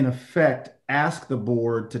 in effect, ask the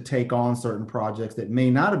board to take on certain projects that may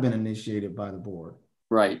not have been initiated by the board.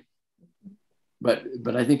 Right.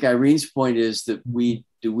 But I think Irene's point is that we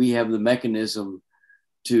have the mechanism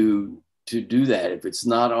to do that. If it's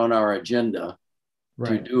not on our agenda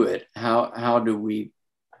to do it, how do we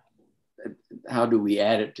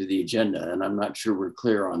add it to the agenda? And I'm not sure we're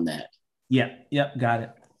clear on that. Yep, got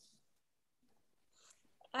it.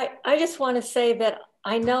 I just want to say that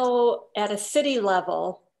I know at a city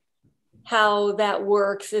level how that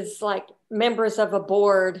works is like members of a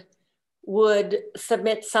board would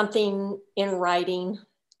submit something in writing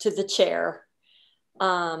to the chair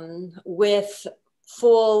with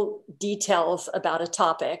full details about a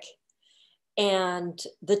topic, and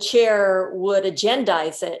the chair would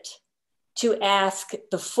agendize it to ask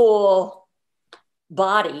the full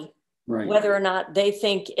body whether or not they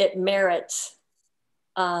think it merits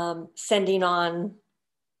sending on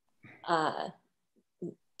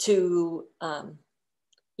to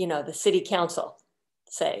the city council,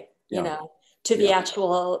 say, to the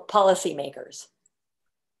actual policymakers.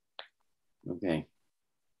 Okay.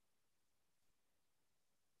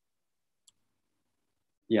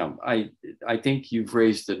 Yeah, I think you've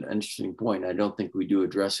raised an interesting point. I don't think we do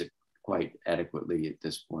address it quite adequately at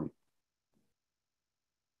this point.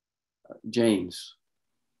 James.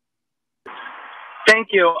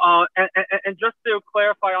 Thank you. And just to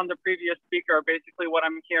clarify on the previous speaker, basically what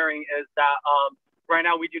I'm hearing is that right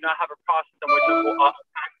now we do not have a process in which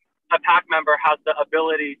a PAC member has the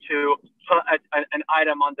ability to put an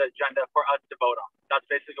item on the agenda for us to vote on. That's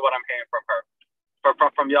basically what I'm hearing from her,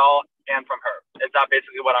 from y'all and from her. Is that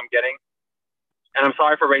basically what I'm getting? And I'm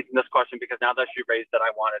sorry for raising this question because now that she raised it, I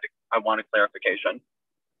wanted clarification.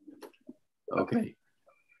 Okay.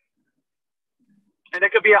 And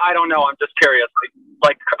it could be, I don't know, I'm just curious.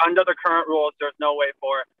 Like under the current rules, there's no way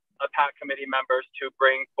for a PAC committee members to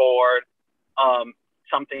bring forward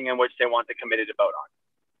something in which they want the committee to vote on.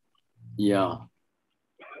 Yeah.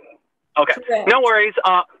 Okay. No worries.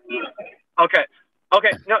 Okay.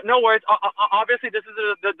 Okay. No worries. Obviously, this is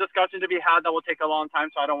the discussion to be had that will take a long time,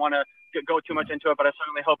 so I don't want to go too much into it, but I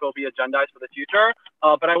certainly hope it will be agendized for the future.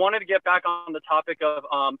 But I wanted to get back on the topic of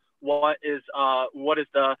what is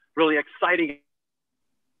the really exciting,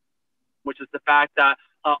 which is the fact that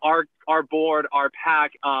our board, our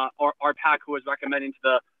PAC, our PAC who is recommending to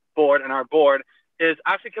the board and our board is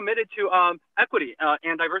actually committed to equity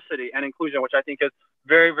and diversity and inclusion, which I think is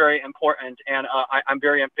very, very important. And I'm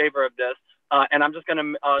very in favor of this. And I'm just going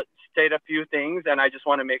to state a few things, and I just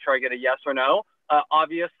want to make sure I get a yes or no.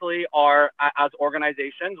 Obviously, as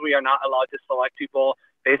organizations, we are not allowed to select people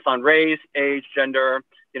based on race, age, gender,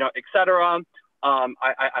 et cetera.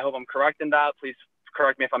 I hope I'm correct in that. Please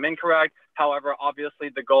correct me if I'm incorrect. However, obviously,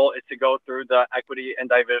 the goal is to go through the equity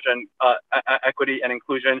and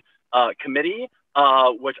inclusion committee,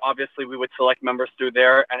 which obviously we would select members through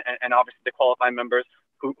there, and obviously the qualified members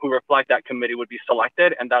who reflect that committee would be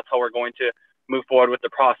selected, and that's how we're going to move forward with the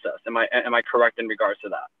process. Am I correct in regards to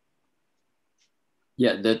that?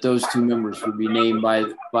 Yeah, that those two members would be named by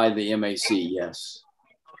the MAC. Yes.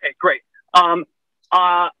 Okay, great. I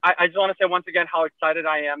just want to say once again how excited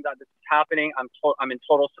I am that this is happening. I'm in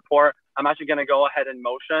total support. I'm actually going to go ahead and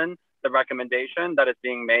motion the recommendation that is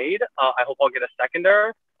being made. I hope I'll get a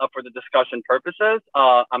seconder for the discussion purposes.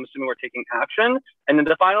 I'm assuming we're taking action. And then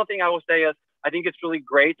the final thing I will say is I think it's really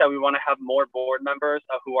great that we want to have more board members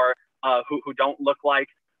who don't look like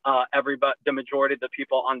the majority of the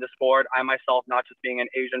people on this board. I myself, not just being an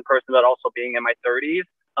Asian person, but also being in my 30s,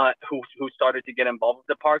 who started to get involved with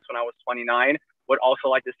the parks when I was 29, would also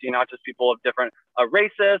like to see not just people of different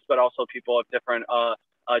races, but also people of different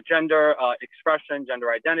gender expression,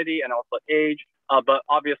 gender identity, and also age. But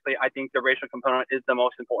obviously, I think the racial component is the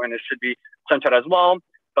most important. It should be centered as well.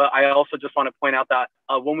 But I also just want to point out that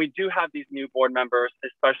when we do have these new board members,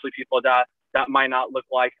 especially people that might not look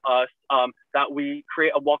like us, that we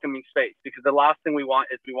create a welcoming space, because the last thing we want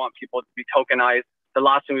is people to be tokenized. The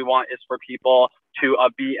last thing we want is for people to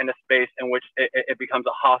be in a space in which it becomes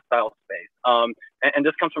a hostile space. And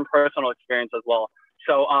this comes from personal experience as well.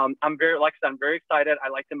 So I'm very excited. I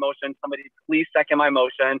like the motion. Somebody please second my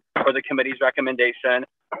motion for the committee's recommendation.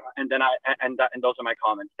 And then and those are my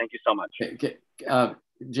comments. Thank you so much. Okay.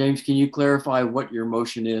 James, can you clarify what your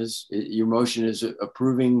motion is? Your motion is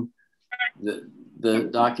approving the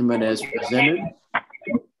document as presented?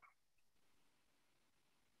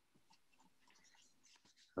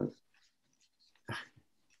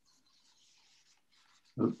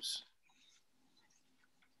 Oops.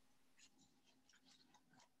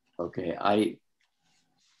 Okay, I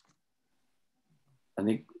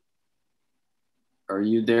think, are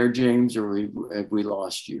you there, James, or have we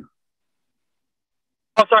lost you?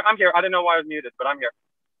 Oh, sorry, I'm here. I didn't know why I was muted, but I'm here.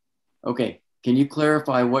 Okay, can you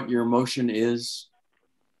clarify what your motion is?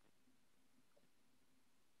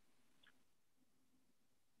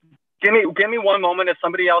 Give me one moment. If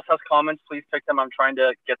somebody else has comments, please pick them. I'm trying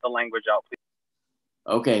to get the language out, please.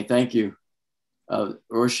 Okay, thank you.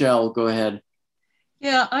 Rochelle, go ahead.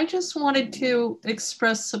 Yeah, I just wanted to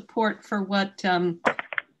express support for what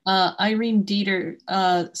Irene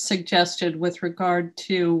Dieter suggested with regard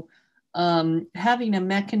to having a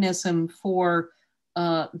mechanism for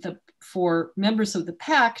members of the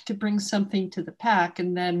PAC to bring something to the PAC,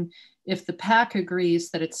 and then if the PAC agrees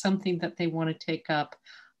that it's something that they want to take up,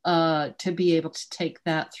 to be able to take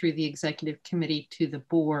that through the executive committee to the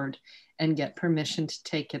board and get permission to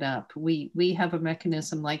take it up. We have a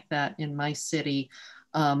mechanism like that in my city.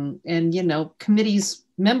 And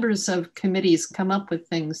members of committees come up with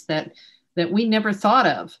things that we never thought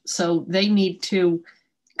of. So they need to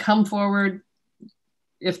come forward.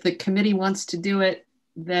 If the committee wants to do it,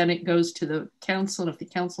 then it goes to the council. And if the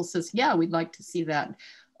council says, yeah, we'd like to see that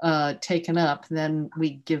taken up, then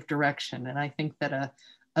we give direction. And I think that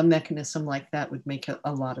a mechanism like that would make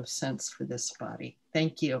a lot of sense for this body.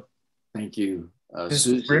 Thank you. Thank you.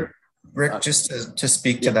 Rick, just to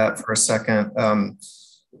speak to that for a second,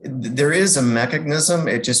 there is a mechanism.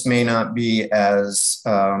 It just may not be as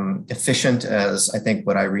efficient as I think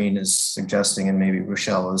what Irene is suggesting, and maybe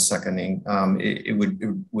Rochelle is seconding. It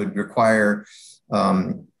would require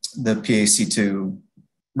the PAC to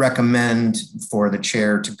recommend for the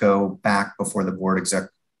chair to go back before the board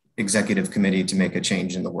executive committee to make a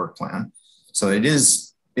change in the work plan. So it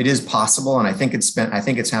is possible, and I think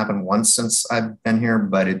it's happened once since I've been here,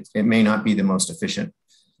 but it may not be the most efficient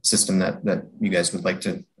system that you guys would like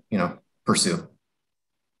to, pursue.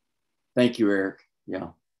 Thank you, Eric. Yeah.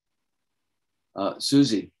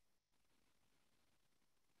 Susie.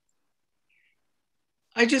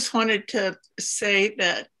 I just wanted to say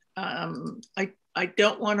that I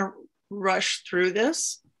don't want to rush through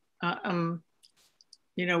this.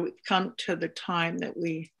 We've come to the time that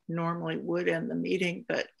we normally would end the meeting,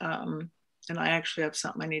 but and I actually have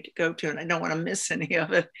something I need to go to, and I don't want to miss any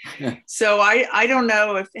of it. So I don't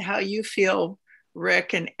know how you feel,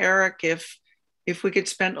 Rick and Eric, if we could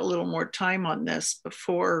spend a little more time on this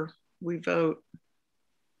before we vote.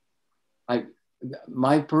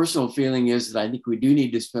 My personal feeling is that I think we do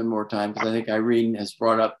need to spend more time, because I think Irene has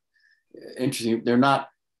brought up interesting.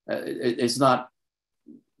 It's not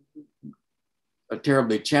a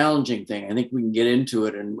terribly challenging thing. I think we can get into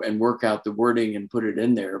it and work out the wording and put it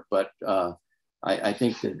in there. But I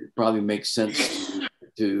think that it probably makes sense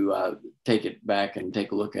to take it back and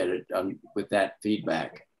take a look at it with that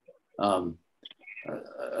feedback.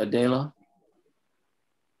 Adela?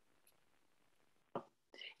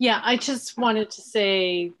 Yeah, I just wanted to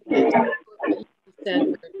say what you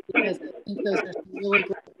said, because I think those are some really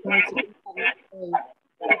great points.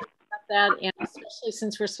 That, and especially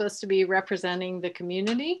since we're supposed to be representing the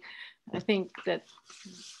community, I think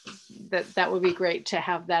that would be great to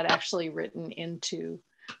have that actually written into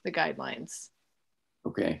the guidelines.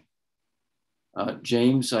 Okay.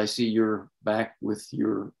 James, I see you're back with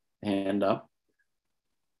your hand up.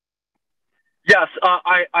 Yes,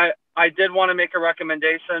 I did want to make a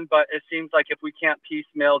recommendation, but it seems like if we can't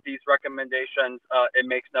piecemeal these recommendations, it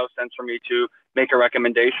makes no sense for me to make a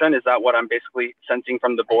recommendation. Is that what I'm basically sensing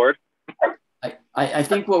from the board? I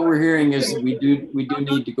think what we're hearing is we do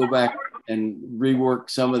need to go back and rework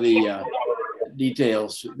some of the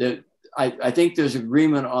details. I think there's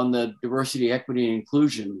agreement on the diversity, equity, and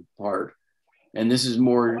inclusion part, and this is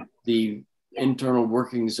more the internal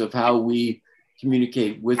workings of how we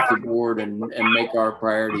communicate with the board and make our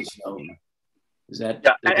priorities known. Is that?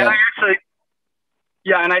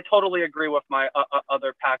 Yeah, and I totally agree with my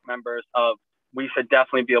other PAC members of we should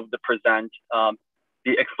definitely be able to present,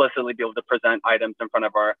 explicitly be able to present items in front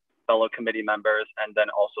of our fellow committee members, and then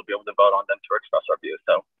also be able to vote on them to express our views.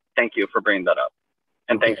 So thank you for bringing that up.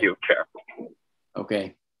 And thank you, Chair.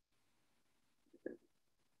 Okay.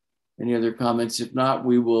 Any other comments? If not,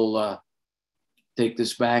 we will take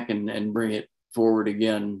this back and bring it forward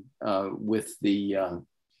again with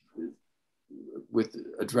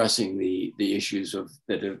addressing the issues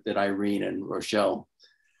that Irene and Rochelle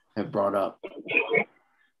have brought up.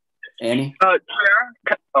 Annie? Chair?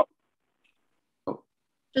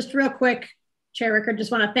 Just real quick, Chair Rickard, just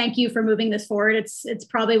want to thank you for moving this forward. It's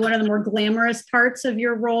probably one of the more glamorous parts of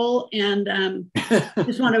your role, and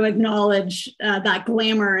just want to acknowledge that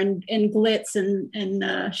glamour and glitz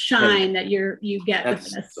and shine that you get with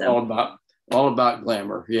this. So. All about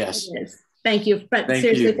glamour, yes. It is. Thank you, but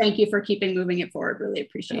seriously, thank you for keeping moving it forward. Really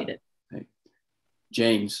appreciate it.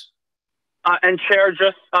 James. And Chair,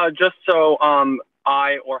 just so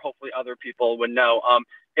I or hopefully other people would know,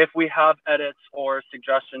 if we have edits or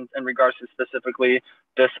suggestions in regards to specifically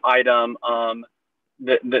this item, can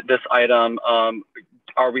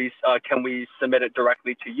we submit it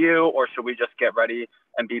directly to you, or should we just get ready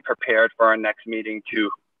and be prepared for our next meeting to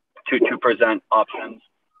present options?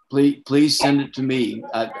 Please send it to me.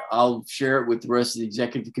 I'll share it with the rest of the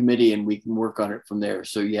executive committee, and we can work on it from there.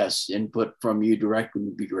 So yes, input from you directly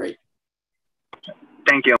would be great.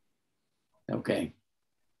 Thank you. Okay.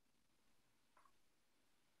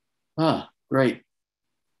 Great.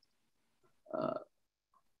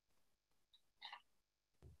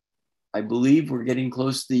 I believe we're getting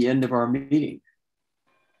close to the end of our meeting.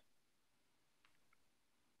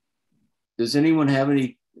 Does anyone have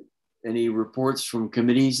any reports from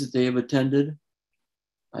committees that they have attended?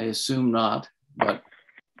 I assume not, but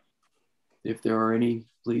if there are any,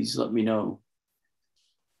 please let me know.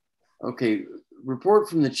 Okay, report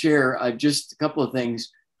from the chair. Just a couple of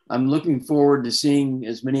things. I'm looking forward to seeing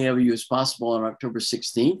as many of you as possible on October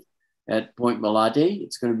 16th at Point Malate.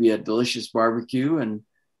 It's going to be a delicious barbecue, and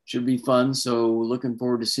Should be fun. So looking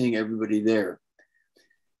forward to seeing everybody there.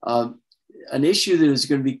 An issue that is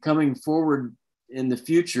going to be coming forward in the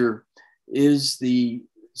future is the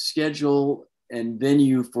schedule and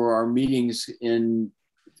venue for our meetings in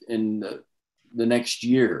the next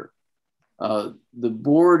year. The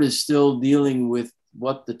board is still dealing with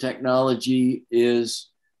what the technology is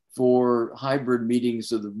for hybrid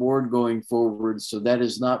meetings of the board going forward. So that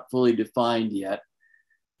is not fully defined yet,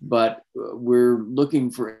 but we're looking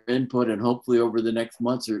for input, and hopefully over the next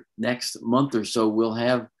month or so, we'll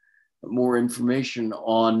have more information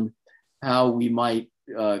on how we might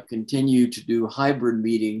continue to do hybrid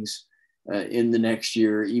meetings in the next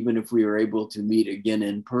year, even if we are able to meet again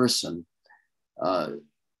in person.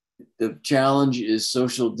 The challenge is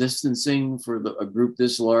social distancing for a group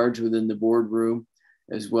this large within the boardroom,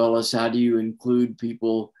 as well as how do you include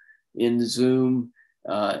people in Zoom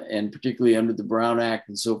and particularly under the Brown Act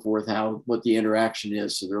and so forth, what the interaction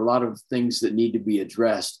is. So there are a lot of things that need to be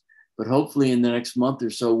addressed, but hopefully in the next month or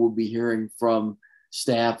so, we'll be hearing from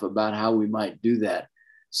staff about how we might do that.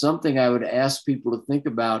 Something I would ask people to think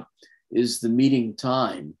about is the meeting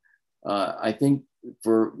time. I think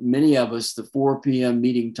for many of us, the 4 p.m.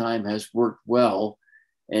 meeting time has worked well.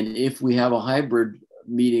 And if we have a hybrid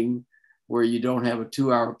meeting where you don't have a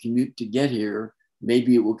 2-hour commute to get here,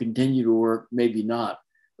 maybe it will continue to work, maybe not.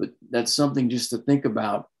 But that's something just to think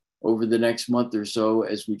about over the next month or so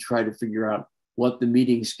as we try to figure out what the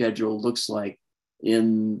meeting schedule looks like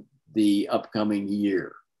in the upcoming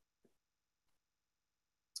year.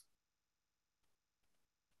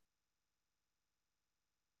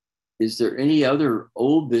 Is there any other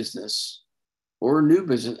old business or new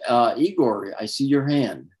business? Igor, I see your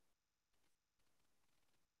hand.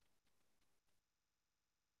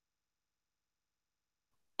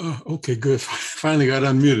 Okay, good. Finally got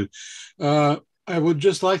unmuted. I would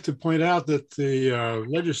just like to point out that the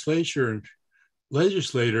legislator,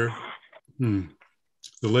 the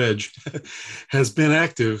ledge, has been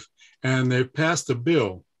active, and they've passed a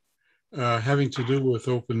bill having to do with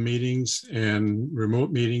open meetings and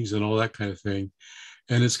remote meetings and all that kind of thing.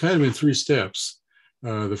 And it's kind of in 3 steps.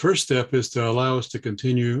 The first step is to allow us to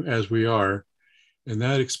continue as we are, and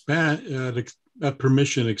that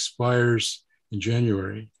permission expires in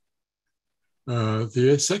January.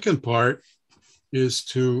 The second part is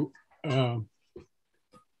to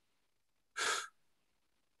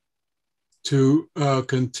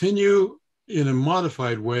continue in a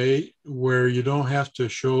modified way where you don't have to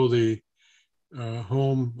show the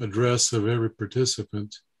home address of every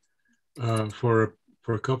participant for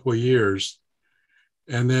a couple of years.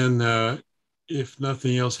 And then if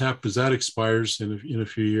nothing else happens, that expires in a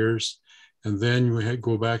few years. And then we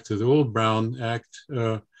go back to the old Brown Act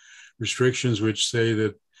restrictions, which say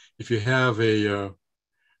that if you have a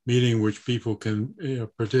meeting which people can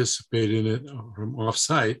participate in it from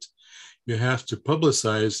off-site, you have to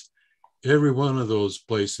publicize every one of those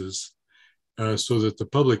places so that the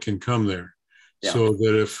public can come there. Yeah. So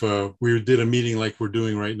that if we did a meeting like we're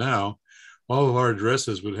doing right now, all of our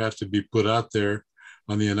addresses would have to be put out there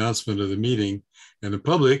on the announcement of the meeting, and the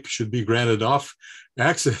public should be granted off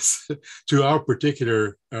access to our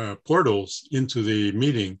particular portals into the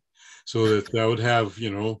meeting, so that I would have,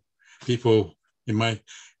 people in my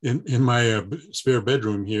spare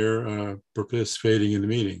bedroom here participating in the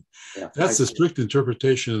meeting. Yeah, that's the strict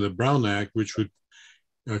interpretation of the Brown Act, which would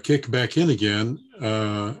kick back in again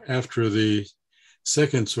after the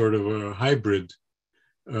second sort of a hybrid.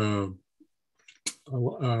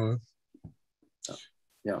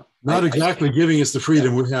 Not exactly giving us the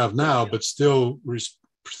freedom we have now, but still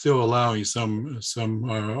allowing some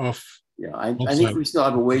off. Yeah, I think we still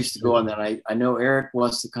have a ways to go on that. I know Eric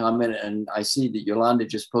wants to comment, and I see that Yolanda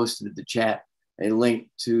just posted in the chat a link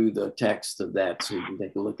to the text of that, so you can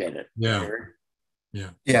take a look at it. Yeah. Eric?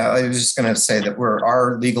 Yeah, I was just going to say that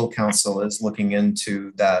our legal counsel is looking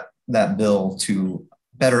into that bill to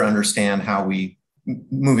better understand how we,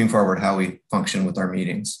 moving forward, how we function with our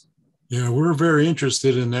meetings. Yeah, we're very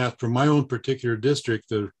interested in that from my own particular district,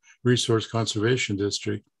 the Resource Conservation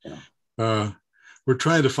District. Yeah. We're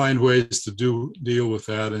trying to find ways to deal with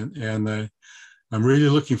that, and I'm really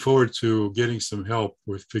looking forward to getting some help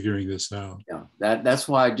with figuring this out. Yeah, that's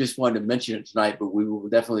why I just wanted to mention it tonight, but we will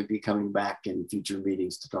definitely be coming back in future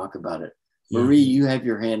meetings to talk about it. Marie, you have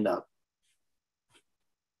your hand up.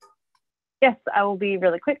 Yes, I will be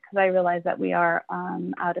really quick because I realize that we are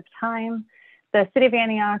out of time. The City of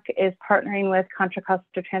Antioch is partnering with Contra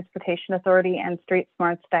Costa Transportation Authority and Street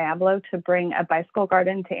Smarts Diablo to bring a bicycle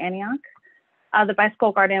garden to Antioch. The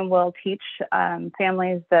bicycle garden will teach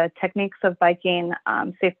families the techniques of biking,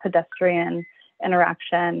 safe pedestrian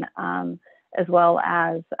interaction, as well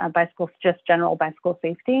as just general bicycle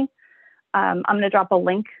safety. I'm going to drop a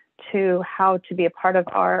link to how to be a part of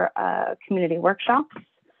our community workshops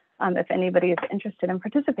if anybody is interested in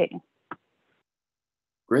participating.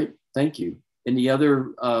 Great, thank you. Any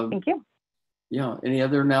other? Thank you. Yeah, any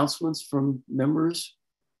other announcements from members?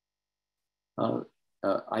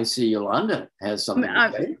 I see Yolanda has something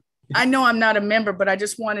to say. I know I'm not a member, but I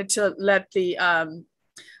just wanted to let the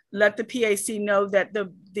PAC know that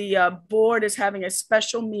the board is having a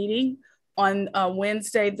special meeting on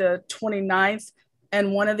Wednesday, the 29th.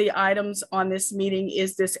 And one of the items on this meeting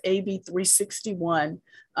is this AB 361,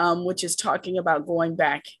 which is talking about going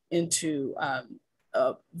back into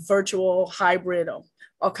virtual, hybrid,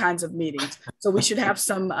 all kinds of meetings. So we should have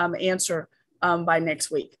some answer by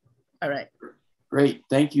next week. All right. Great.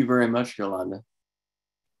 Thank you very much, Yolanda.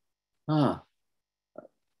 I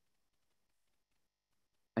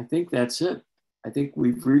think that's it. I think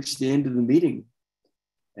we've reached the end of the meeting.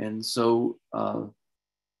 And so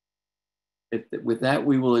with that,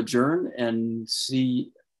 we will adjourn and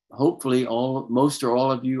see hopefully most or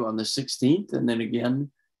all of you on the 16th, and then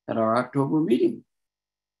again at our October meeting.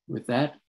 With that,